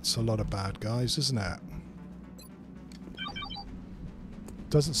 well that's a lot of bad guys, isn't it?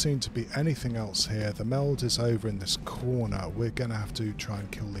 Doesn't seem to be anything else here. The meld is over in this corner. We're going to have to try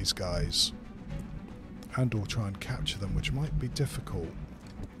and kill these guys. And or try and capture them, which might be difficult.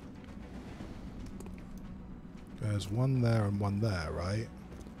 There's one there and one there, right?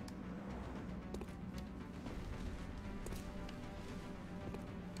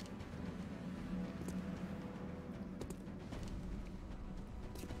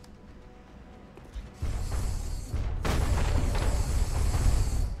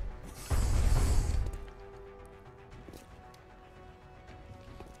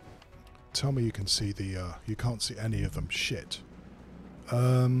 Tell me you can see the, you can't see any of them. Shit.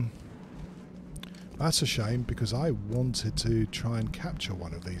 That's a shame, because I wanted to try and capture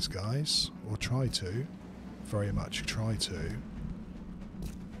one of these guys. Or try to. Very much try to.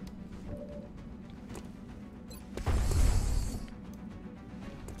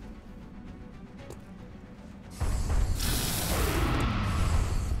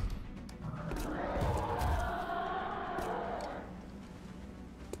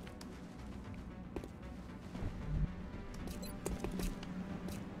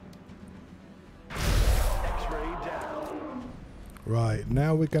 Right,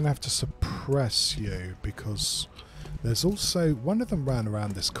 now we're going to have to suppress you, because there's also... one of them ran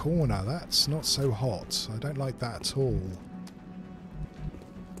around this corner. That's not so hot. I don't like that at all.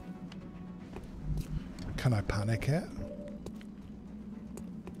 Can I panic it?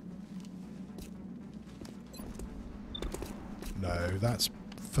 No, that's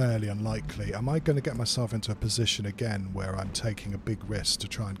fairly unlikely. Am I going to get myself into a position again where I'm taking a big risk to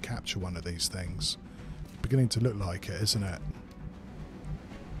try and capture one of these things? Beginning to look like it, isn't it?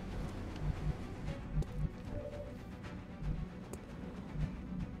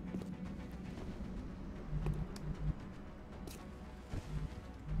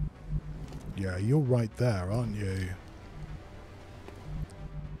 Yeah, you're right there, aren't you?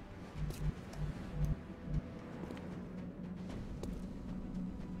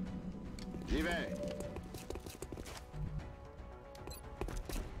 J'y vais.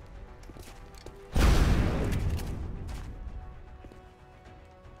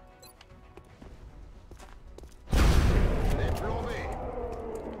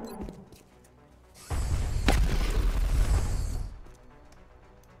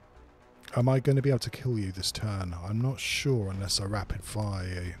 Am I going to be able to kill you this turn? I'm not sure unless I rapid fire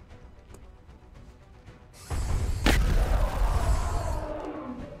you.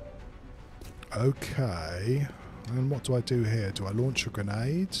 Okay. And what do I do here? Do I launch a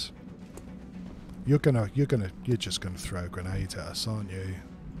grenade? You're just gonna throw a grenade at us, aren't you?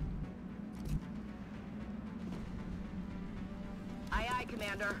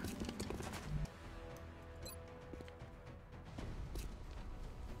 Commander.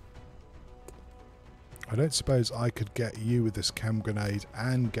 I don't suppose I could get you with this chem grenade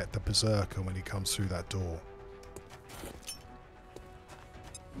and get the berserker when he comes through that door.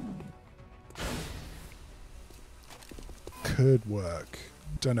 Could work.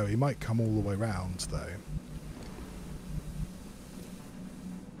 Don't know, he might come all the way round though.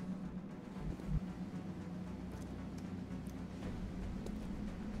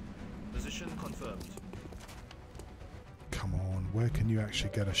 Position confirmed. Come on, where can you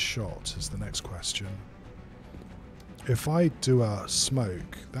actually get a shot is the next question. If I do a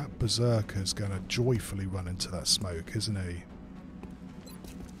smoke, that berserker's going to joyfully run into that smoke, isn't he?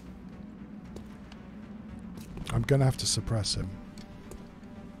 I'm going to have to suppress him.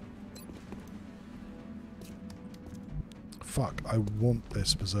 Fuck, I want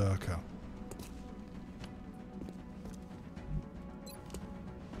this berserker.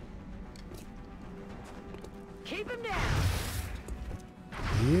 Keep him down.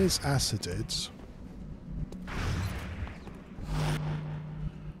 He is acided.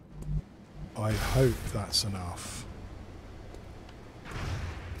 I hope that's enough.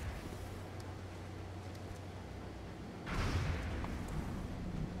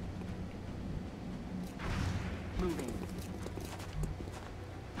 Moving.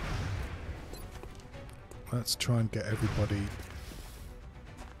 Let's try and get everybody.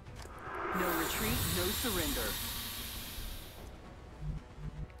 No retreat, no surrender.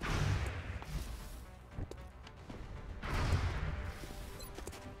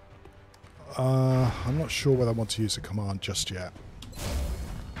 I'm not sure whether I want to use a command just yet.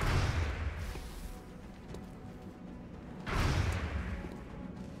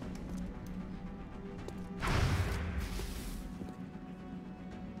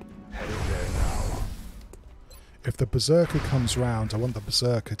 Headed there now. If the berserker comes round, I want the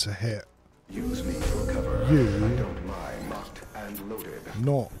berserker to hit Use me for cover. you, I don't mind. Locked and loaded.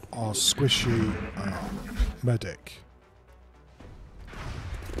 not our squishy medic.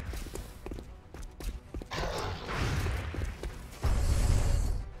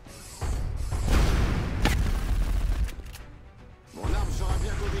 Mon arme sera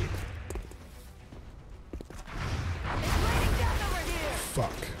bien codée.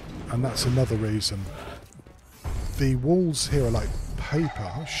 Fuck. And that's another reason. The walls here are like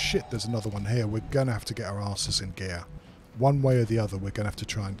paper. Oh shit, there's another one here. We're going to have to get our asses in gear. One way or the other, we're going to have to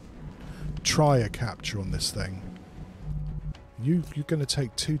try a capture on this thing. You're going to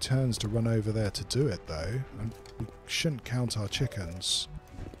take 2 turns to run over there to do it, though. And we shouldn't count our chickens.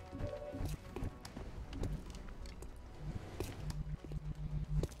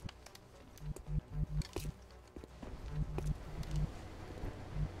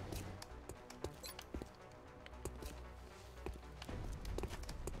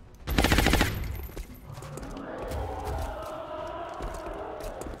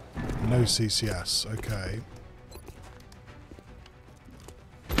 No CCS, okay.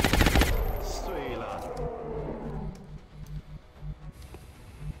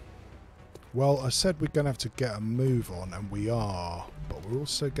 Well, I said we're going to have to get a move on, and we are. But we're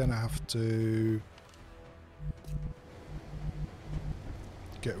also going to have to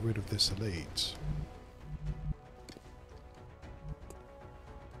get rid of this elite.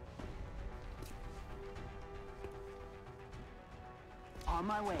 On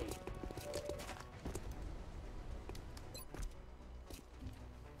my way.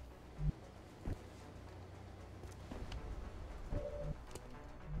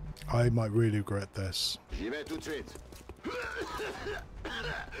 I might really regret this. J'y vais tout de suite.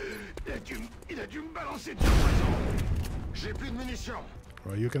 Il a dû me balancer du poison. J'ai plus de munitions.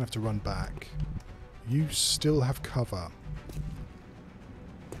 Right, you're going to have to run back. You still have cover.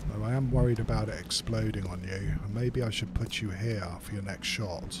 Though I am worried about it exploding on you. And maybe I should put you here for your next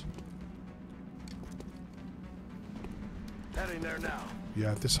shot. Heading there now.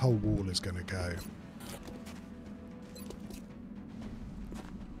 Yeah, this whole wall is going to go.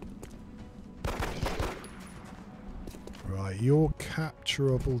 Right, you're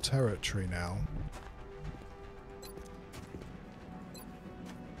capturable territory now.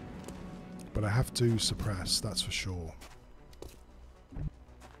 But I have to suppress, that's for sure.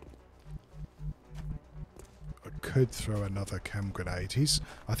 I could throw another chem grenade.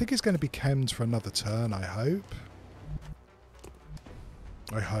 I think he's going to be chemmed for another turn, I hope.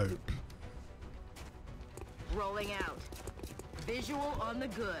 I hope. Rolling out. Visual on the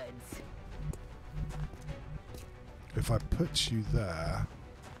goods. If I put you there...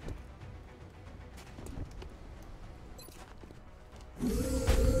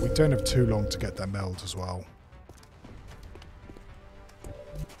 We don't have too long to get that meld as well.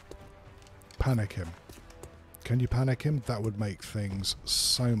 panic him. Can you panic him? That would make things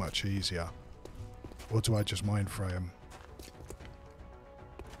so much easier. Or do I just mind fray him?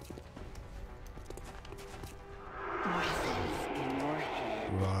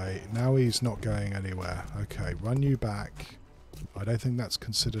 Right, now he's not going anywhere. Okay, run you back. I don't think that's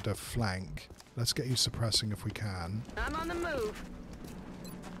considered a flank. Let's get you suppressing if we can. I'm on the move.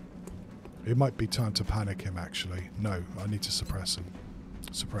 It might be time to panic him, actually. No, I need to suppress him.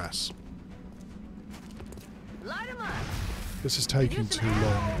 Suppress. Light him up. This is taking too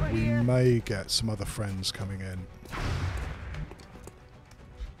long. We may get some other friends coming in.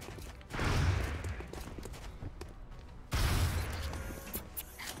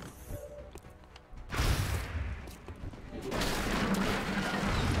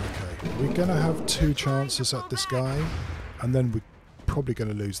 Okay, we're going to have 2 chances at this guy, and then we're probably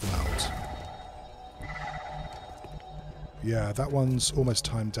going to lose them out. Yeah, that one's almost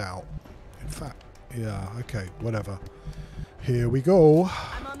timed out. In fact, yeah, okay, whatever. Here we go.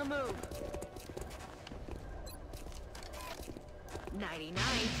 I'm on the move. 99.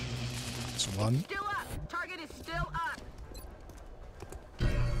 That's 1. Still up. Target is still up.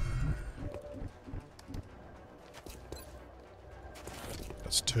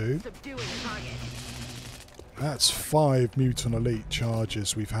 That's 2. Subduing target. That's 5 Mutant Elite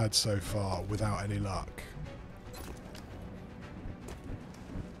charges we've had so far without any luck.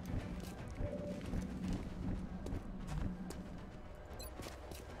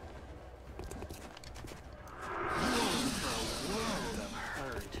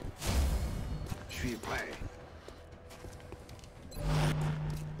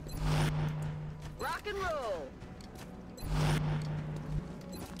 Rock and roll.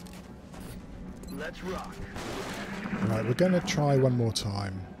 Let's rock. Right, we're going to try one more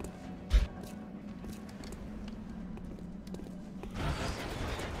time.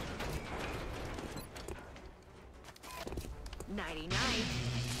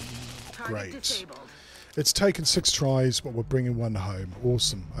 Great. Disabled. It's taken 6 tries, but we're bringing 1 home.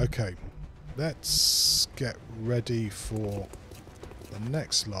 Awesome. Okay, let's get ready for the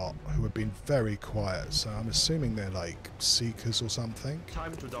next lot, who have been very quiet. So I'm assuming they're like seekers or something.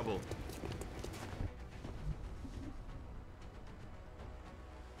 Time to double.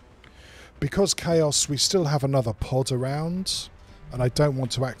 Because Chaos, we still have another pod around, and I don't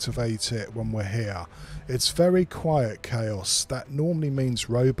want to activate it when we're here. It's very quiet, Chaos. That normally means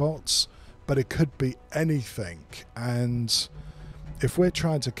robots, but it could be anything. And if we're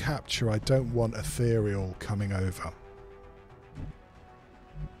trying to capture, I don't want ethereal coming over.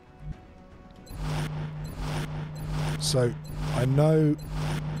 So I know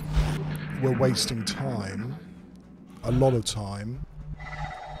we're wasting time, a lot of time,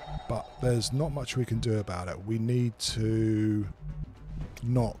 but there's not much we can do about it. We need to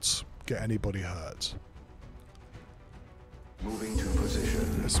not get anybody hurt. Moving to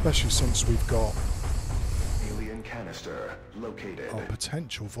position. Especially since we've got Alien canister located. our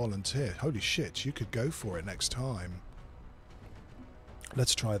potential volunteer. Holy shit, you could go for it next time.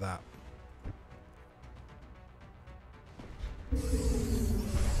 Let's try that.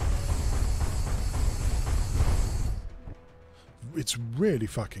 It's really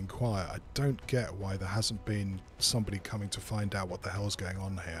fucking quiet. I don't get why there hasn't been somebody coming to find out what the hell's going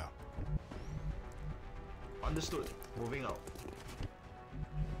on here. Understood. Moving out.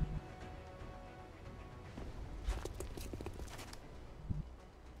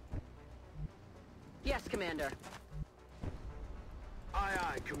 Yes, Commander. Aye,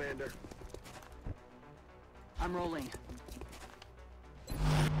 aye, Commander. I'm rolling.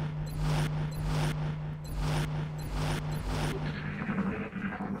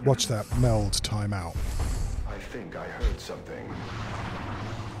 Watch that meld time out. I think I heard something.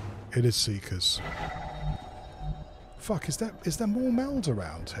 It is Seekers. Fuck, is there more meld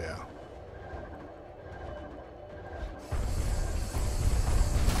around here?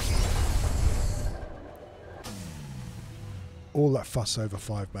 All that fuss over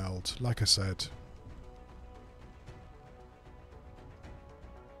 5 meld, like I said.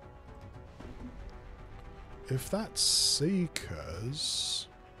 If that's Seekers,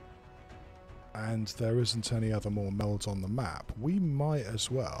 and there isn't any other more melds on the map, we might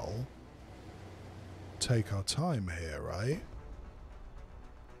as well take our time here, right?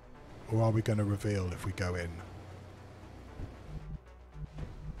 Or are we going to reveal if we go in?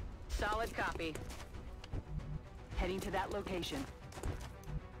 Solid copy. Heading to that location.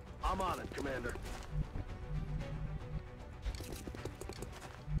 I'm on it, Commander.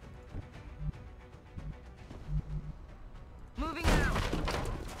 Moving out.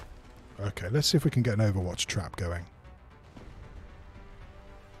 Okay, let's see if we can get an Overwatch trap going.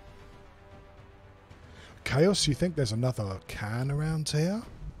 Chaos, you think there's another can around here?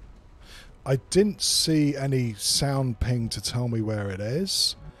 I didn't see any sound ping to tell me where it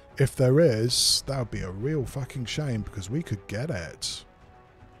is. If there is, that would be a real fucking shame because we could get it.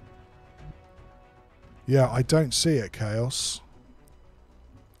 Yeah, I don't see it, Chaos.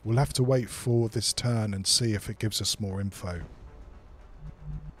 We'll have to wait for this turn and see if it gives us more info.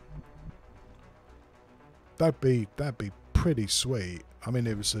 That'd be pretty sweet. I mean,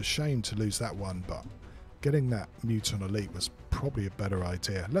 it was a shame to lose that one, but getting that Mutant Elite was probably a better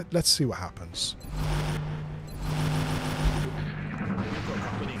idea. Let's see what happens.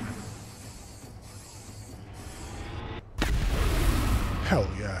 Hell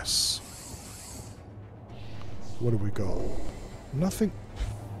yes. What have we got? Nothing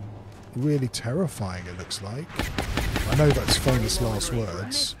really terrifying, it looks like. I know that's famous last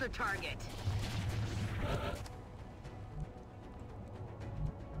words.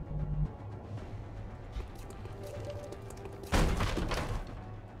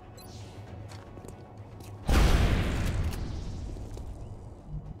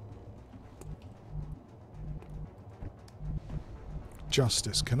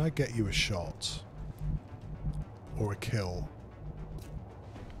 Justice, can I get you a shot? Or a kill?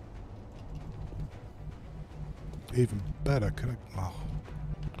 Even better, can I... Oh,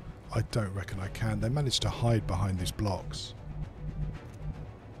 I don't reckon I can. They managed to hide behind these blocks.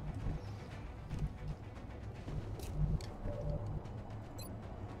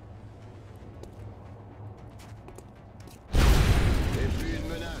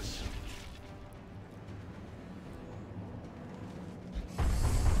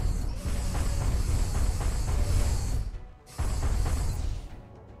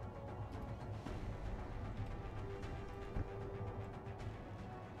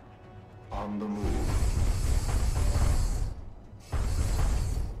 On the move.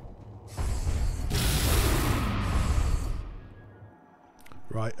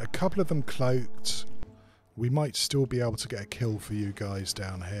 Right, a couple of them cloaked. We might still be able to get a kill for you guys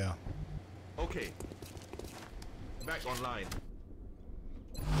down here. Okay. Back online.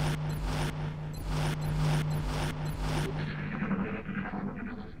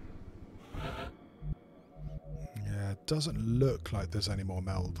 Yeah, it doesn't look like there's any more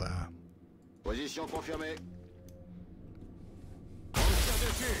meld there. Position confirmée.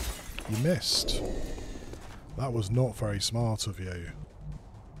 You missed. That was not very smart of you.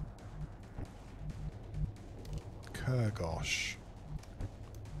 Kurgosh.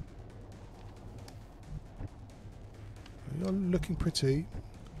 You're looking pretty.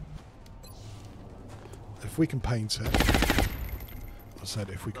 If we can paint it. I said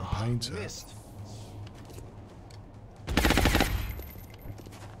if we can paint it. Missed.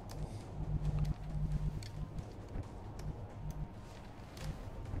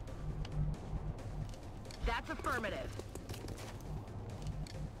 That's affirmative.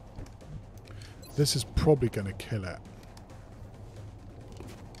 This is probably going to kill it.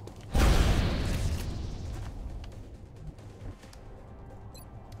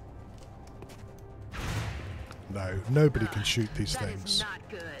 No, nobody can shoot these things. That is not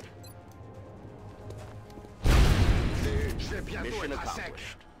good. Mission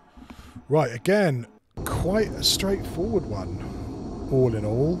accomplished. Right, again, quite a straightforward one, all in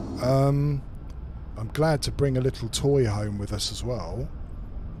all. I'm glad to bring a little toy home with us as well.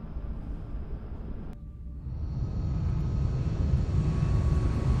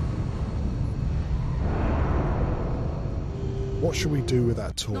 What should we do with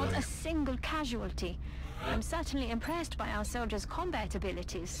that toy? Not a single casualty. I'm certainly impressed by our soldiers' combat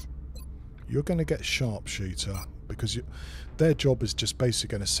abilities. You're going to get sharpshooter because their job is just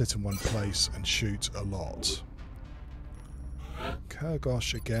basically going to sit in one place and shoot a lot.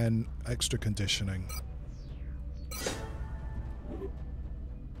 Kurgosh again, extra conditioning.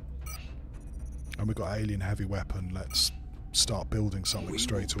 And we've got alien heavy weapon. Let's start building something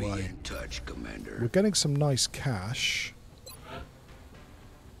straight away. Be in touch, Commander. We're getting some nice cash.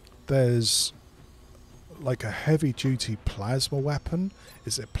 There's like a heavy duty plasma weapon.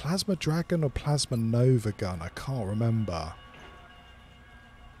 Is it Plasma Dragon or Plasma Nova gun? I can't remember.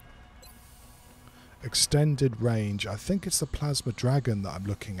 Extended range. I think it's the Plasma Dragon that I'm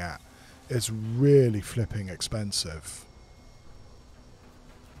looking at. It's really flipping expensive.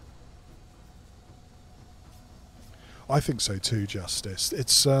 I think so too, Justice.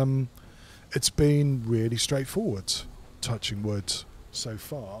 It's been really straightforward, touching wood so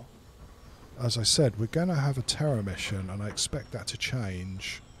far. As I said, we're going to have a terror mission, and I expect that to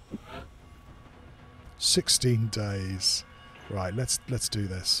change. 16 days. Right, let's do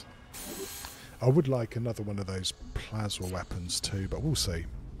this. I would like another one of those plasma weapons too, but we'll see.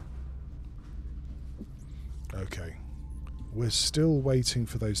 Okay. We're still waiting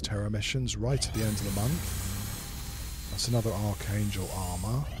for those Terra missions right at the end of the month. That's another Archangel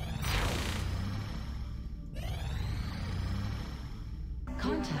armor.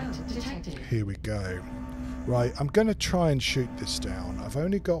 Contact detected. Here we go. Right, I'm going to try and shoot this down. I've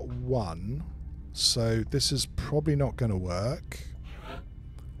only got one, so this is probably not going to work.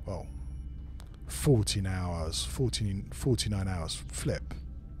 Well, 14 hours, 49 hours, flip.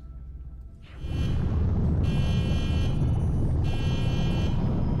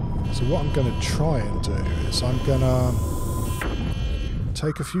 So what I'm going to try and do is I'm going to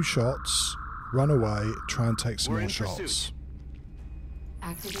take a few shots, run away, try and take some more shots.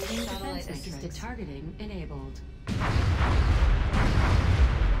 Activating satellite assisted targeting enabled.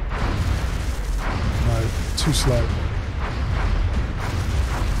 No, too slow.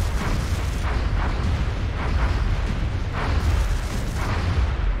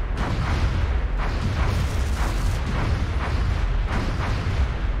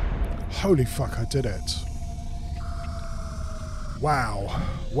 Holy fuck, I did it. Wow.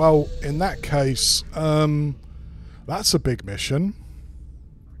 Well, in that case, that's a big mission.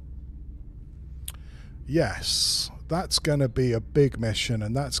 Yes, that's going to be a big mission,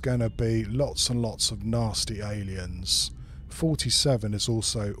 and that's going to be lots and lots of nasty aliens. 47 is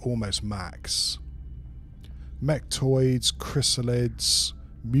also almost max. Mechtoids, chrysalids,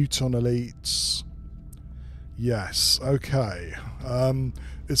 muton elites. Yes, okay.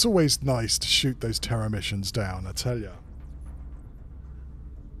 It's always nice to shoot those Terra missions down, I tell ya.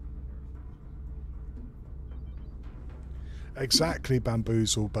 Exactly,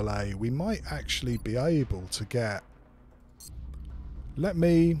 Bamboozle Ballet. We might actually be able to get... Let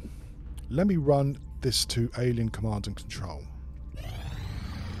me run this to Alien Command and Control.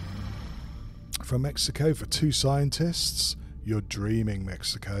 From Mexico for 2 scientists. You're dreaming,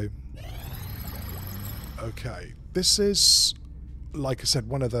 Mexico. Okay, this is, like I said,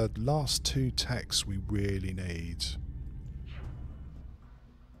 one of the last 2 techs we really need.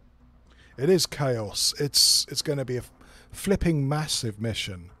 It is chaos. It's going to be a flipping massive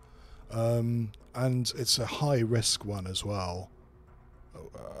mission, and it's a high risk one as well.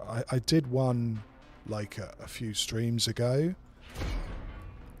 I did one like a few streams ago.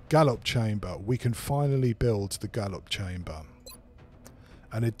 Gallop chamber. We can finally build the gallop chamber,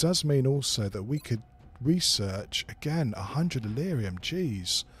 and it does mean also that we could research again 100 Illyrium.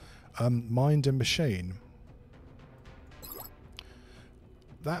 Geez, mind and machine.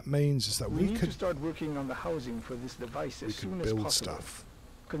 That means is that we need could to start working on the housing for this device as soon as possible. Stuff.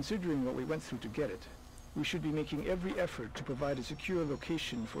 Considering what we went through to get it, we should be making every effort to provide a secure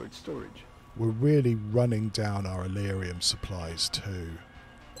location for its storage. We're really running down our Illyrium supplies too.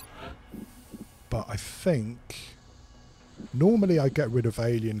 But I think normally I get rid of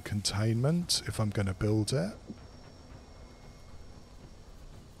alien containment if I'm going to build it.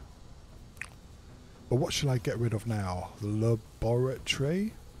 But what shall I get rid of now? The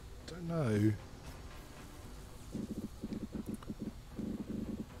laboratory? Don't know.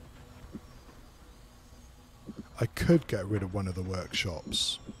 I could get rid of one of the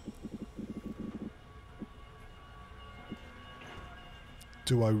workshops.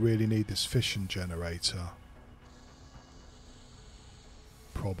 Do I really need this fission generator?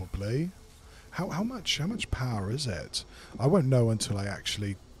 Probably. How much power is it? I won't know until I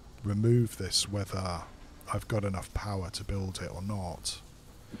actually remove this whether I've got enough power to build it or not.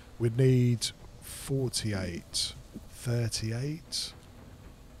 We'd need 48, 38.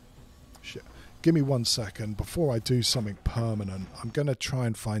 Shit. Give me 1 second. Before I do something permanent, I'm going to try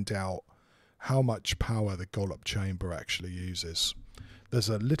and find out how much power the Gollop chamber actually uses. There's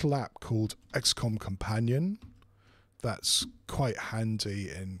a little app called XCOM Companion that's quite handy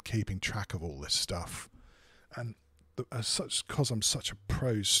in keeping track of all this stuff. And because I'm such a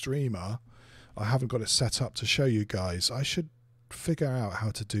pro streamer, I haven't got it set up to show you guys. I should figure out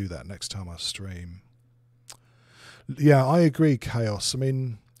how to do that next time I stream. Yeah, I agree, Chaos. I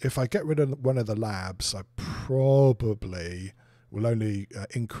mean, if I get rid of one of the labs, I probably will only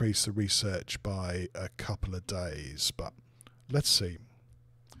increase the research by a couple of days. But let's see.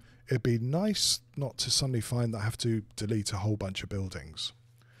 It'd be nice not to suddenly find that I have to delete a whole bunch of buildings.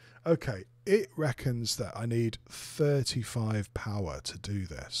 Okay, it reckons that I need 35 power to do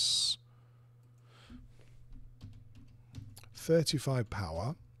this. 35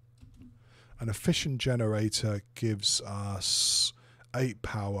 power. An efficient generator gives us 8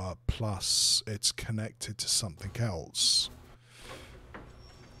 power plus it's connected to something else.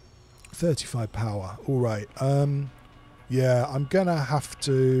 35 power. All right. Yeah, I'm gonna have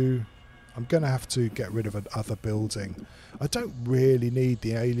to get rid of another building. I don't really need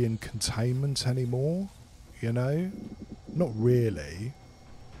the alien containment anymore. you know? Not really.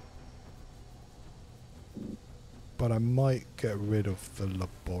 But I might get rid of the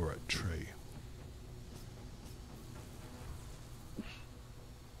laboratory.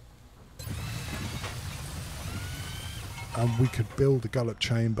 And we could build a gullet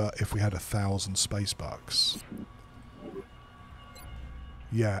chamber if we had 1,000 space bucks.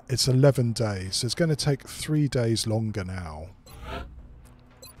 Yeah, it's 11 days. So it's going to take 3 days longer now.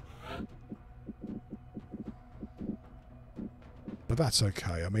 But that's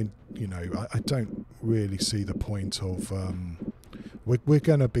okay. I mean, you know, I don't really see the point of... we're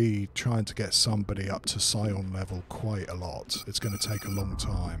going to be trying to get somebody up to Scion level quite a lot. It's going to take a long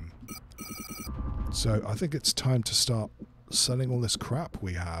time. So I think it's time to start selling all this crap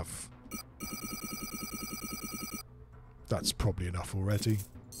we have. That's probably enough already.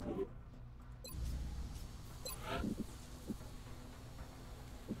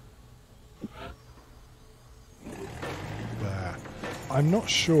 There. I'm not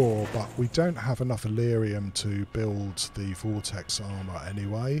sure, but we don't have enough Illyrium to build the Vortex armor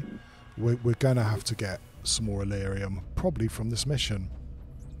anyway. We're going to have to get some more Illyrium, probably from this mission.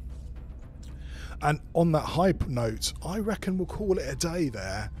 And on that hype note, I reckon we'll call it a day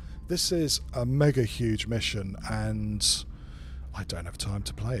there. This is a mega huge mission, and I don't have time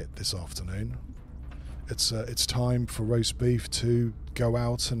to play it this afternoon. It's time for roast beef to go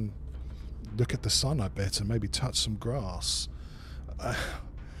out and look at the sun, I bet, and maybe touch some grass.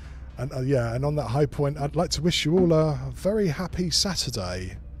 Yeah, and on that high point, I'd like to wish you all a very happy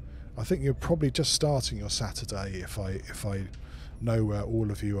Saturday. I think you're probably just starting your Saturday if I know where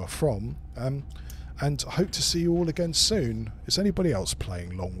all of you are from. And hope to see you all again soon. Is anybody else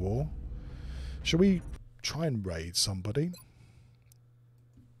playing Long War? Shall we try and raid somebody?